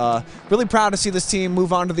 and really proud to see this team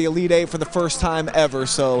move on to the Elite Eight for the first time ever.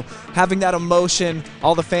 So having that emotion,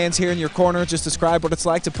 all the fans here in your corner, just describe what it's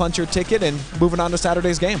like to punch your ticket and moving on to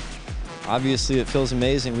Saturday's game. Obviously, it feels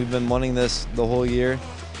amazing. We've been wanting this the whole year,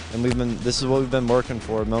 and this is what we've been working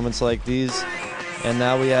for. Moments like these, and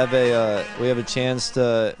now we have a chance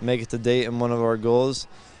to make it to Dayton, one of our goals.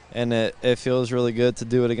 And it feels really good to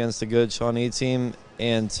do it against a good Shawnee team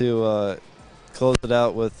and to close it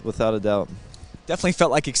out without a doubt. Definitely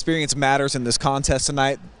felt like experience matters in this contest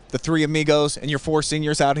tonight. The three amigos and your four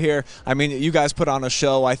seniors out here, I mean, you guys put on a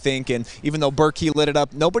show, I think, and even though Berkey lit it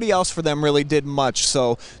up, nobody else for them really did much.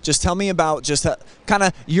 So just tell me about just kind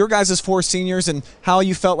of your guys' four seniors and how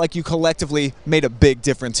you felt like you collectively made a big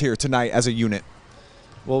difference here tonight as a unit.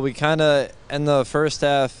 Well, we kind of, in the first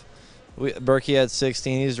half, Berkey had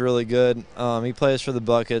 16. He's really good. He plays for the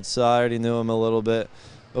Buckets, so I already knew him a little bit.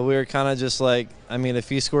 But we were kind of just like, I mean, if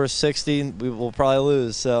he scores 60, we will probably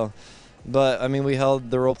lose. So, but I mean, we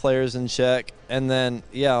held the role players in check, and then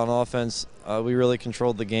on offense, we really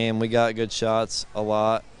controlled the game. We got good shots a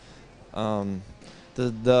lot.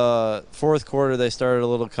 The fourth quarter, they started a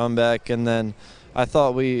little comeback, and then I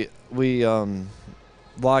thought we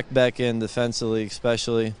locked back in defensively,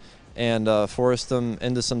 especially, and forced them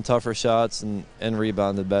into some tougher shots and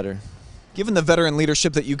rebounded better. Given the veteran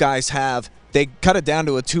leadership that you guys have, they cut it down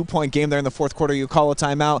to a 2-point game there in the fourth quarter. You call a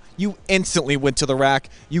timeout. You instantly went to the rack.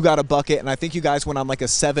 You got a bucket, and I think you guys went on like a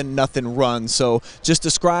 7-0 run. So just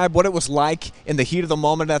describe what it was like in the heat of the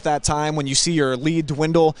moment at that time when you see your lead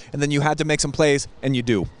dwindle, and then you had to make some plays, and you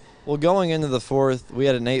do. Well, going into the fourth, we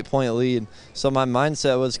had an 8-point lead. So my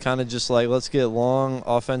mindset was kind of just like, let's get long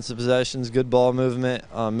offensive possessions, good ball movement,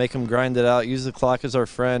 make them grind it out, use the clock as our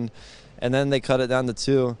friend. And then they cut it down to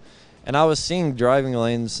 2. And I was seeing driving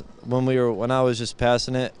lanes when I was just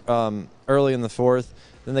passing it early in the fourth.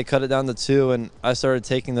 Then they cut it down to 2, and I started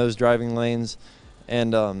taking those driving lanes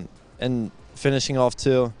and finishing off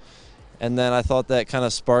 2. And then I thought that kind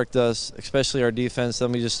of sparked us, especially our defense.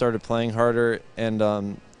 Then we just started playing harder, and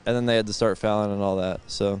then they had to start fouling and all that.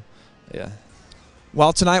 So, yeah.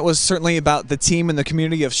 Well, tonight was certainly about the team and the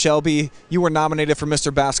community of Shelby. You were nominated for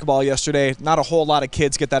Mr. Basketball yesterday. Not a whole lot of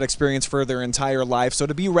kids get that experience for their entire life. So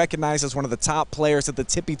to be recognized as one of the top players at the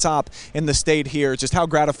tippy top in the state here, just how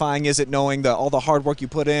gratifying is it knowing all the hard work you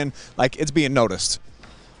put in, like it's being noticed?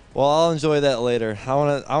 Well, I'll enjoy that later. I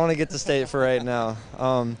want to get to state for right now.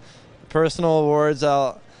 Personal awards,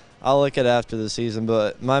 I'll look at after the season,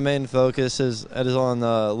 but my main focus is on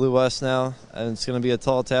Lou West now, and it's going to be a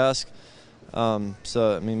tall task.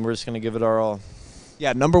 So, I mean, we're just going to give it our all.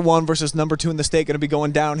 Yeah, number 1 versus number 2 in the state going to be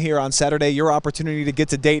going down here on Saturday. Your opportunity to get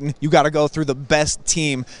to Dayton, you got to go through the best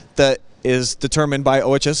team that is determined by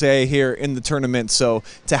OHSAA here in the tournament. So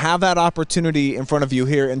to have that opportunity in front of you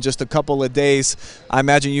here in just a couple of days, I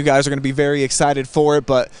imagine you guys are going to be very excited for it.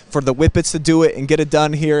 But for the Whippets to do it and get it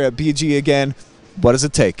done here at BG again, what does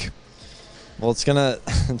it take? Well, it's gonna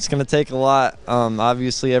take a lot.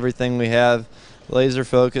 Obviously, everything we have, laser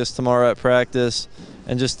focus tomorrow at practice,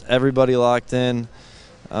 and just everybody locked in.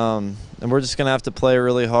 And we're just gonna have to play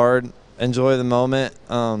really hard, enjoy the moment.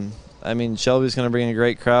 I mean, Shelby's gonna bring a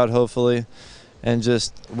great crowd, hopefully,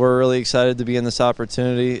 and we're really excited to be in this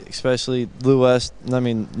opportunity, especially Lou West. I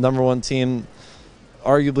mean, number 1 team,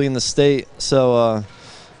 arguably in the state. So,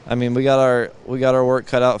 I mean, we got our work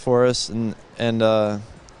cut out for us, and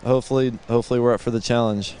hopefully we're up for the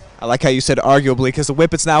challenge. I like how you said arguably, because the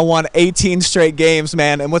Whippets now won 18 straight games,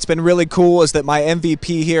 man. And what's been really cool is that my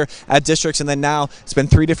MVP here at districts, and then now it's been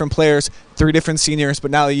 3 different players, 3 different seniors,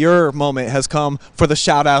 but now your moment has come for the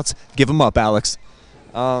shout-outs. Give them up, Alex.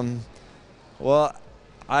 Well,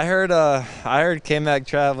 I heard K-Mac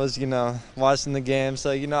Trav was, watching the game,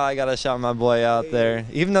 so, I got to shout my boy out there,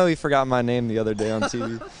 even though he forgot my name the other day on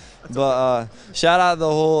TV. But shout out the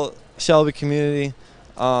whole Shelby community.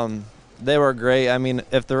 They were great. I mean,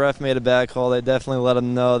 if the ref made a bad call, they definitely let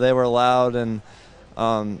them know. They were loud and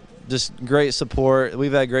just great support.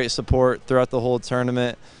 We've had great support throughout the whole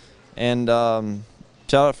tournament. And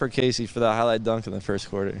shout out for Casey for that highlight dunk in the first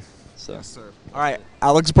quarter. So. Yes, sir. All right,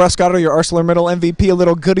 Alex Bruskotter, your ArcelorMittal MVP, a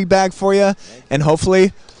little goodie bag for you. And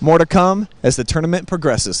hopefully more to come as the tournament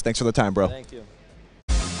progresses. Thanks for the time, bro. Thank you.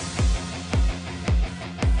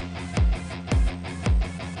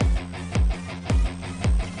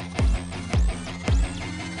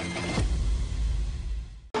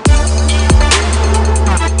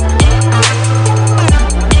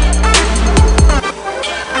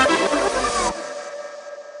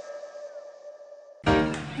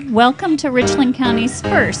 Welcome to Richland County's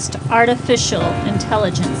first artificial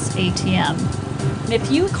intelligence ATM.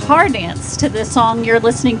 If you car dance to this song you're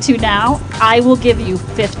listening to now, I will give you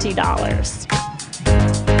 $50.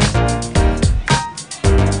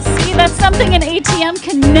 See, that's something an ATM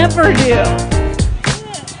can never do.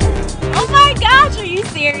 Oh my gosh, are you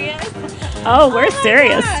serious? Oh, we're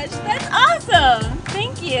serious. Gosh, that's awesome.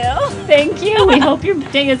 Thank you. Thank you. We hope your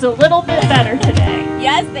day is a little bit better today.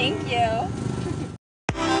 Yes, thank you.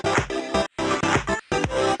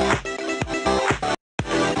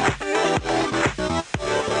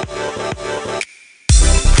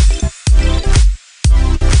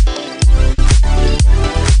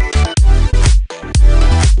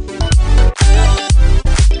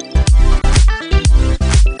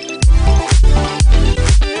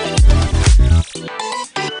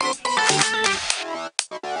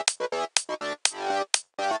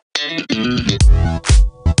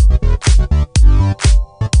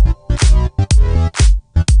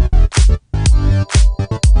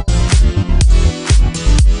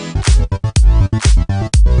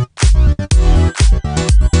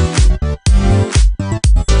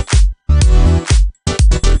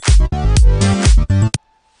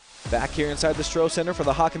 Back here inside the Stroh Center for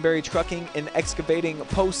the Hockenberry Trucking and Excavating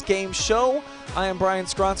post-game show. I am Brian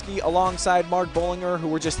Skowronski alongside Mark Bollinger, who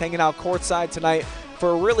were just hanging out courtside tonight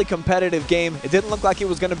for a really competitive game. It didn't look like it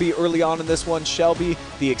was going to be early on in this one. Shelby,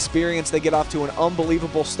 the experience, they get off to an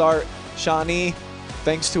unbelievable start. Shawnee,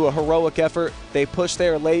 thanks to a heroic effort, they pushed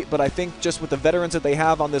there late, but I think just with the veterans that they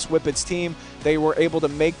have on this Whippets team, they were able to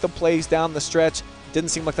make the plays down the stretch. Didn't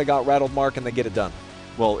seem like they got rattled, Mark, and they get it done.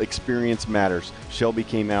 Well, experience matters. Shelby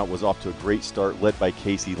came out, was off to a great start, led by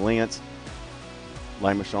Casey Lance.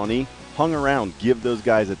 Lima Shawnee hung around. Give those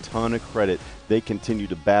guys a ton of credit. They continued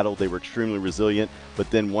to battle. They were extremely resilient.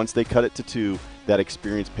 But then once they cut it to 2, that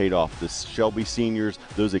experience paid off. The Shelby seniors,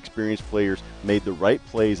 those experienced players, made the right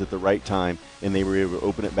plays at the right time, and they were able to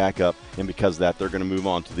open it back up. And because of that, they're going to move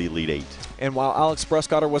on to the Elite 8. And while Alex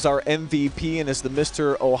Bruskotter was our MVP and is the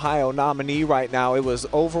Mr. Ohio nominee right now, it was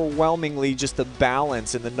overwhelmingly just the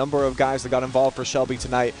balance and the number of guys that got involved for Shelby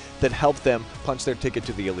tonight that helped them punch their ticket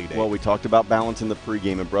to the Elite 8. Well, we talked about balance in the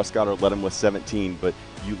pregame, and Bruskotter led him with 17, but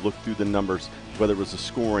you look through the numbers, whether it was the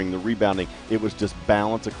scoring, the rebounding, it was just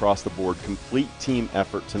balance across the board. Complete team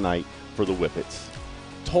effort tonight for the Whippets.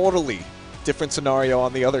 Totally different scenario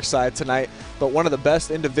on the other side tonight, but one of the best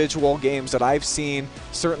individual games that I've seen,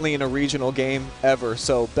 certainly in a regional game ever.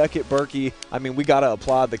 So Beckett Bertke, I mean, we got to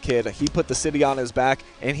applaud the kid. He put the city on his back,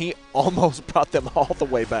 and he almost brought them all the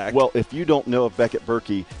way back. Well, if you don't know of Beckett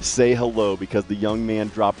Bertke, say hello, because the young man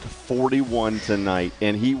dropped 41 tonight,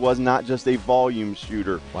 and he was not just a volume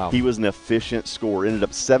shooter. Wow. He was an efficient scorer. Ended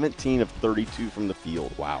up 17 of 32 from the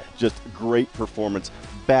field. Wow. Just great performance.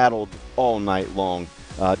 Battled all night long.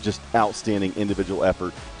 Just outstanding individual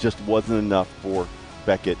effort. Just wasn't enough for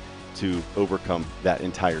Beckett to overcome that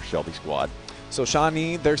entire Shelby squad. So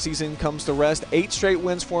Shawnee, their season comes to rest. 8 straight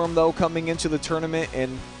wins for them, though, coming into the tournament,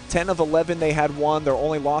 and 10 of 11 they had won. Their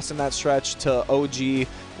only loss in that stretch to OG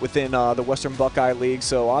within the Western Buckeye League.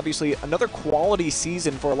 So obviously another quality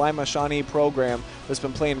season for a Lima Shawnee program that's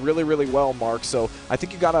been playing really, really well, Mark. So I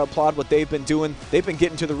think you got to applaud what they've been doing. They've been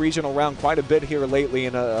getting to the regional round quite a bit here lately,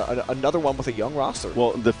 and another one with a young roster.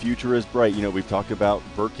 Well, the future is bright. You know, we've talked about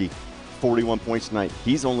Bertke, 41 points tonight.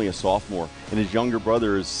 He's only a sophomore, and his younger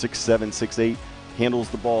brother is 6'7", 6'8", handles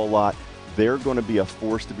the ball a lot. They're going to be a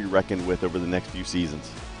force to be reckoned with over the next few seasons.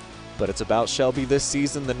 But it's about Shelby this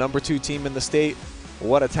season, the number 2 team in the state.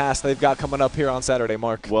 What a task they've got coming up here on Saturday,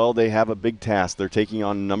 Mark. Well, they have a big task. They're taking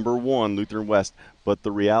on number 1, Lutheran West. But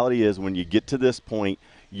the reality is when you get to this point,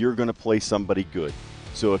 you're going to play somebody good.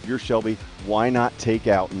 So if you're Shelby, why not take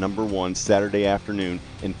out number 1 Saturday afternoon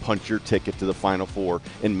and punch your ticket to the Final Four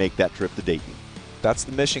and make that trip to Dayton? That's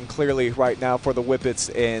the mission clearly right now for the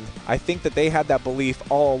Whippets, and I think that they had that belief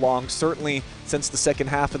all along, certainly since the second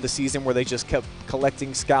half of the season where they just kept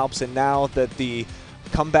collecting scalps, and now that the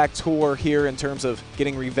comeback tour here in terms of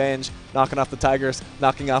getting revenge, knocking off the Tigers,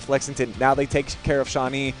 knocking off Lexington. Now they take care of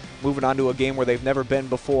Shawnee, moving on to a game where they've never been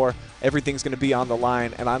before. Everything's going to be on the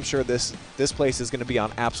line, and I'm sure this place is going to be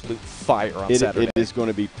on absolute fire on Saturday. It is going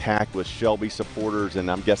to be packed with Shelby supporters,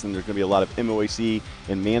 and I'm guessing there's going to be a lot of MOAC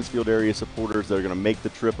and Mansfield area supporters that are going to make the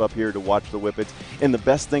trip up here to watch the Whippets. And the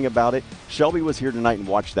best thing about it, Shelby was here tonight and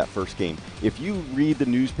watched that first game. If you read the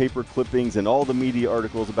newspaper clippings and all the media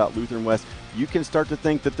articles about Lutheran West, you can start to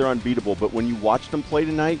think that they're unbeatable. But when you watch them play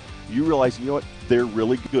tonight, you realize, you know what, they're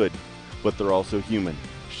really good, but they're also human.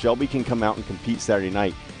 Shelby can come out and compete Saturday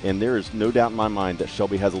night, and there is no doubt in my mind that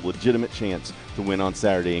Shelby has a legitimate chance to win on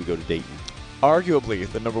Saturday and go to Dayton. arguably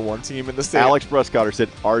the #1 team in the state. Alex Bruskotter said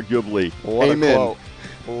arguably. What Amen. a quote.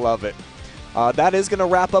 Love it. That is going to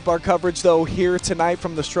wrap up our coverage, though, here tonight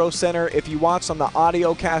from the Stroh Center. If you watched on the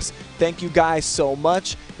audio cast, thank you guys so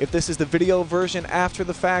much. If this is the video version after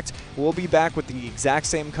the fact, we'll be back with the exact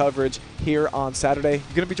same coverage here on Saturday.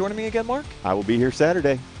 You going to be joining me again, Mark? I will be here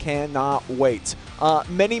Saturday. Cannot wait.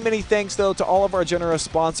 Many thanks, though, to all of our generous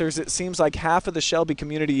sponsors. It seems like half of the Shelby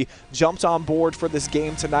community jumped on board for this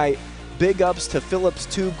game tonight. Big ups to Phillips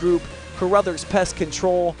Tube Group, Carothers Pest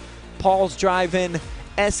Control, Paul's Drive-In,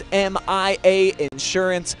 SMIA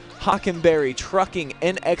Insurance, Hockenberry Trucking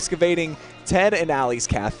and Excavating, Ted and Allie's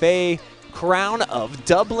Cafe, Crown of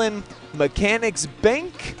Dublin, Mechanics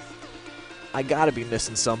Bank. I gotta be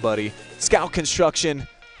missing somebody. Scout Construction.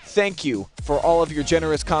 Thank you for all of your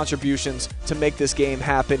generous contributions to make this game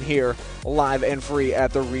happen here live and free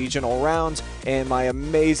at the regional round. And my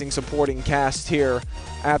amazing supporting cast here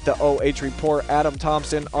at the OH Report. Adam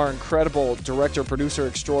Thompson, our incredible director, producer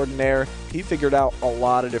extraordinaire. He figured out a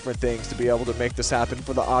lot of different things to be able to make this happen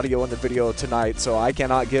for the audio and the video tonight. So I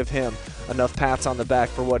cannot give him enough pats on the back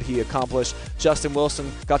for what he accomplished. Justin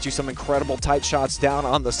Wilson got you some incredible tight shots down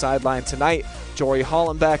on the sideline tonight. Jory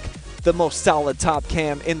Hollenbeck, the most solid top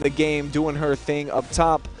cam in the game, doing her thing up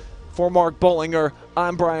top. For Mark Bollinger,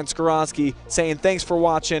 I'm Brian Skowronski saying thanks for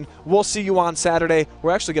watching. We'll see you on Saturday.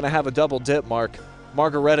 We're actually going to have a double dip, Mark.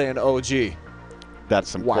 Margaretta and OG. That's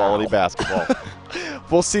some quality basketball.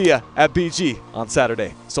 We'll see you at BG on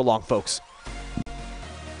Saturday. So long, folks.